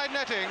the side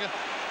netting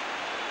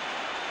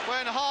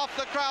when half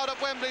the crowd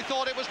at Wembley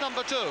thought it was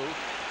number 2.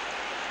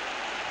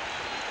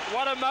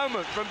 What a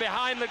moment from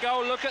behind the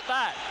goal. Look at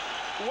that.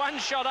 One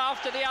shot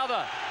after the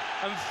other.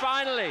 And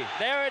finally,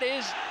 there it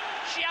is,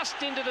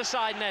 just into the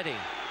side netting.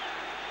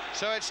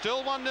 So it's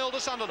still 1-0 to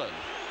Sunderland.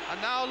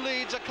 And now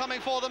Leeds are coming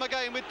for them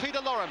again with Peter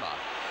Lorimer.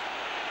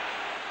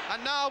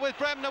 And now with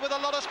Bremner with a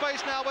lot of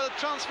space now, with a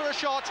transfer a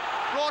shot,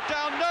 brought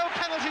down, no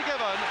penalty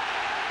given.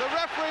 The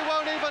referee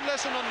won't even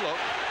listen and look.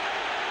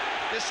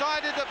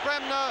 Decided that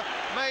Bremner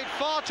made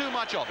far too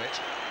much of it.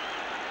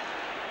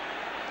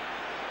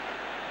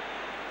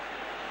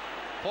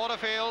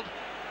 Porterfield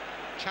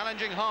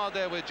challenging hard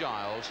there with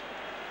Giles.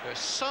 There's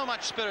so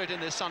much spirit in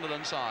this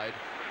Sunderland side.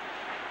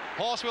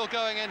 Horswell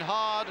going in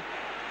hard,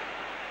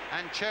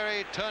 and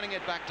Cherry turning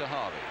it back to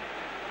Harvey.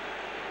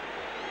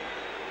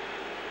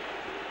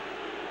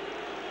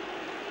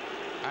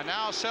 And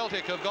now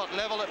Celtic have got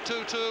level at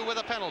 2-2 with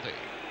a penalty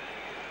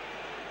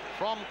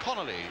from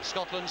Connolly,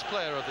 Scotland's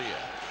Player of the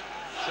Year.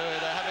 So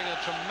they're having a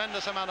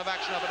tremendous amount of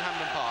action up at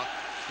Hampden Park.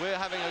 We're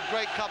having a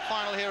great cup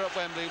final here at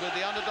Wembley, with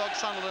the underdog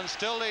Sunderland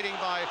still leading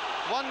by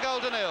 1-0.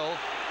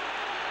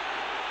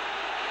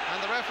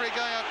 And the referee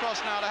going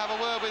across now to have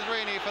a word with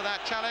Reaney for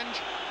that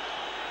challenge,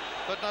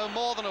 but no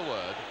more than a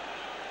word,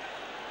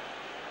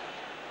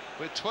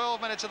 with 12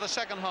 minutes of the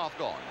second half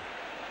gone.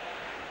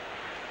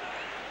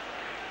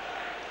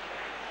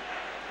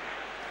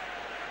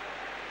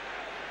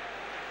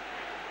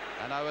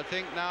 And I would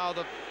think now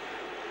that,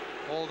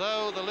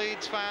 although the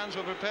Leeds fans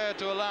were prepared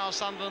to allow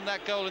Sunderland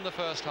that goal in the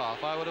first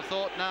half, I would have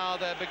thought now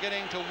they're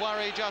beginning to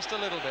worry just a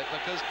little bit,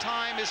 because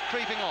time is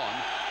creeping on,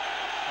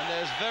 and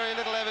there's very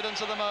little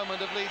evidence at the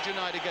moment of Leeds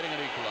United getting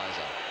an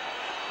equaliser.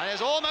 And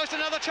there's almost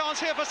another chance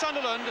here for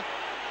Sunderland.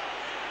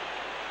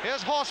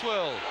 Here's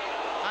Horswell,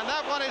 and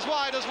that one is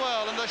wide as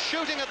well, and the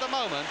shooting at the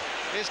moment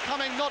is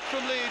coming not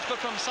from Leeds but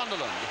from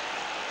Sunderland.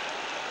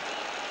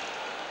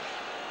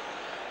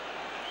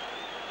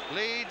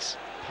 Leeds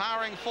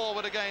powering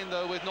forward again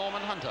though with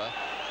Norman Hunter,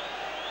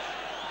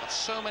 but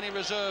so many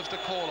reserves to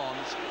call on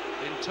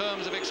in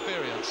terms of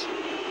experience.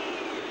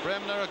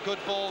 Bremner, a good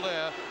ball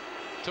there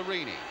to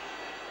Reaney,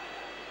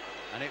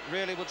 and it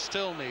really would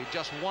still need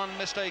just one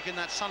mistake in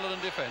that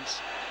Sunderland defence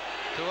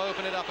to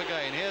open it up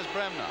again. Here's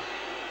Bremner.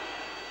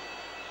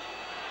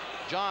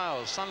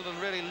 Giles,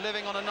 Sunderland really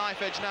living on a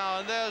knife edge now,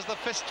 and there's the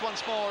fist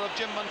once more of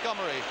Jim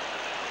Montgomery,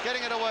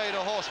 getting it away to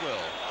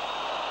Horswell.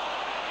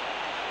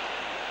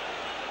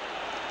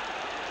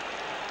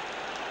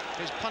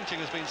 His punching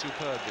has been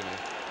superb, Jimmy.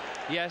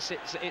 Yes,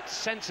 it's a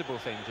sensible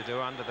thing to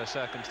do under the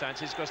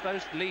circumstances, because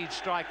those Leeds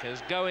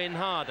strikers go in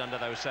hard under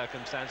those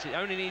circumstances. It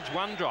only needs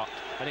one drop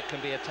and it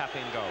can be a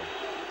tap-in goal.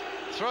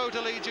 Throw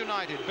to Leeds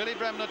United. Billy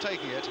Bremner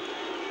taking it.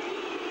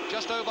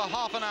 Just over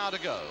half an hour to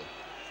go.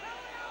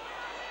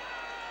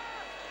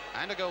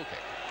 And a goal kick.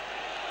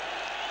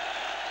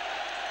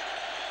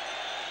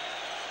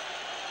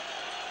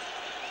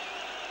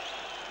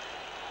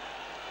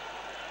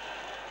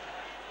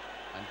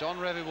 And Don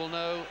Revie will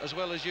know, as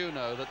well as you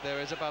know, that there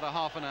is about a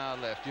half an hour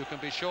left. You can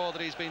be sure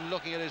that he's been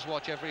looking at his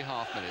watch every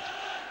half minute.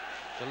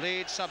 The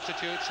Leeds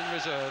substitutes and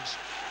reserves,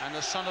 and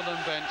the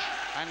Sunderland bench.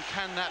 And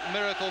can that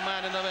miracle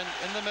man in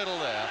the middle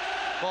there,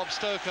 Bob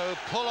Stokoe,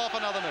 pull off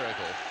another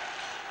miracle?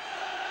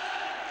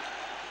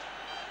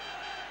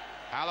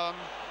 Hallam,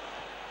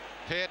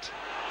 Pitt,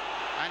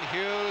 and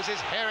Hughes is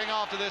herring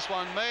after this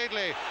one.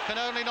 Madeley can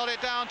only nod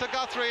it down to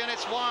Guthrie, and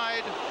it's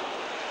wide.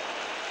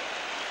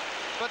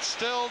 But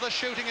still the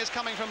shooting is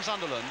coming from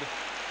Sunderland.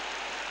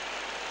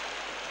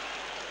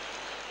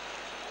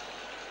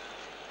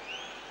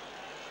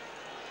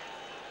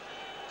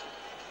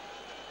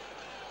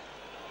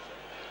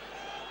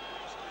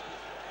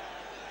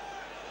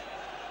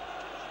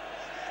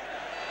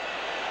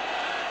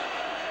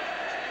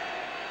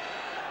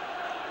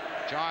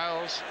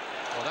 Giles,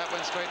 well, that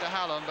went straight to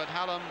Hallam, but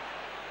Hallam,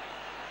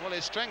 well,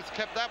 his strength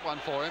kept that one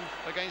for him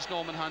against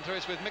Norman Hunter.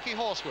 It's with Mickey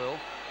Horswell.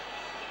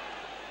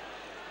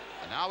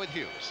 And now with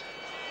Hughes.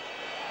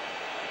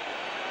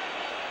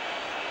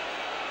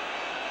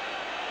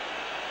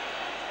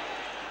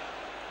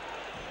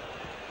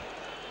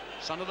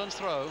 Sunderland's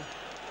throw.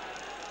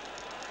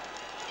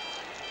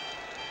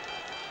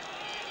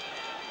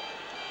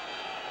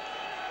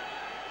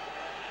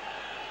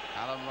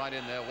 Hallam right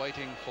in there,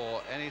 waiting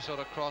for any sort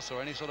of cross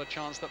or any sort of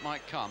chance that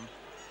might come.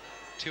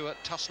 Tuart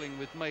tussling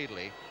with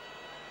Madeley.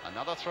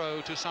 Another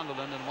throw to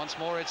Sunderland, and once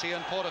more it's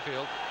Ian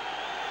Porterfield.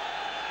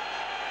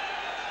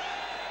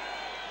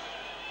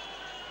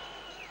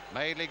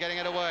 Madeley getting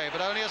it away,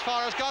 but only as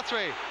far as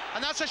Guthrie.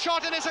 And that's a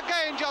shot, and it's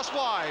again just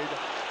wide.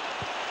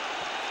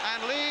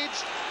 And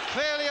Leeds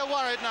clearly are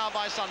worried now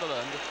by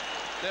Sunderland.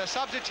 Their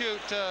substitute,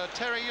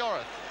 Terry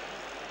Yorath.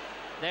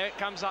 There it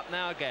comes up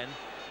now again.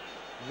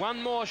 One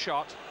more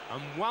shot,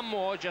 and one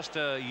more just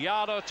a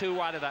yard or two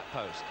wide of that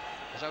post.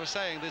 As I was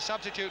saying, the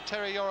substitute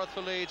Terry Yorath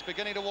for Leeds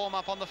beginning to warm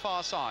up on the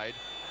far side.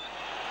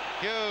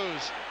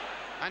 Hughes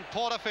and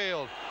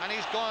Porterfield, and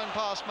he's gone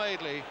past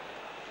Madeley,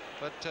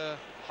 but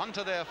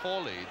Hunter there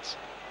for Leeds.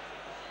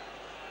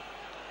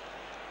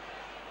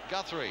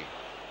 Guthrie.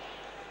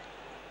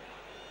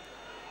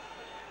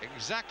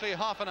 Exactly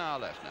half an hour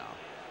left now.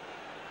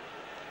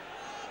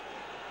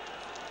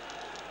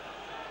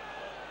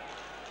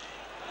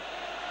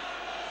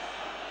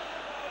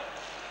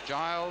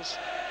 Giles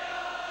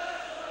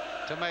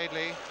to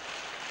Madeley.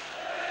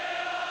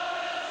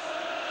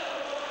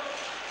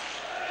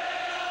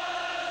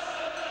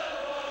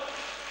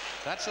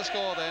 That's the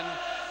score then.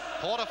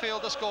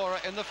 Porterfield the scorer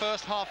in the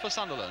first half for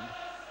Sunderland.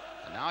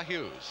 And now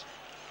Hughes.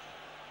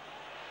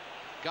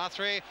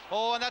 Guthrie.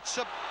 Oh, and that's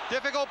a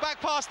difficult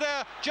back pass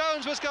there.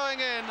 Jones was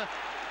going in.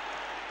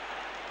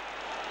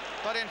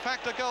 But in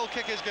fact, a goal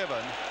kick is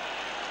given.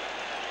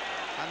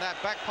 And that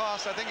back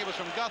pass, I think it was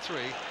from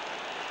Guthrie,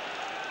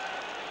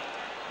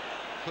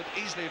 could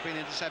easily have been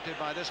intercepted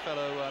by this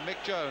fellow,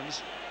 Mick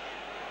Jones.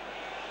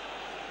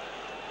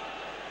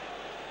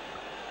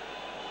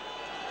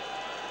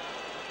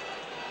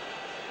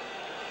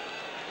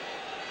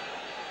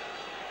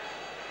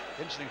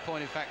 Interesting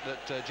point, in fact,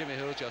 that Jimmy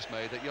Hill's just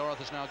made, that Yorath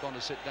has now gone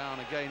to sit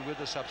down again with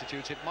the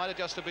substitutes. It might have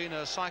just have been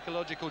a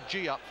psychological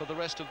G-up for the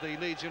rest of the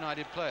Leeds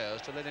United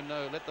players to let them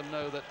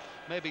know that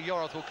maybe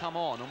Yorath will come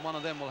on and one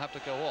of them will have to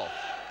go off.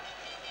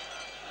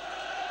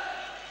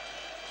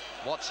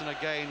 Watson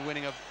again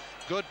winning a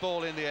good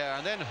ball in the air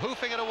and then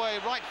hoofing it away,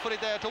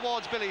 right-footed there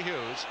towards Billy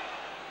Hughes.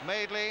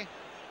 Madeley.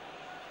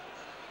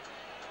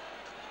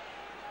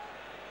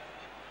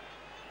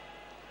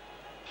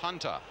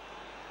 Hunter.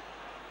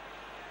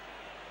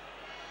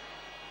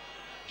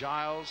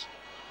 Giles.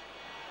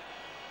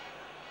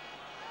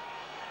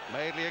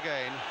 Madeley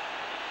again.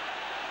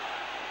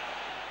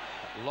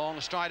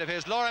 Long stride of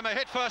his. Lorimer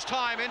hit first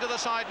time into the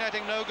side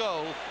netting, no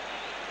goal.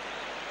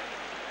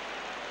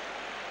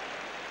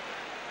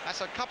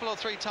 That's a couple or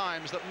three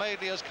times that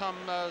Madeley has come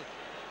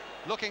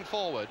looking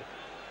forward.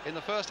 In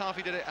the first half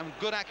he did it, and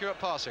good accurate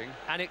passing.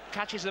 And it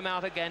catches them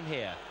out again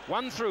here.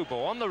 One through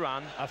ball on the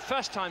run, a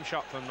first-time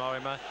shot from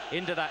Lorimer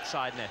into that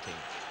side netting.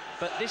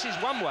 But this is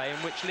one way in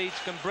which Leeds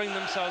can bring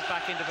themselves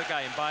back into the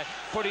game, by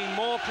putting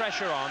more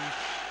pressure on,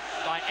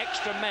 by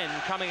extra men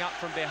coming up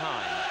from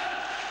behind.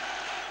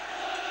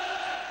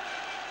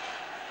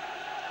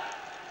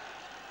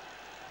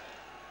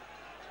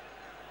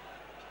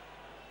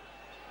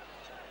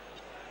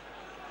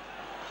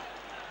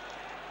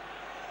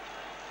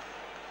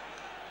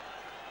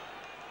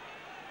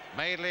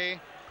 Madeley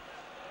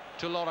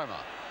to Lorimer.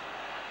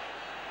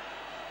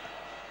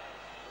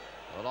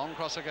 A long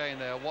cross again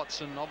there.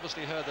 Watson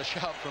obviously heard the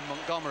shout from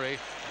Montgomery,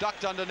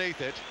 ducked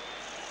underneath it.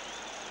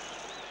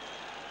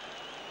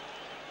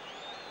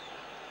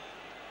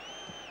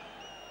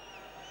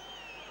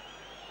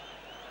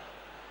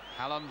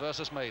 Hallam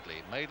versus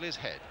Madeley. Madeley's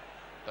head,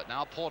 but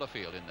now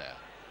Porterfield in there.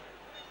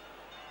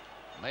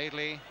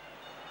 Madeley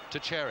to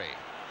Cherry.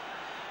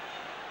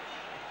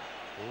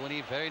 Oh, and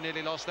he very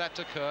nearly lost that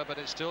to Kerr, but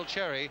it's still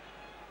Cherry.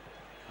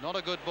 Not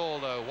a good ball,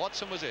 though.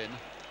 Watson was in,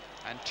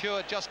 and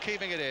Tuart just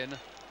keeping it in,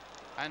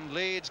 and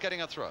Leeds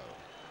getting a throw.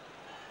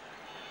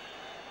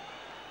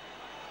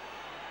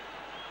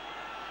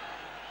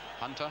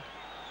 Hunter.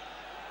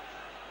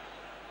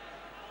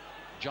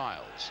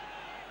 Giles.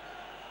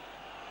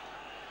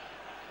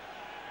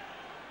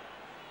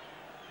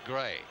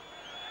 Gray.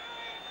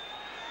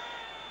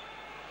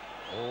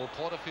 Oh,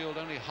 Porterfield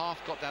only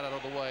half got that out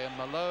of the way, and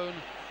Malone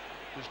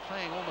was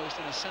playing almost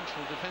in a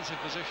central defensive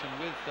position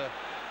with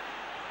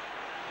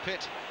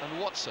Pitt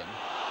and Watson.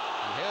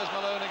 And here's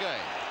Malone again.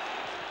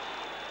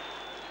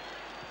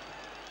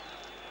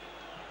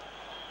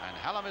 And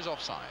Hallam is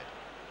offside.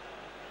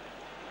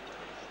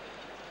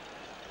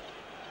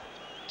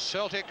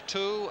 Celtic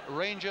 2,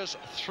 Rangers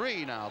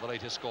 3 now, the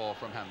latest score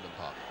from Hampden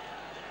Park.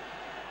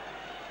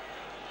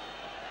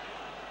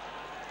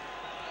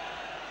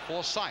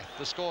 Forsyth,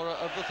 the scorer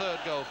of the third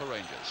goal for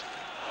Rangers.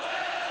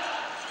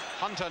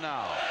 Hunter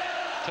now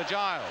to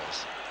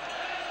Giles.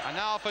 And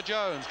now for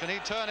Jones. Can he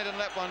turn it and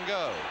let one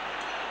go?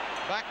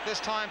 Back this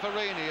time for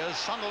Reaney as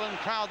Sunderland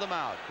crowd them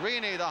out.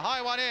 Reaney, the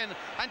high one in,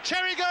 and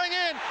Cherry going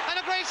in, and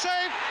a great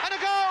save, and a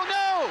goal.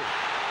 No!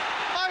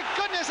 My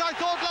goodness, I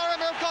thought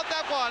Lorimer had got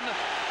that one.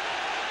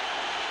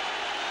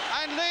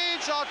 And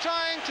Leeds are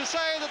trying to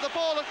say that the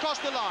ball had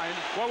crossed the line.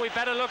 Well, we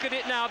better look at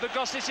it now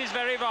because this is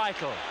very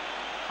vital.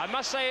 I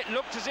must say it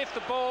looked as if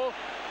the ball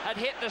had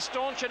hit the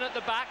stanchion at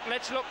the back.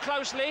 Let's look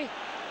closely.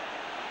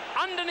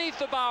 Underneath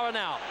the bar and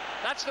out.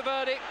 That's the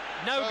verdict.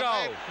 No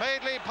goal.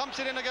 Madeley pumps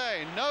it in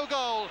again. No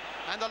goal.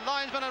 And the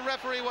linesman and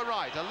referee were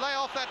right. A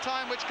layoff that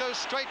time which goes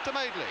straight to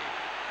Madeley.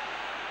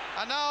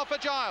 And now for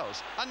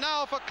Giles. And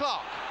now for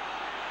Clark.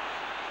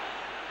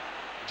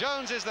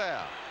 Jones is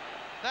there.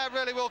 That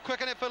really will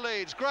quicken it for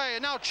Leeds. Gray,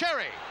 and now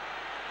Cherry.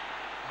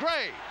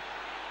 Gray.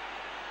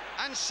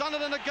 And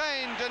Sunderland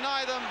again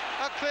deny them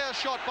a clear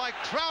shot by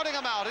crowding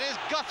them out. It is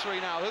Guthrie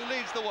now who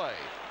leads the way.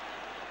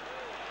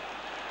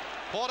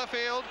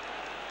 Porterfield.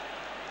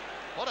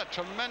 What a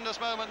tremendous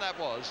moment that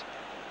was.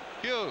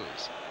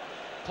 Hughes.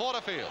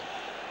 Porterfield.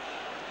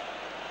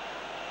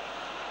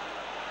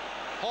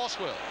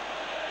 Horswell.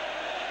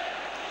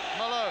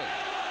 Malone.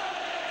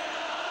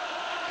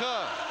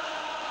 Kerr.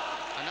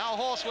 And now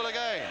Horswell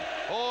again.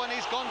 Oh, and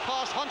he's gone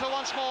past Hunter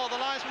once more. The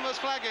linesman was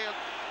flagging it.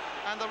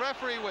 And the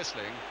referee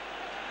whistling.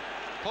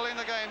 Pulling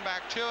the game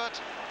back.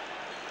 Tuart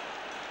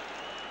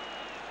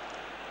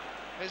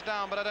is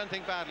down, but I don't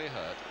think badly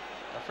hurt.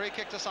 A free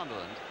kick to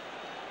Sunderland.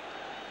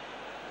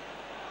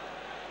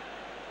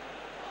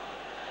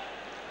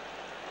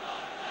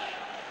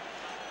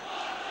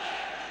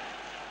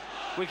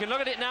 We can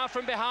look at it now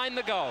from behind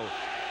the goal,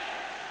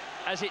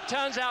 as it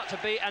turns out to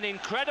be an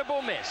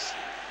incredible miss.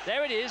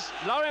 There it is,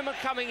 Lorimer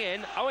coming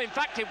in. Oh, in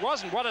fact, it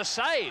wasn't. What a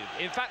save.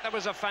 In fact, that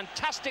was a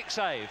fantastic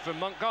save from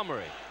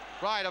Montgomery.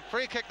 Right, a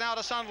free kick now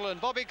to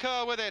Sunderland. Bobby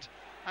Kerr with it,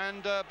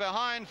 and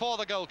behind for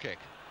the goal kick.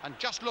 And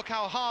just look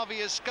how Harvey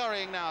is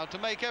scurrying now to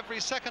make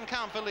every second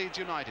count for Leeds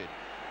United.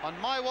 On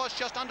my watch,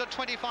 just under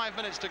 25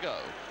 minutes to go.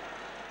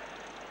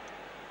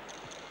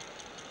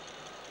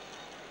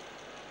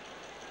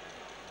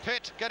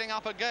 Pitt getting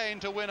up again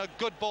to win a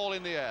good ball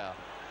in the air.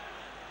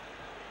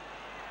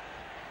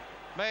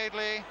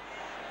 Madeley.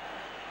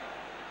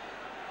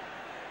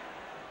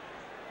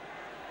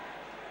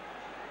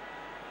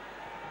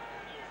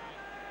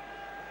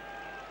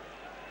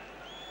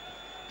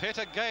 Pitt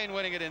again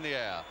winning it in the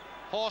air.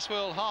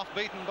 Horswell half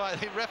beaten by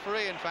the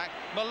referee, in fact.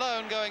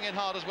 Malone going in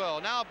hard as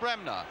well. Now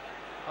Bremner,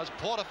 as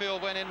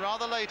Porterfield went in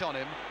rather late on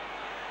him.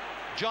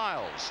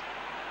 Giles.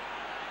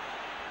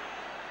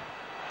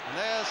 And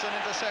there's an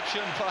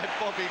interception by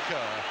Bobby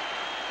Kerr.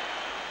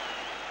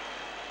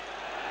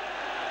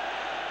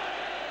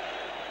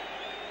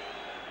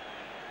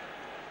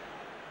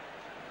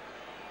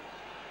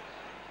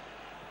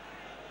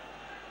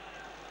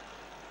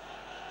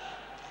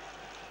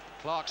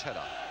 Clark's header.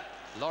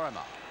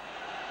 Lorimer.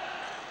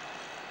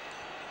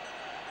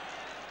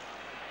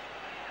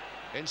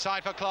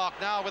 Inside for Clark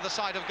now, with the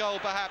sight of goal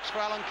perhaps for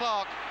Alan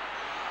Clark.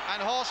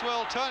 And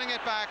Horswell turning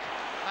it back,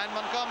 and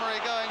Montgomery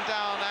going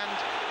down, and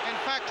in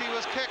fact he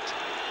was kicked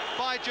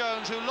by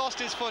Jones, who lost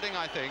his footing,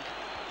 I think.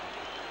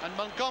 And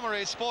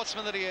Montgomery,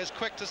 sportsman that he is,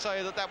 quick to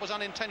say that that was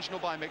unintentional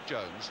by Mick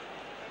Jones.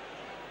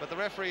 But the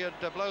referee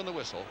had blown the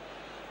whistle.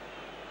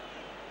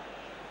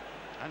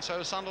 And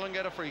so Sunderland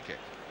get a free kick.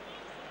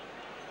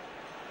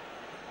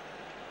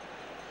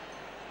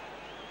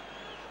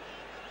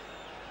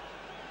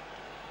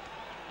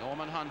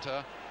 Norman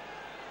Hunter.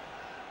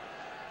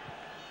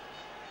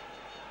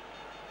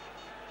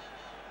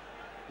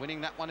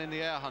 Winning that one in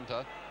the air,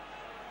 Hunter.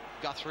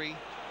 Guthrie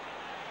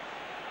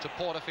to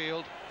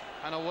Porterfield,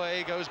 and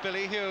away goes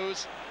Billy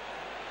Hughes.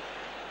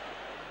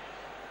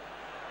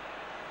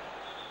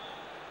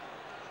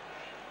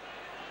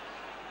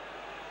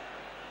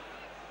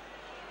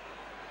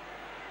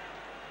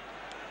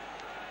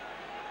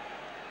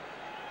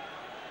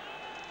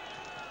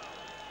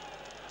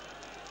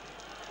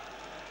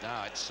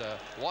 Now it's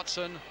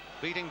Watson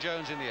beating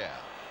Jones in the air.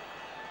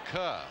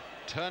 Kerr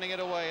turning it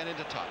away and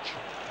into touch.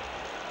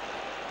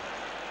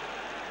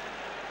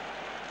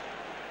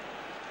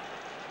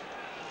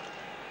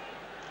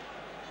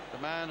 The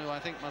man who I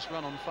think must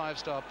run on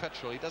 5-star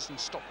petrol. He doesn't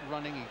stop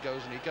running. He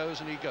goes and he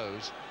goes and he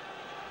goes.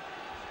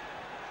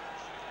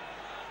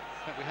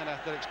 In fact, we had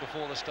athletics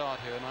before the start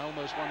here, and I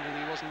almost wondered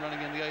he wasn't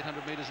running in the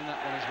 800 metres in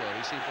that one as well.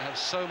 He seemed to have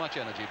so much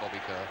energy, Bobby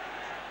Kerr.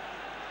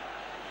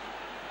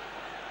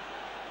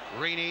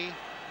 Reaney,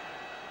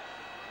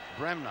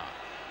 Bremner.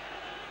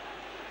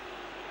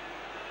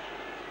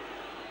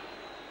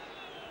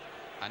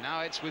 And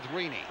now it's with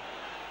Reaney.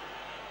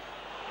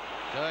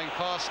 Going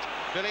past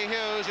Billy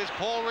Hughes is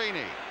Paul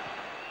Reaney.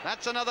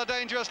 That's another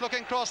dangerous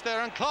looking cross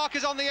there, and Clark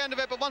is on the end of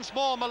it, but once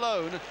more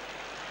Malone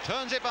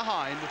turns it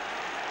behind.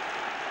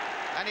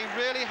 And he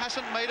really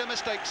hasn't made a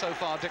mistake so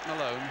far, Dick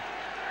Malone.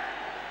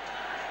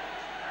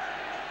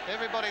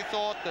 Everybody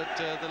thought that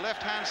the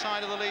left-hand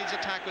side of the Leeds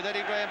attack, with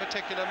Eddie Gray in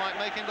particular, might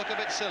make him look a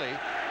bit silly,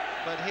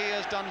 but he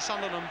has done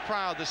Sunderland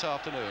proud this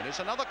afternoon. It's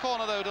another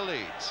corner, though, to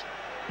Leeds.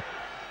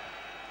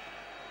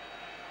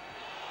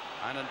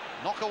 And a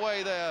knock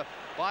away there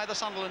by the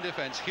Sunderland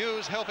defence.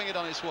 Hughes helping it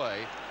on its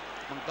way.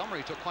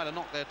 Montgomery took quite a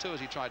knock there, too,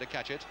 as he tried to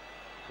catch it.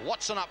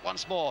 Watson up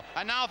once more.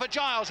 And now for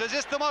Giles. Is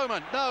this the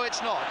moment? No,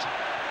 it's not.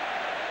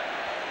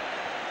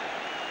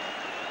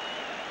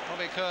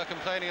 Bobby Kerr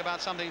complaining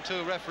about something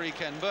to referee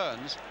Ken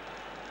Burns.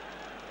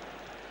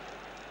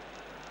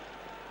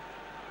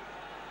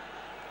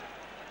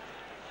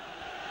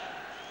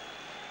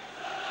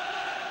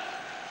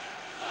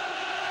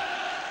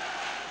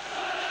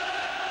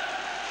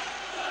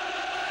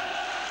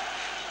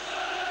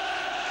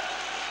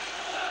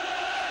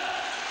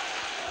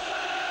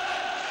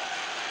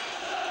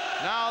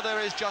 Now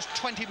there is just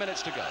 20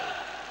 minutes to go.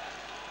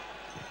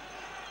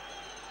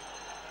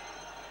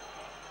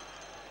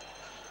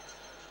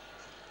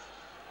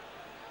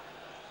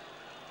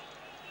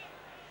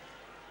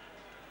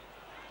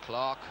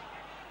 Clark.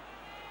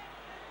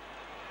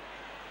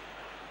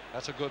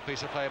 That's a good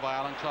piece of play by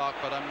Alan Clark,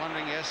 but I'm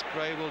wondering, yes,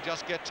 Gray will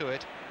just get to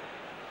it.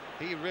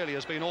 He really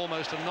has been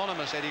almost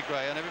anonymous, Eddie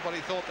Gray, and everybody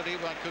thought that he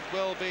could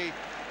well be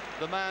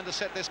the man to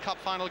set this cup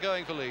final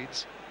going for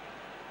Leeds.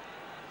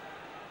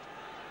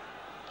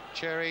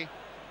 Cherry,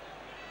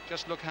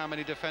 just look how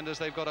many defenders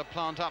they've got to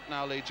plant up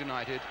now, Leeds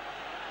United.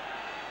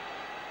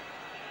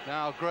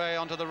 Now Gray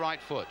onto the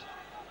right foot.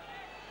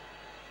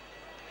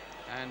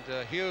 And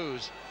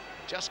Hughes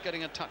just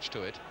getting a touch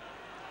to it.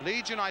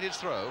 Leeds United's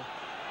throw.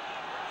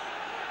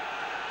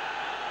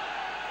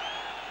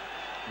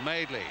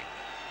 Madeley.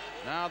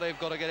 Now they've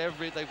got to get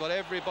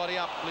everybody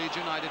up, Leeds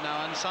United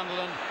now, and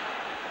Sunderland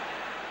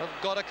have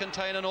got to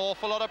contain an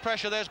awful lot of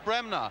pressure. There's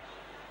Bremner,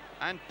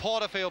 and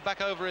Porterfield back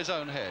over his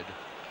own head.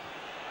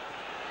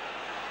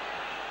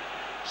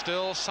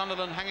 Still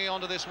Sunderland hanging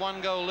on to this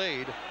one-goal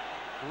lead.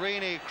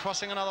 Reaney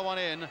crossing another one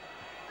in.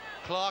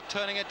 Clark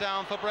turning it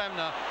down for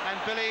Bremner, and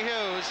Billy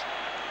Hughes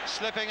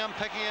slipping and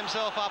picking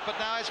himself up, but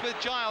now it's with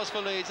Giles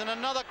for Leeds, and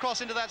another cross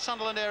into that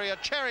Sunderland area.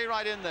 Cherry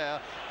right in there,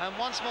 and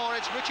once more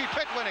it's Richie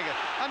Pitt winning it,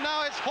 and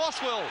now it's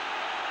Horswill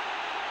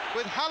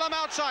with Hallam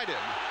outside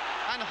him,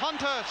 and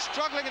Hunter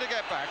struggling to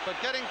get back, but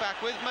getting back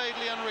with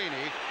Madeley and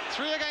Reaney.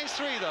 3 against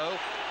 3 though.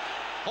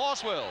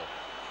 Horswill.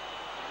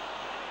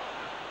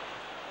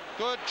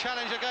 Good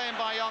challenge again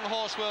by young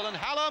Horswill, and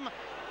Hallam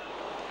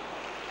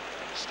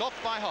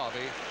stopped by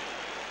Harvey.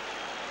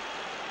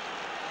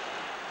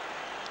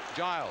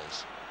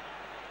 Giles.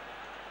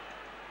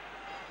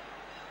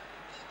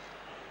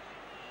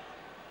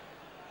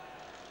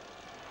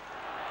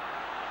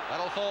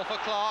 That'll fall for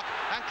Clark,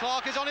 and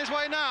Clark is on his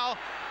way now.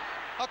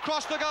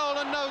 Across the goal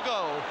and no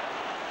goal.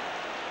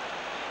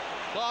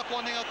 Clark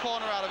wanting a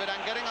corner out of it and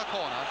getting a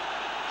corner.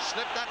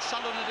 Slipped that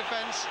Sunderland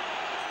defence,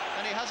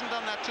 and he hasn't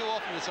done that too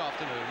often this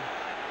afternoon.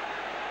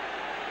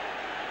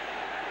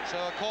 So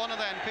a corner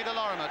then, Peter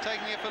Lorimer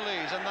taking it for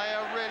Leeds, and they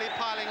are really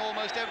piling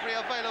almost every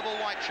available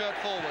white shirt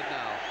forward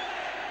now.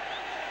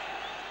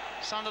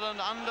 Sunderland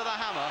under the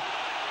hammer,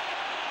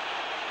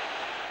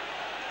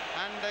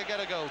 and they get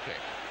a goal kick.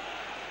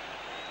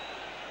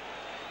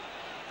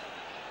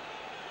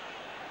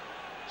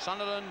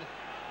 Sunderland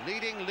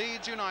leading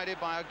Leeds United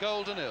by a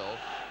goal to nil,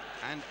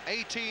 and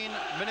 18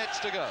 minutes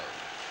to go.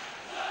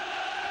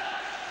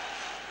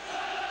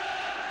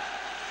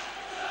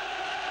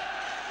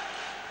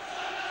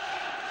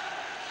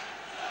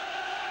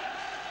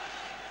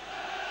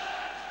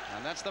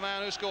 And that's the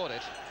man who scored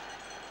it.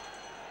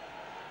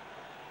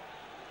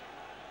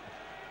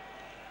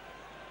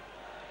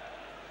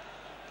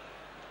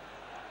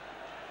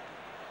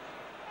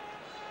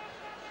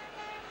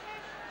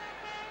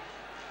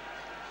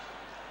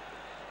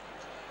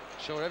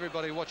 Sure,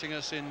 everybody watching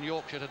us in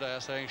Yorkshire today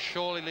are saying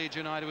surely Leeds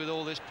United, with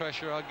all this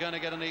pressure, are going to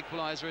get an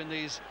equaliser in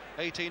these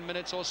 18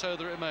 minutes or so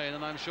that remain,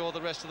 and I'm sure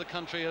the rest of the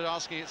country are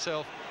asking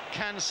itself,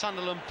 can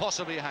Sunderland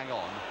possibly hang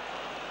on?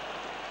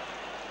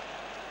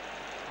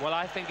 Well,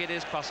 I think it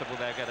is possible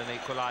they'll get an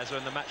equaliser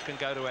and the match can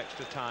go to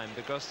extra time,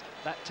 because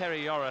that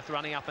Terry Yorath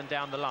running up and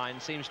down the line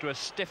seems to have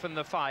stiffened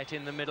the fight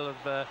in the middle of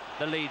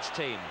the Leeds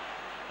team.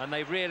 And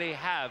they really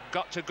have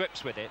got to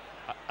grips with it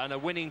and are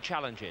winning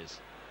challenges.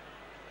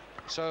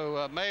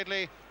 So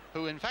Madeley,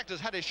 who in fact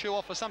has had his shoe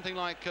off for something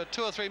like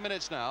 2 or 3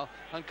 minutes now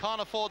and can't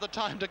afford the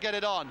time to get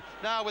it on.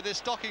 Now with his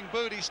stocking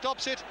boot he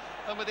stops it,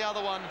 and with the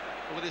other one,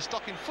 or with his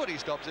stocking foot he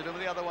stops it, and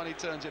with the other one he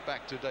turns it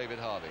back to David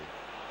Harvey.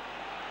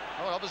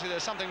 Oh, obviously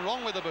there's something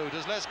wrong with the boot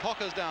as Les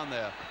Cocker's down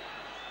there.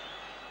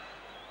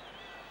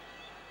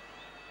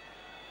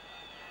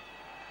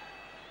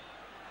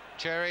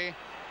 Cherry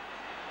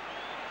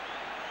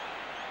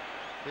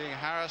being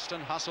harassed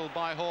and hustled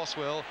by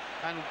Horswell,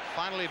 and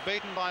finally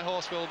beaten by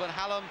Horswell, but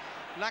Hallam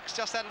lacks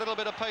just that little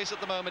bit of pace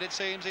at the moment, it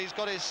seems. He's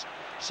got his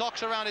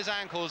socks around his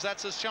ankles.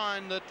 That's a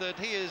sign that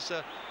he is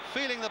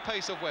feeling the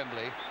pace of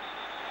Wembley.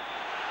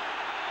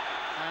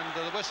 And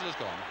the whistle is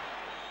gone.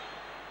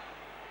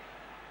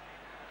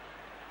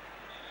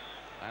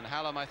 And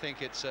Hallam, I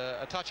think it's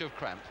a touch of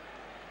cramp.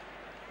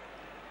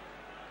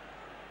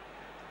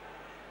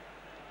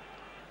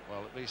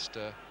 Well, at least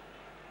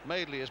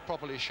Madeley is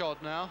properly shod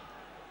now.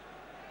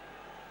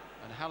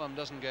 And Hallam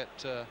doesn't get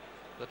the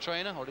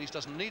trainer, or at least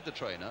doesn't need the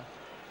trainer.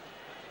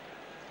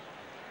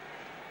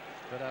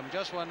 But I'm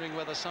just wondering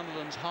whether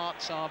Sunderland's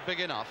hearts are big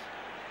enough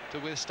to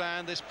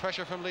withstand this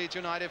pressure from Leeds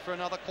United for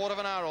another quarter of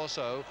an hour or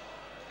so.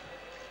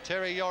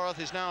 Terry Yorath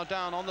is now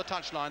down on the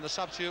touchline, the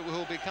substitute who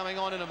will be coming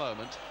on in a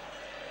moment.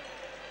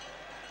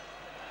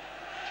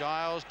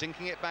 Giles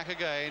dinking it back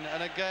again,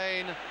 and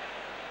again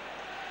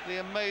the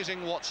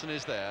amazing Watson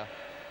is there.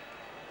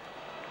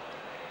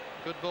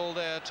 Good ball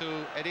there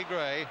to Eddie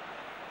Gray.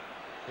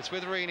 It's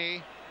with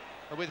Reaney,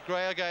 with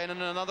Gray again,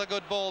 and another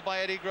good ball by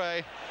Eddie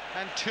Gray,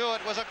 and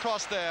Tuart was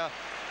across there.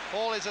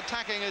 All his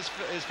attacking is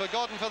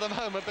forgotten for the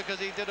moment, because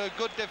he did a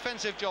good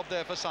defensive job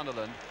there for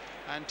Sunderland.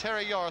 And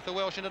Terry Yorath, the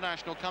Welsh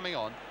international, coming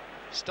on.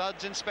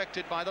 Studs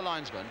inspected by the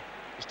linesman,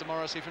 Mr.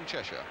 Morrissey from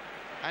Cheshire.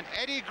 And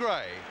Eddie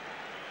Gray,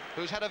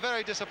 who's had a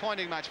very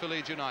disappointing match for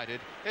Leeds United,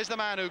 is the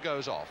man who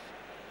goes off.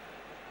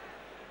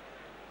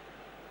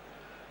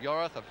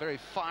 Yorath, a very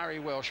fiery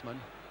Welshman,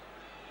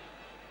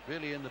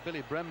 really in the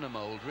Billy Bremner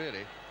mould,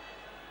 really.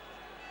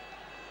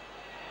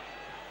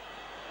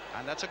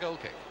 And that's a goal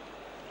kick.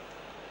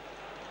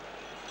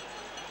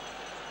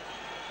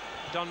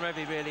 Don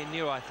Revie really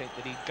knew, I think,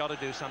 that he'd got to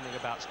do something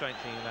about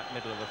strengthening that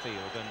middle of the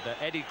field. And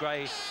Eddie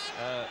Gray,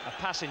 a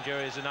passenger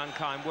is an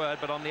unkind word,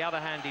 but on the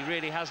other hand, he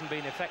really hasn't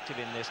been effective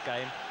in this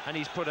game. And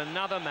he's put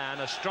another man,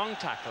 a strong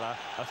tackler,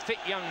 a fit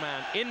young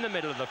man, in the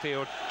middle of the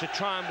field to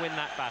try and win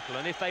that battle.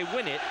 And if they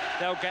win it,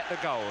 they'll get the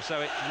goal.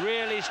 So it's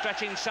really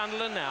stretching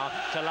Sunderland now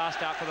to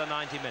last out for the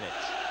 90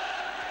 minutes.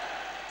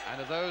 And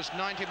of those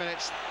 90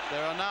 minutes,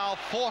 there are now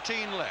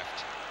 14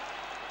 left.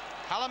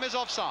 Hallam is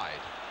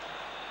offside.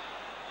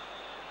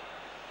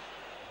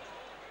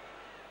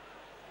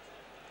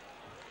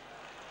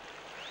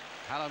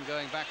 Hallam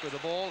going back with the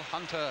ball.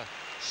 Hunter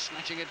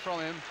snatching it from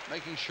him,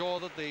 making sure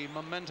that the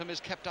momentum is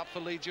kept up for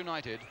Leeds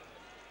United.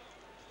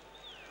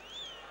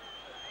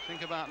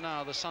 Think about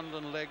now, the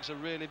Sunderland legs are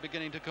really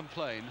beginning to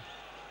complain.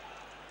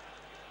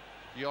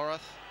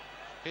 Yorath,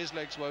 his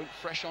legs won't,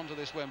 fresh onto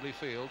this Wembley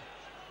field.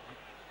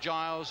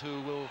 Giles,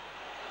 who will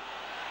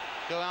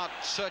go out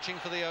searching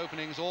for the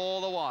openings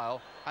all the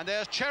while. And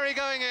there's Cherry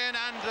going in,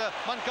 and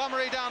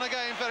Montgomery down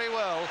again very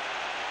well.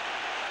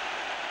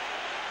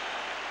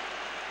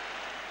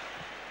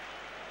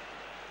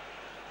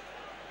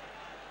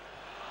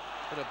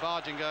 Bit of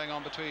barging going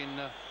on between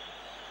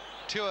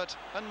Tuart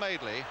and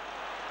Madeley.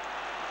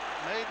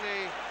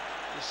 Madeley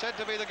is said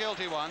to be the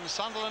guilty one.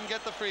 Sunderland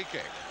get the free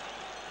kick.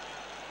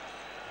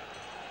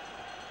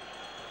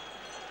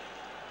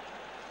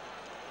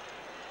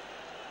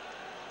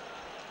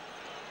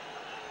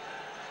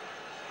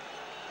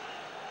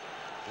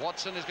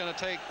 Watson is going to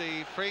take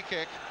the free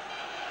kick.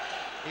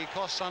 He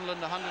cost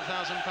Sunderland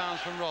 £100,000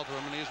 from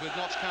Rotherham, and he was with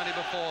Notts County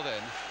before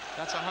then.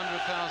 That's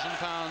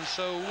 £100,000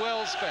 so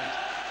well spent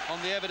on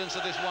the evidence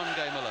of this one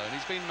game alone.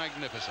 He's been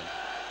magnificent.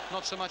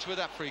 Not so much with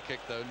that free kick,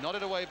 though.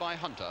 Nodded away by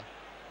Hunter.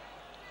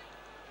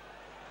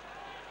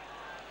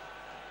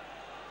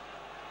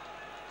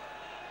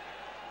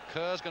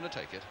 Kerr's going to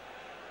take it.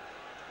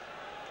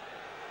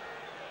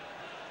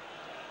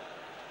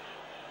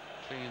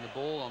 Cleaning the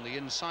ball on the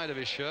inside of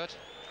his shirt.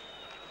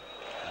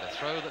 And a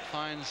throw that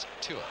finds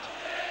Tuart.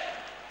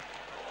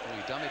 Oh,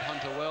 he dummied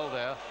Hunter well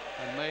there,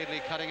 and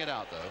Madeley cutting it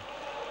out, though.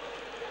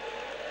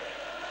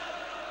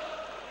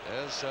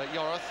 There's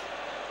Yorath.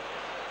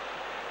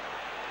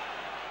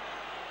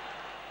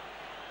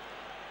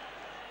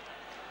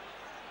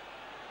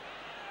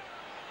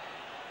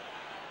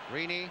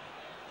 Reaney.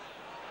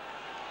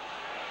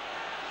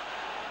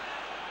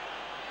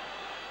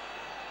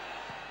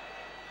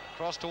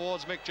 Cross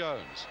towards Mick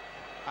Jones.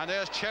 And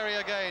there's Cherry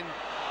again.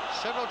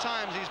 Several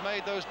times he's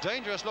made those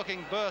dangerous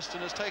looking bursts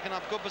and has taken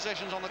up good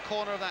positions on the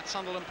corner of that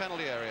Sunderland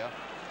penalty area.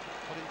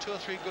 Putting 2 or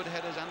 3 good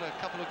headers and a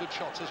couple of good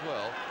shots as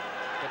well.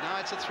 But now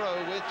it's a throw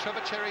with Trevor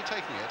Cherry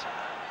taking it.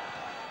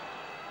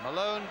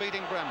 Malone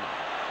beating Bremner.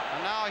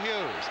 And now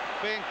Hughes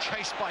being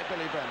chased by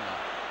Billy Bremner.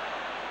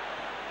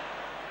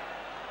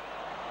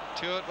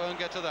 Stewart won't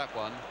get to that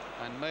one,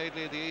 and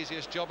Madeley the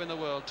easiest job in the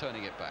world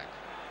turning it back.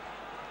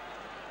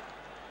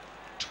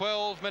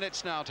 12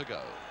 minutes now to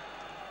go.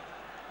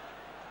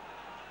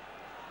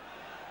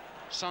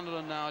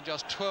 Sunderland now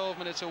just 12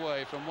 minutes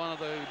away from one of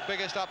the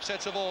biggest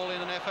upsets of all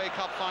in an FA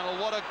Cup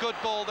final. What a good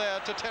ball there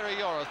to Terry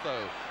Yorath,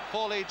 though,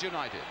 for Leeds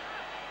United.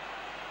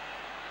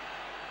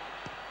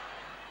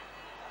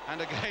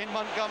 And again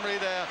Montgomery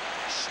there,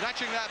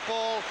 snatching that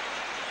ball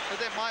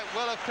that it might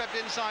well have crept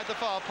inside the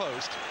far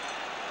post.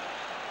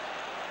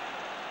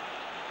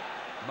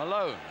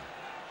 Malone.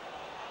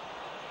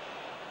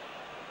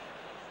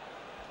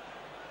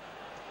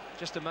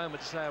 Just a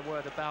moment to say a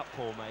word about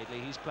Paul Madeley.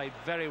 He's played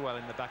very well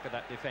in the back of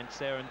that defence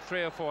there, and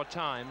 3 or 4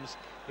 times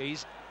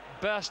he's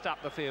burst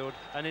up the field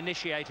and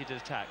initiated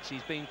attacks.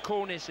 He's been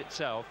coolness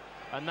itself,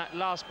 and that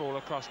last ball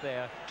across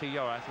there to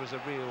Yorath was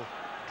a real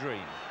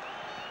dream.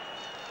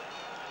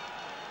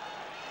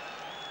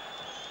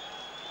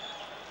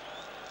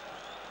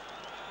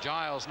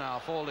 Giles now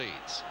for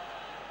Leeds,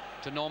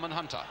 to Norman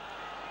Hunter,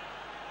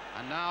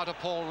 and now to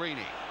Paul Reaney.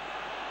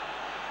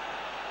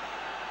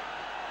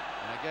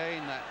 And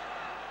again that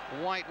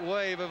white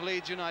wave of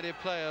Leeds United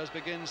players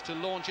begins to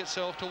launch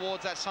itself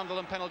towards that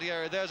Sunderland penalty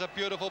area. There's a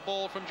beautiful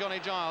ball from Johnny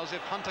Giles,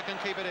 if Hunter can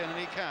keep it in, and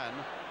he can.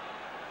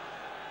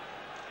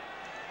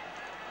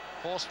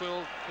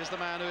 Horswell is the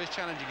man who is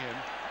challenging him,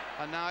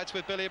 and now it's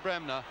with Billy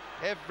Bremner.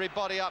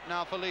 Everybody up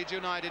now for Leeds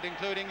United,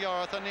 including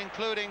Yorath and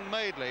including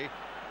Madeley.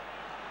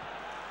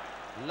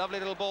 Lovely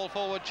little ball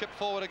forward, chip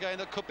forward again,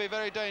 that could be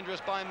very dangerous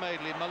by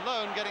Madeley.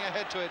 Malone getting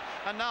ahead to it,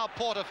 and now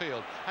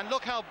Porterfield. And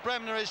look how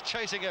Bremner is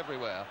chasing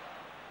everywhere.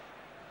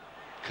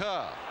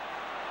 Kerr.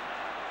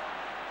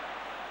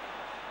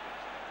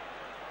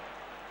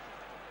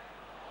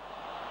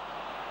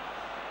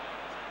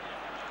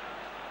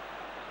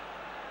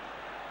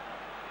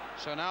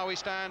 So now we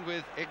stand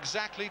with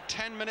exactly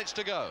 10 minutes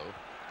to go.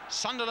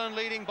 Sunderland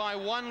leading by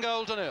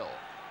 1-0.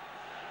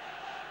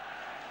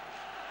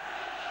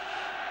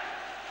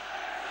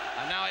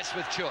 And now it's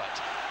with Stewart.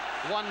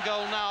 1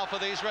 goal now for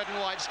these red and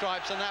white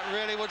stripes, and that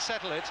really would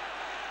settle it.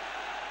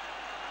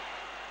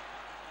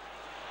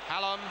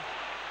 Hallam,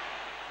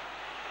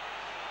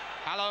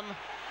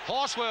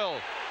 Horswell,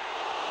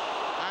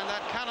 and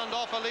that cannoned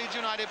off a Leeds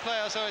United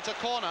player, so it's a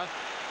corner.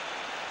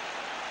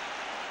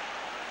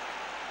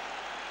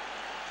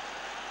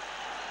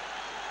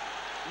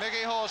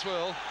 Mickey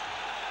Horswell.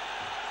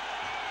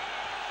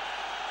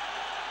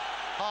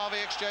 Harvey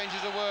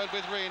exchanges a word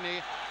with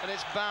Reaney, and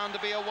it's bound to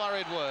be a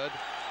worried word,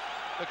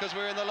 because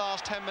we're in the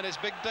last 10 minutes.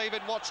 Big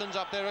David Watson's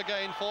up there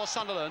again for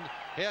Sunderland.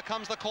 Here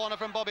comes the corner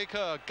from Bobby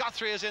Kerr.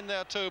 Guthrie is in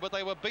there too, but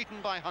they were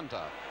beaten by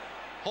Hunter.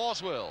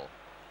 Horswell.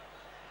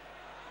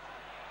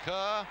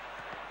 Kerr.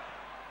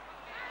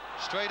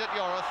 Straight at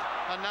Yorath,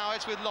 and now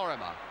it's with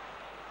Lorimer.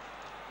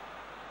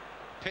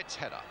 Pitt's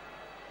header.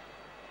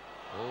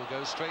 Ball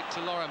goes straight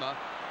to Lorimer,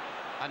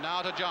 and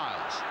now to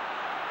Giles.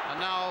 And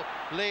now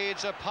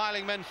Leeds are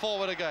piling men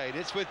forward again.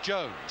 It's with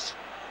Jones.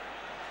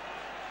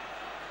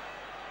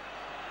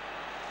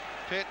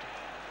 Pitt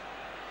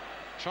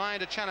trying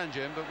to challenge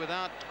him, but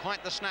without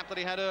quite the snap that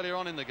he had earlier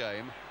on in the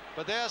game.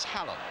 But there's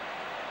Hallam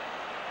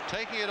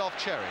taking it off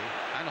Cherry,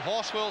 and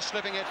Horswell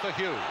slipping it for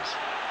Hughes.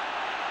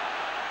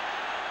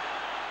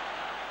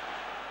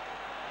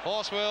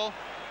 Horswell,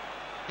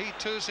 he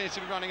too seems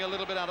to be running a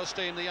little bit out of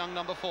steam, the young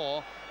number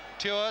 4.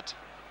 Stewart,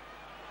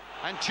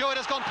 and Stewart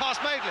has gone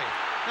past Madeley.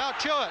 Now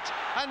Stewart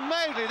and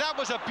Madeley, that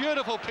was a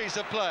beautiful piece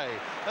of play.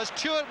 As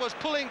Stewart was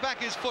pulling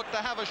back his foot to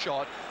have a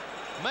shot,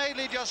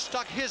 Madeley just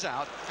stuck his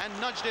out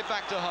and nudged it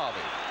back to Harvey.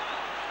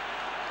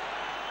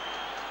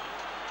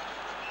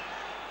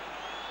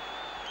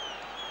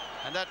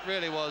 And that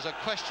really was a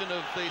question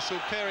of the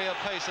superior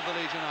pace of the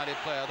Leeds United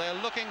player. They're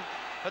looking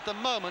at the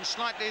moment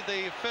slightly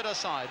the fitter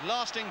side,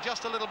 lasting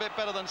just a little bit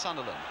better than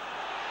Sunderland.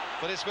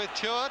 But it's with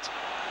Stewart,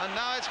 and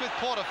now it's with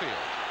Porterfield.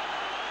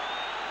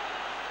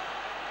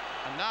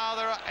 And now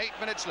there are 8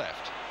 minutes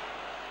left.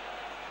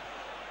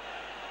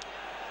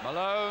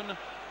 Malone,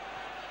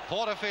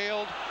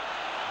 Porterfield,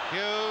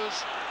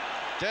 Hughes,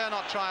 dare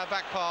not try a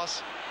back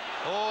pass.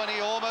 Oh, and he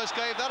almost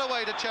gave that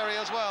away to Cherry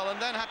as well,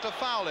 and then had to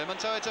foul him, and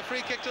so it's a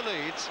free kick to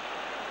Leeds.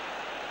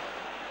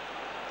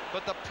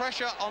 But the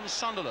pressure on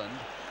Sunderland,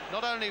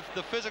 not only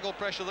the physical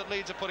pressure that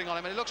Leeds are putting on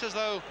him, and it looks as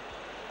though,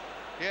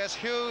 yes,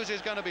 Hughes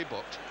is going to be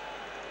booked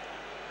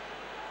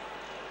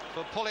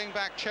for pulling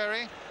back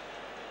Cherry.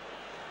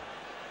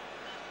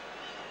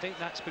 I think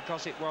that's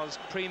because it was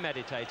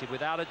premeditated,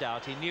 without a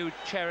doubt. He knew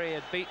Cherry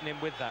had beaten him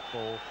with that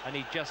ball, and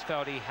he just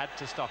felt he had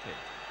to stop him.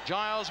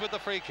 Giles with the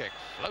free kick,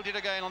 floated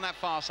again on that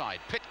far side.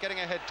 Pitt getting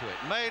ahead to it.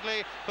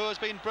 Madeley, who has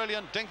been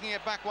brilliant, dinking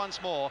it back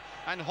once more,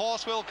 and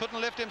Horswell couldn't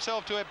lift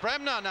himself to it.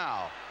 Bremner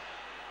now.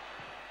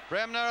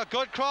 Bremner, a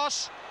good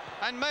cross,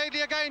 and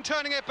Madeley again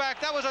turning it back.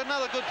 That was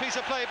another good piece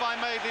of play by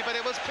Madeley, but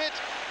it was Pitt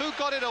who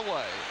got it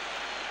away.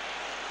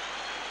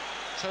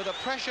 So the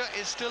pressure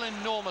is still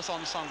enormous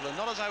on Sunderland.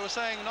 Not, as I was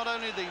saying, not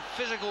only the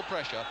physical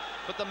pressure,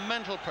 but the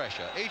mental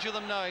pressure. Each of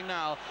them knowing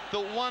now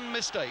that one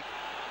mistake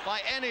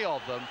by any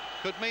of them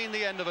could mean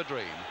the end of a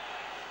dream.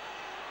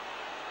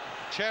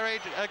 Cherry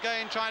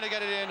again trying to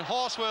get it in.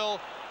 Horswill,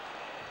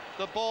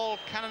 the ball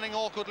cannoning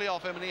awkwardly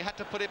off him, and he had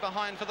to put it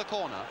behind for the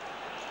corner.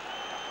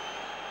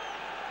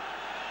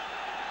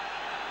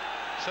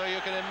 So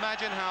you can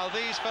imagine how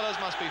these fellas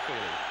must be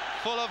feeling.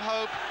 Full of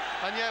hope,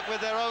 and yet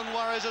with their own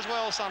worries as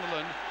well,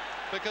 Sunderland,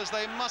 because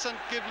they mustn't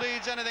give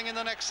Leeds anything in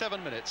the next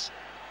 7 minutes.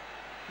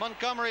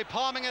 Montgomery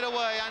palming it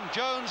away, and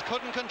Jones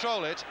couldn't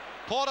control it.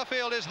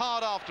 Porterfield is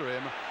hard after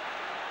him,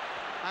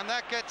 and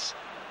that gets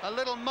a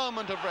little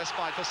moment of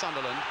respite for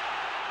Sunderland.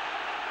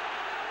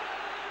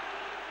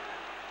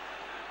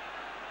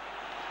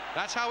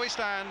 That's how we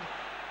stand.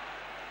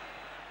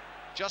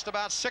 Just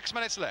about 6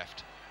 minutes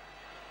left.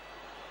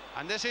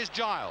 And this is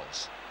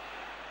Giles.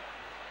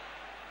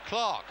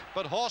 Clark,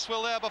 but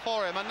Horswill there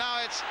before him, and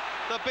now it's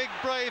the big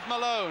brave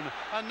Malone,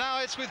 and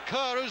now it's with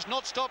Kerr, who's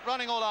not stopped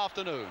running all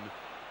afternoon.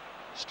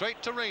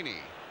 Straight to Reaney.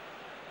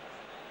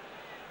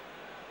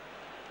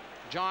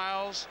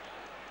 Giles.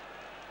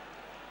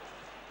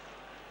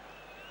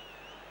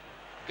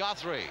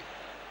 Guthrie.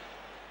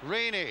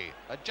 Reaney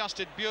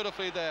adjusted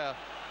beautifully there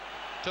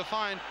to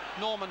find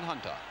Norman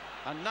Hunter,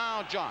 and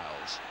now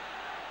Giles.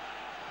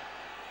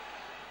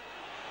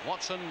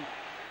 Watson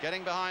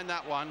getting behind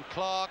that one.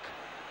 Clark.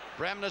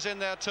 Bremner's in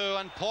there too,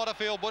 and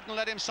Porterfield wouldn't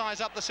let him size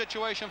up the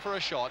situation for a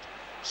shot.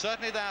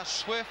 Certainly they're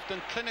swift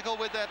and clinical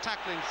with their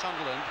tackling,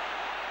 Sunderland.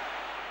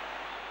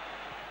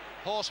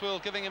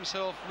 Horswill giving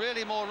himself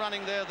really more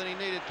running there than he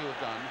needed to have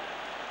done.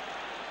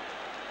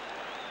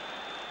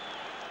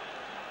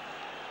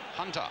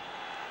 Hunter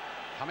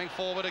coming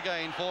forward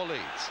again for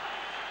Leeds.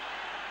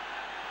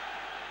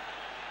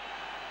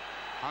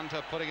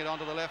 Hunter putting it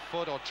onto the left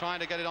foot, or trying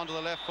to get it onto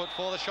the left foot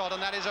for the shot,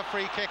 and that is a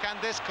free kick, and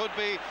this could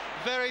be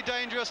very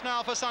dangerous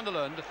now for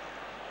Sunderland.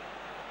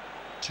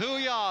 2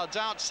 yards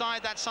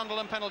outside that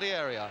Sunderland penalty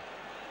area.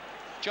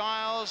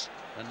 Giles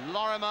and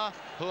Lorimer,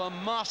 who are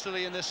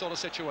masterly in this sort of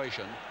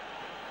situation.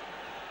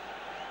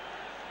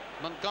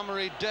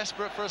 Montgomery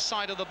desperate for a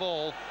sight of the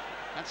ball.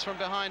 That's from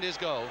behind his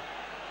goal.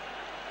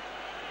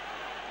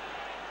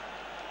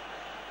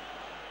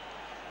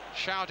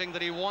 Shouting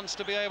that he wants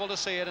to be able to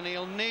see it, and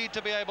he'll need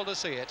to be able to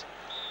see it.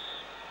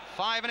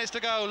 5 minutes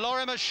to go.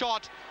 Lorimer's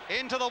shot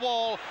into the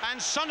wall,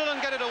 and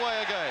Sunderland get it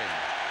away again.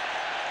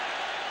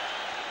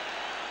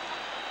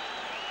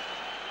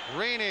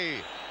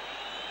 Reaney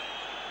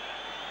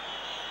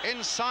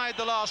inside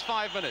the last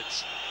 5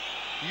 minutes.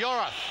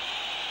 Yorath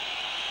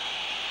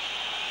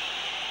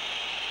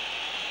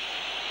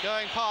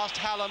going past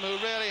Hallam, who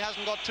really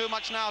hasn't got too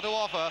much now to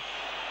offer,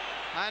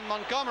 and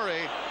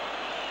Montgomery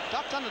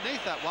ducked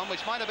underneath that one,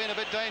 which might have been a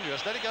bit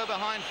dangerous. Let it go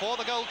behind for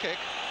the goal kick.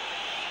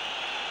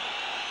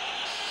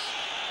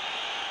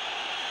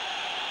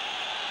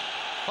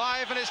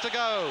 Five minutes to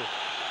go,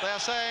 they're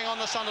saying on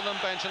the Sunderland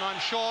bench, and I'm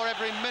sure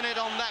every minute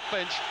on that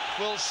bench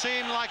will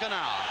seem like an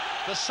hour.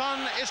 The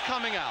sun is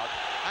coming out,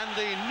 and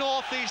the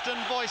northeastern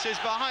voices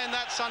behind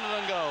that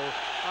Sunderland goal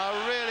are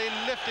really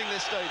lifting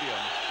this stadium.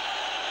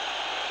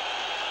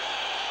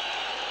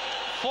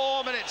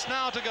 4 minutes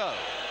now to go.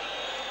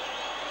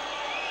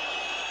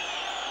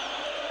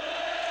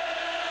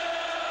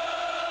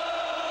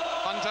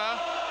 Hunter.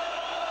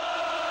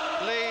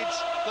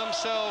 Leeds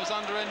themselves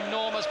under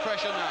enormous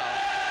pressure now.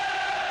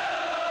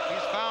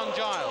 He's found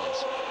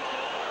Giles.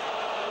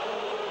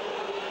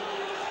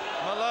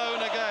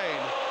 Malone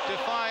again,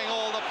 defying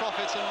all the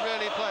prophets and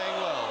really playing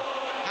well.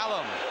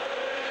 Hallam,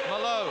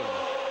 Malone.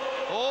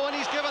 Oh, and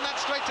he's given that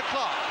straight to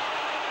Clark.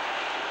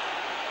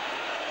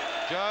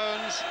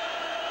 Jones,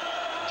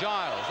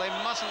 Giles. They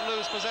mustn't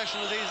lose possession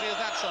as easily as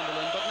that,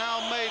 Sunderland, but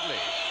now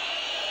Madeley.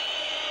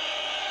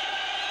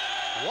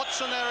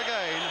 Watson there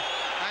again,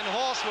 and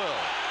Horswill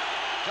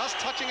just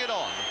touching it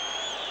on.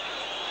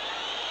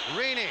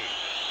 Reaney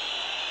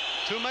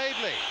to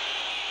Madeley.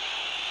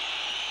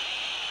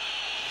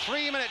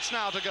 3 minutes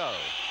now to go.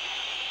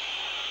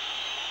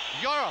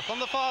 Yorath on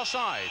the far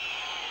side.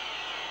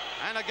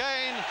 And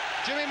again,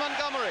 Jimmy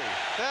Montgomery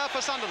there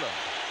for Sunderland.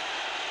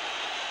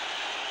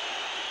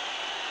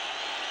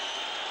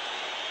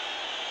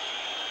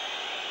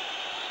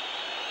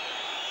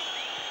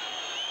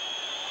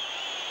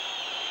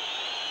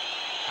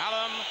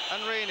 Hallam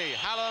and Reaney.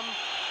 Hallam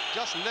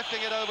just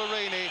lifting it over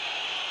Reaney,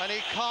 and he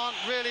can't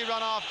really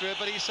run after it,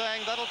 but he's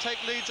saying that'll take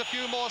Leeds a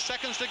few more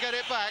seconds to get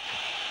it back.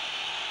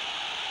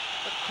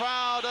 The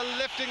crowd are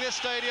lifting this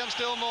stadium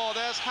still more.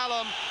 There's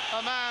Hallam,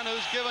 a man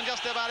who's given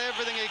just about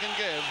everything he can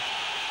give,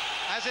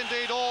 as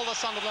indeed all the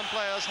Sunderland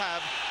players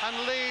have, and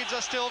Leeds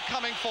are still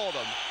coming for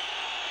them.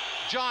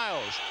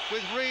 Giles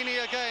with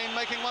Reaney again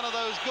making one of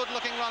those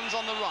good-looking runs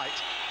on the right.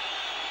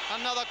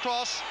 Another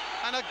cross,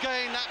 and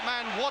again that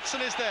man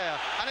Watson is there,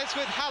 and it's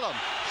with Hallam.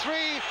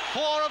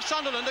 3-4 of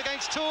Sunderland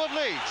against 2 of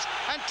Leeds,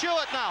 and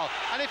Tuart now,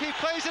 and if he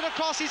plays it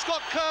across, he's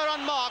got Kerr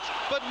unmarked,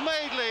 but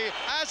Madeley,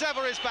 as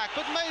ever, is back,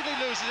 but Madeley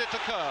loses it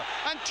to Kerr,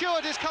 and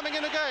Tuart is coming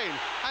in again,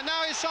 and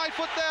now his side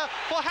foot there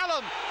for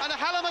Hallam, and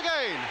Hallam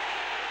again.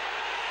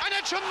 And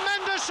a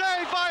tremendous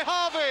save by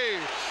Harvey,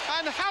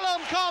 and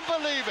Hallam can't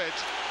believe it.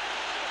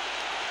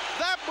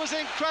 That was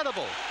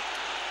incredible.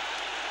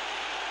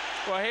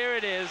 Well, here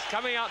it is,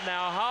 coming up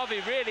now.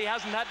 Harvey really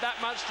hasn't had that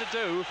much to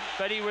do,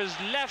 but he was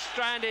left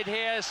stranded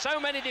here. So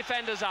many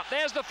defenders up.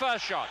 There's the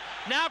first shot.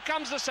 Now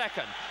comes the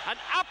second. And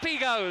up he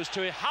goes,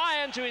 to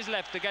high and to his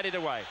left to get it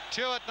away.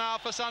 Tuart now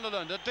for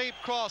Sunderland. A deep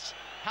cross.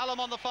 Hallam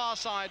on the far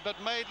side, but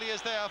Madeley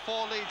is there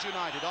for Leeds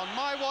United. On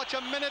my watch,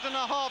 1.5 minutes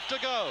to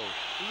go.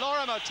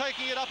 Lorimer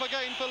taking it up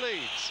again for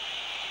Leeds.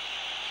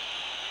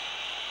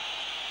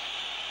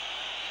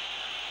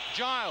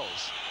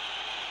 Giles.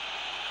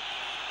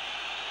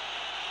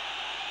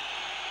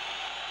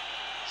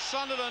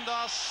 Sunderland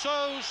are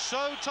so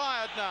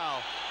tired now.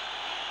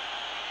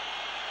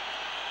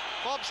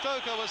 Bob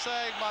Stokoe was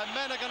saying, my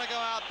men are going to go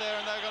out there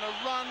and they're going to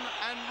run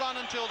and run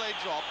until they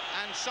drop,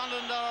 and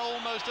Sunderland are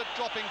almost at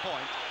dropping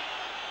point.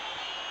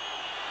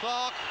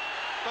 Clark,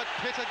 but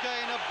Pitt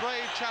again, a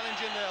brave challenge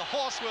in there.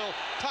 Horswell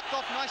tucked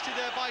off nicely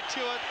there by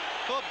Tuart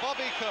for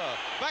Bobby Kerr.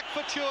 Back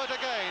for Tuart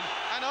again,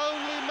 and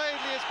only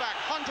Madeley is back.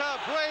 Hunter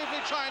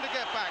bravely trying to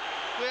get back.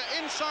 We're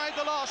inside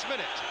the last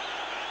minute.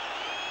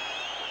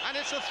 And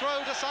it's a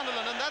throw to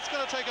Sunderland, and that's going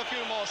to take a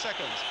few more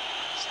seconds.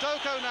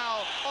 Stokoe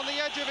now on the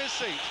edge of his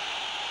seat.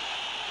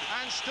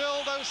 And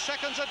still those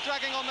seconds are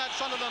dragging on that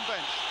Sunderland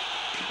bench.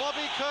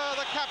 Bobby Kerr,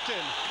 the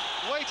captain,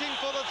 waiting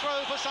for the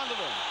throw for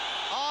Sunderland.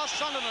 Are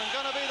Sunderland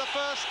going to be the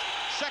first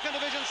second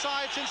division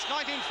side since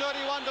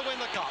 1931 to win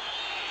the cup?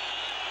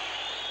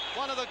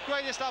 One of the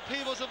greatest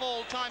upheavals of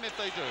all time if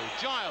they do.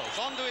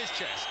 Giles onto his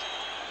chest.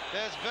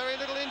 There's very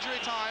little injury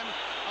time,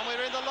 and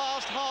we're in the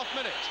last half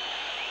minute.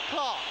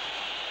 Clark.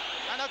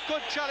 And a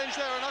good challenge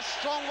there, and a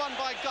strong one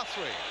by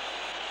Guthrie.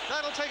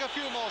 That'll take a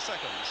few more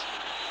seconds.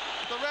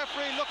 The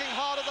referee looking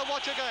hard at the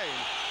watch again.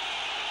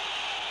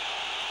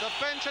 The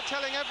bench are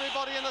telling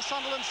everybody in the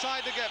Sunderland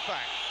side to get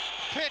back.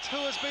 Pitt, who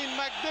has been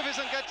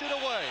magnificent, gets it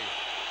away.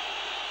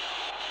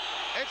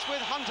 It's with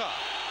Hunter.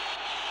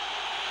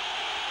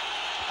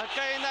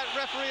 Again, that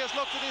referee has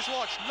looked at his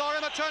watch.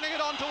 Lorimer turning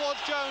it on towards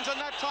Jones, and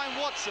that time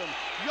Watson.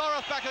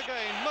 Yorath back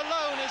again.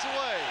 Malone is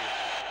away.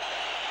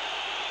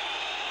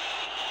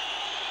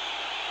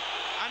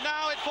 And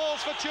now it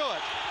falls for Tuart,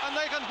 and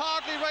they can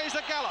hardly raise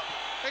a gallop,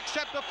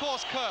 except, of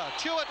course, Kerr.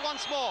 Tuart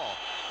once more.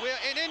 We're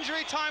in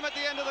injury time at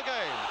the end of the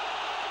game.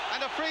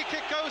 And a free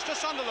kick goes to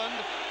Sunderland,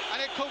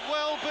 and it could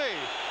well be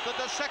that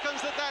the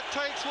seconds that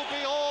takes will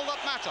be all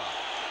that matter.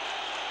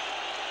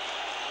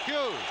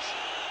 Hughes.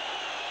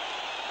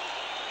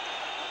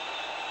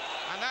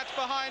 And that's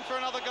behind for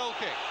another goal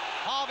kick.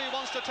 Harvey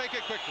wants to take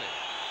it quickly.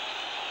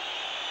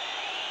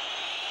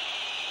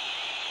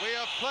 We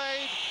have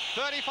played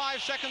 35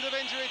 seconds of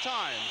injury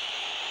time.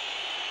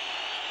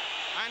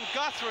 And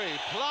Guthrie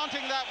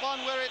planting that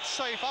one where it's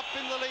safe, up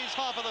in the Leeds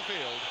half of the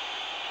field.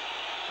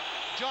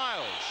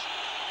 Giles.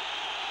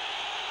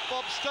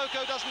 Bob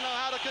Stokoe doesn't know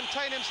how to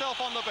contain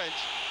himself on the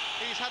bench.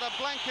 He's had a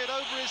blanket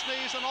over his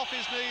knees and off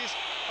his knees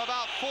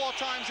about 4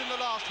 times in the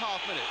last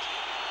half minute.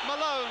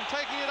 Malone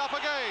taking it up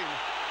again.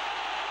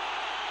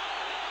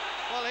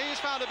 Well,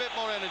 he's found a bit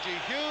more energy.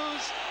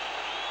 Hughes,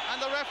 and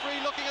the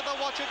referee looking at the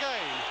watch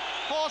again.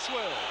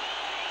 Horswell.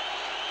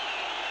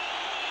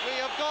 We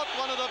have got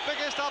one of the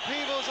biggest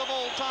upheavals of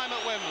all time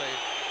at Wembley.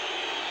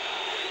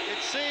 It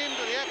seemed,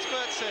 the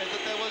experts said,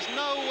 that there was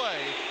no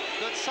way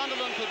that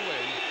Sunderland could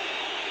win,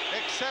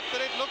 except that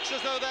it looks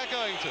as though they're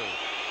going to.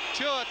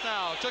 Tuart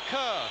now to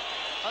Kerr.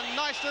 A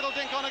nice little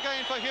dink on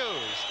again for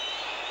Hughes.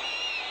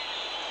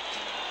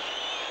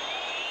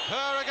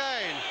 Kerr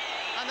again.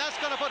 And that's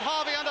going to put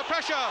Harvey under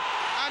pressure.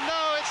 And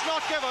no, it's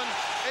not given.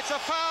 It's a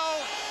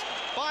foul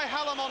by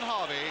Hallam on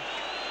Harvey.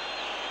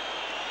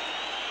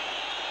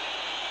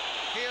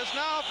 He has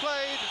now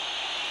played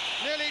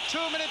nearly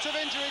 2 minutes of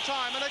injury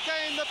time, and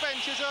again the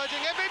bench is urging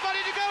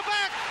everybody to go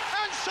back,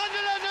 and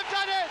Sunderland have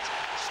done it!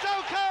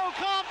 Stokoe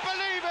can't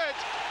believe it,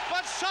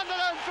 but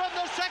Sunderland from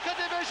the second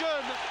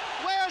division,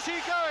 where's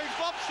he going?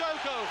 Bob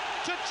Stokoe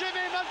to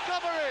Jimmy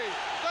Montgomery,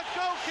 the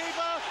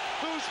goalkeeper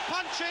who's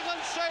punching and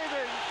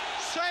saving,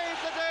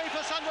 saved the day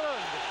for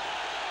Sunderland.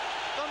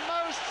 The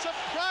most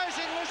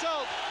surprising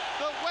result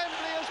that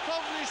Wembley has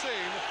probably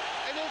seen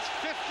in its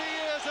 50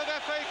 years of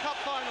FA Cup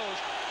finals.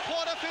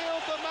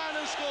 Porterfield, the man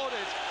who scored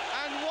it,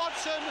 and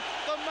Watson,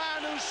 the man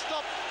who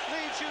stopped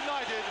Leeds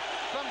United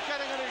from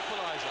getting an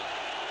equaliser.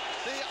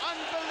 The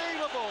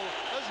unbelievable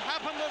has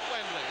happened at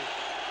Wembley.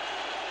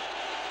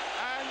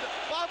 And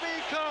Bobby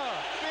Kerr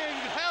being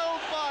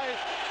held by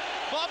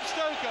Bob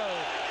Stokoe.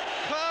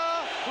 Kerr,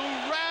 who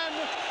ran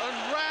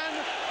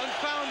and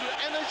found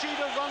energy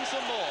to run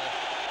some more.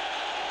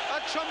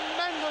 A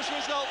tremendous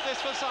result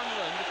this for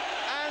Sunderland,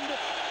 and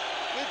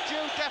with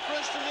due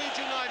deference to Leeds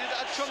United,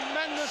 a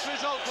tremendous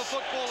result for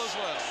football as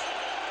well.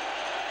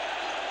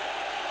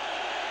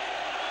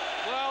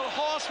 Well,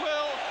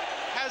 Horswell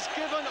has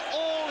given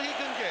all he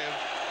can give,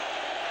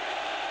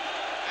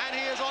 and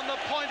he is on the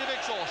point of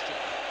exhaustion.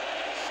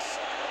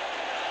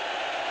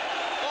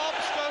 Bob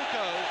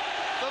Stokoe,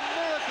 the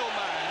miracle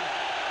man,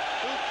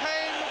 who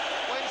came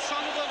when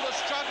Sunderland was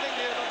struggling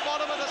near the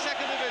bottom of the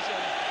second division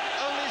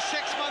only 6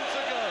 months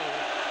ago,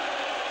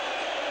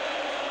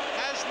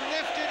 has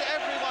lifted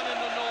everyone in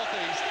the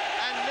northeast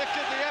and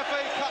lifted the FA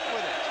Cup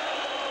with it.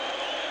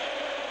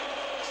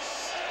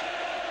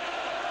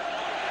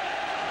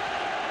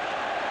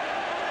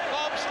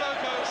 Bob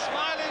Stokoe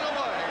smiling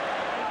away,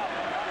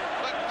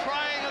 but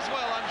crying as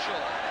well, I'm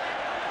sure.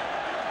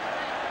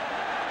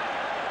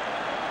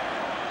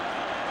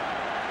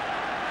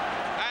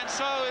 And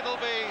so it'll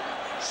be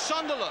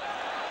Sunderland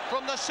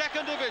from the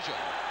second division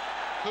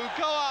who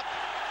go up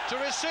to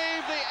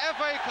receive the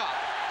FA Cup.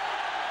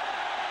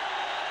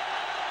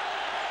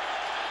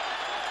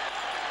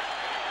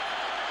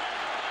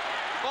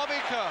 Bobby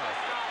Kerr,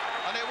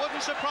 and it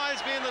wouldn't surprise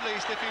me in the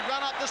least if he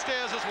ran up the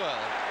stairs as well.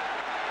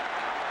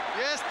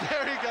 Yes,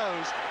 there he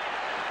goes.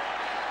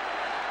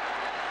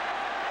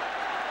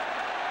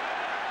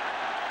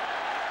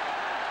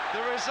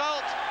 The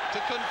result to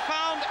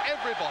confound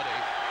everybody,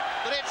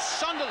 that it's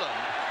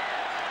Sunderland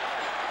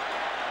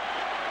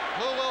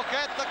who will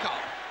get the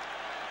cup.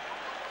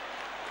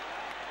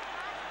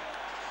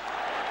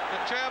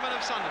 The chairman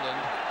of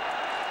Sunderland,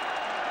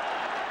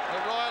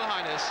 Her Royal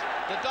Highness,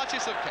 the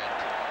Duchess of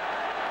Kent.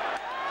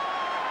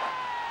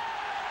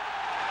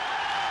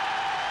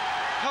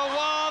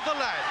 Hurrah the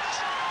lads!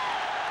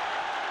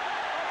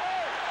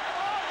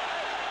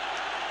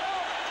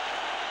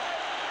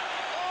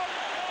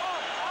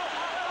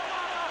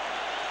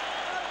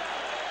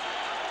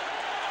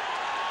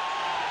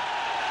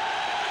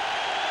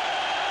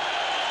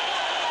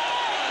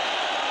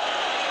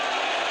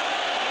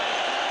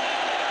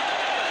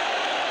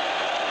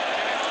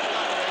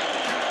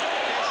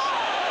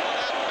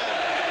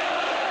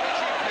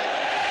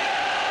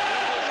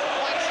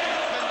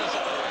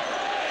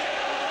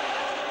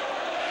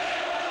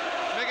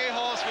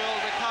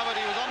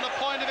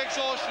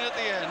 Exhaustion at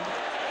the end.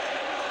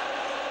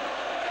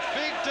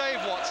 Big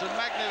Dave Watson,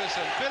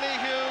 magnificent. Billy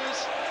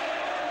Hughes,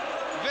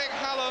 Vic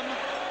Hallam,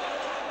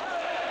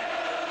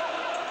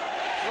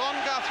 Ron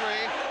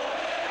Guthrie,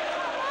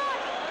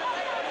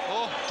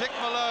 oh, Dick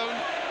Malone,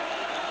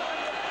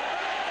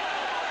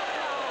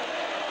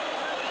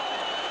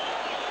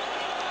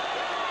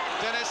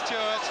 Dennis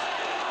Stewart,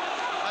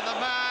 and the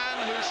man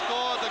who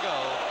scored the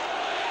goal.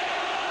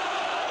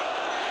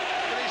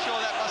 Pretty sure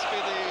that must be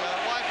the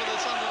wife of the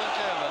Sunderland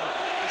chairman,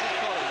 Mrs.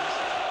 Collins.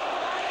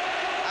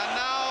 And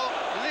now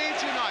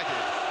Leeds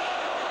United,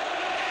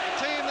 the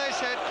team they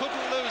said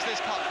couldn't lose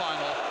this cup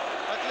final.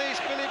 At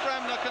least Billy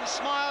Bremner can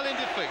smile in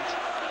defeat,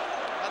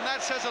 and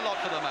that says a lot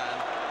for the man,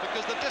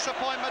 because the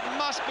disappointment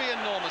must be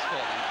enormous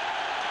for them.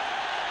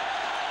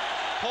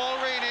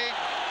 Paul Reaney,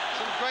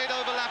 some great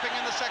overlapping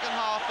in the second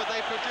half, but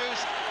they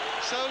produced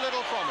so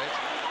little from it.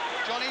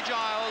 Johnny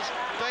Giles,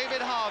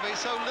 David Harvey,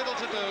 so little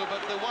to do,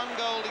 but the one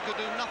goal he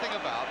could do nothing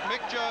about.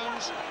 Mick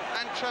Jones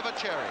and Trevor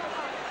Cherry.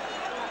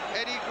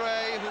 Eddie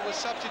Gray, who was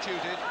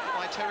substituted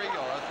by Terry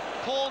Yorath.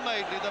 Paul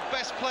Madeley, the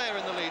best player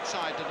in the Leeds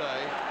side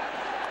today.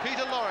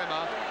 Peter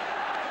Lorimer.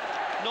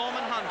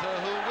 Norman Hunter,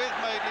 who with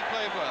Madeley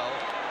played well.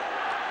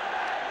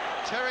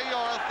 Terry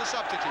Yorath, the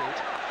substitute.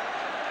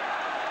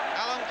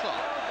 Alan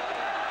Clark.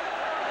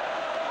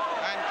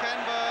 And Ken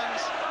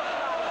Burns,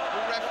 who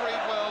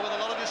refereed well with a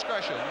lot of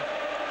discretion.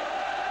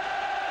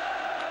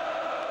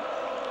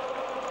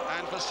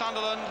 And for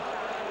Sunderland,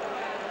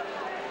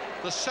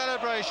 the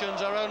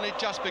celebrations are only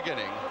just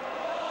beginning.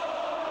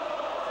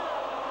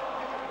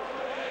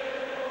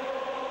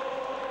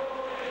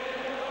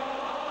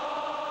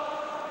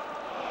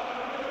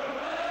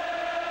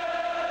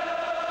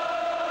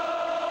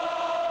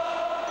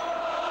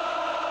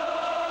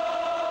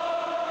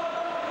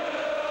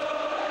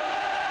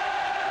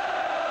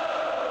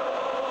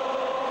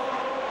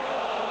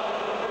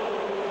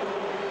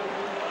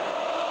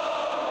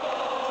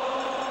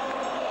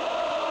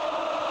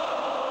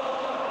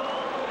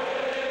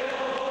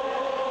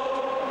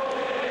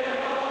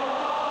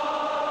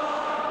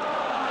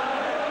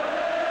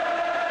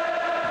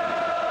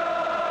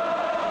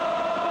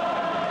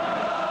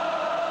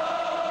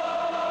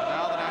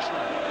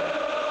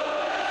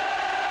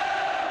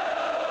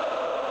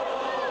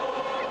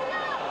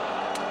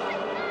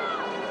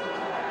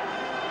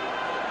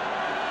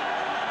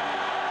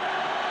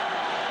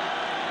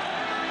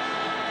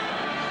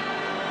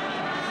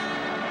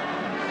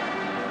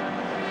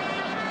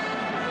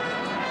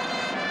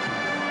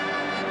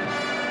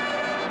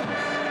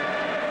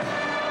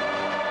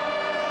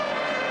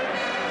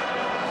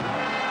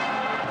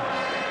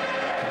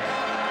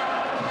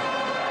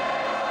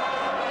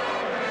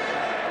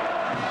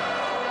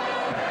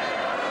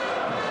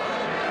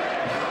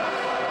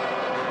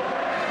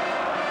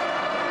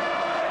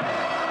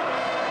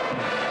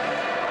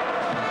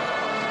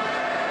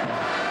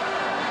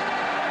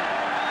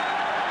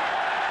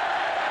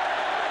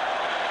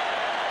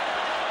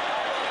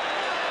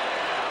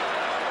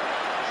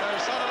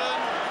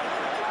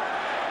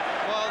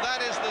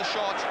 the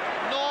shot.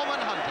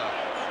 Norman Hunter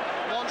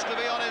wants to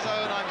be on his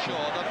own, I'm sure.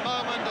 The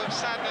moment of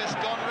sadness,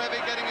 Don Revie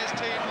getting his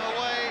team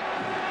away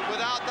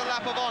without the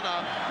lap of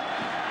honour.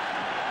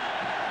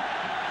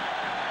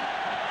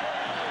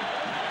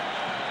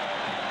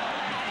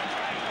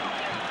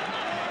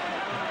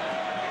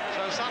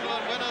 So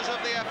Sunderland winners of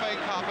the FA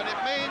Cup, and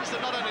it means that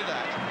not only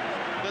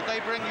that they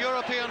bring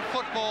European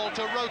football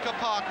to Roker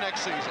Park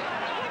next season.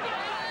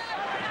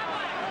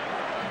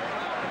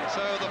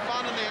 So the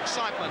fun and the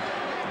excitement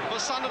for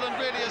Sunderland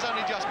really has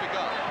only just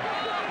begun.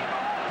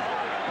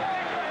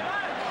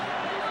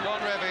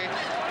 Don Revie,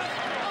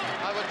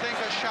 I would think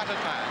a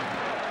shattered man.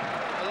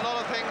 A lot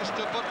of things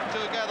to put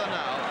together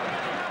now.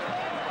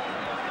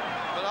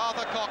 But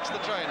Arthur Cox,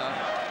 the trainer,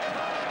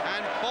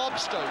 and Bob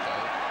Stokoe,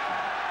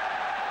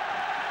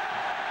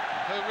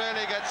 who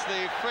really gets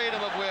the freedom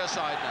of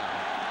Wearside now.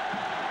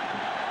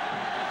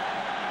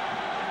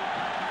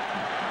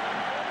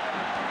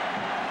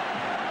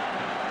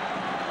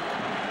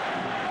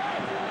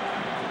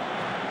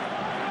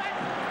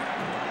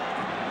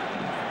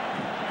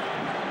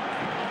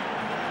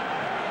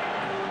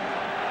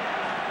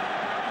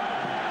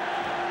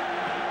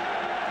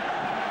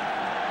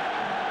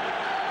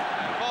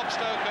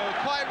 Stokoe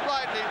quite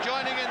rightly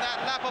joining in that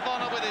lap of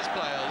honour with his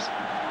players.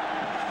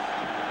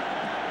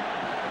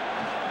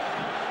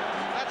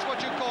 That's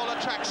what you call a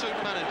tracksuit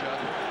manager.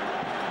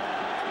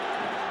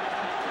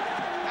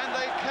 And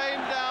they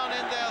came down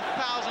in their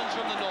thousands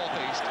from the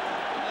northeast.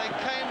 They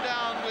came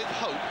down with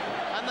hope,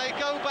 and they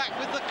go back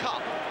with the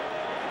cup.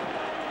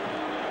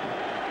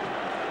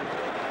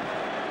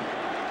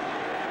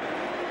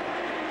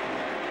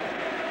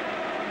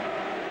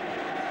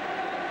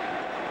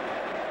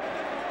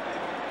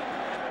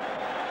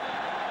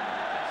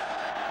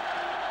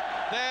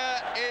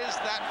 There is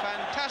that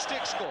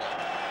fantastic score.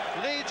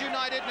 Leeds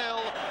United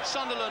 0,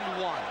 Sunderland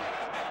 1.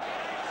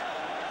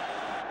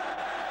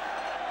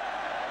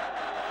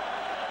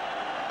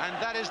 And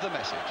that is the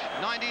message.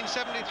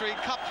 1973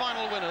 Cup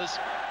final winners,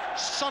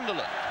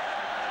 Sunderland.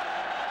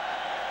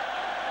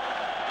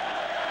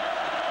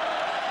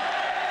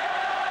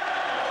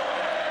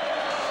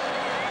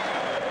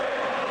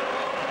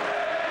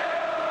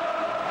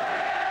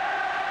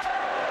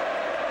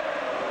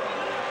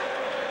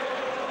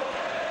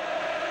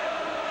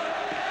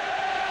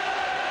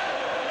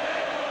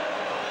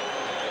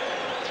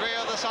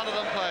 The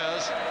Sunderland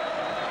players,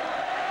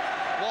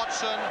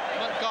 Watson,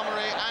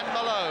 Montgomery and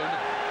Malone,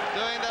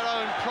 doing their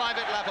own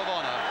private lap of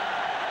honour,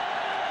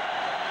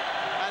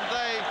 and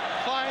they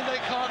find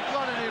they can't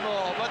run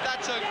anymore, but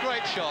that's a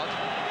great shot.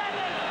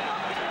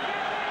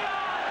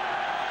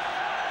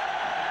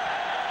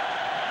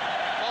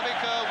 Bobby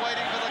Kerr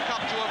waiting for the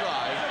cup to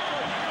arrive.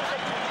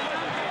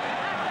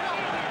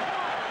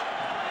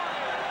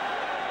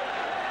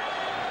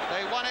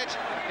 They won it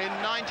in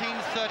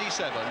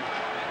 1937.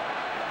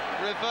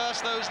 Reverse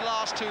those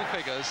last two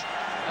figures,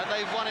 and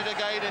they've won it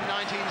again in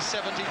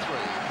 1973.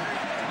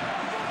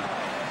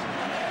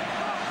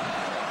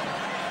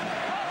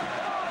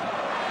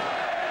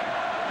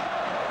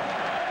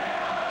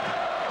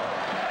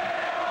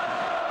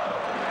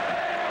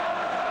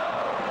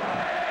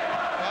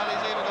 Well,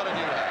 he's even got a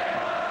new hat.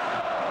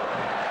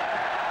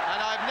 And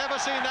I've never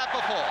seen that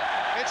before.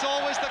 It's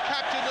always the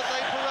captain that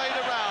they parade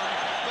around,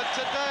 but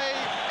today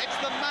it's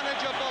the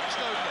manager, Bob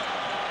Stokoe.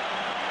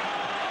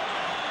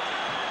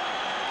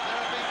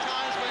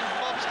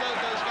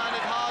 Stokoe's found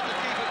it hard to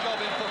keep a job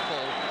in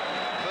football,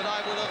 but I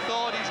would have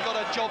thought he's got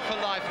a job for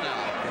life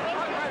now.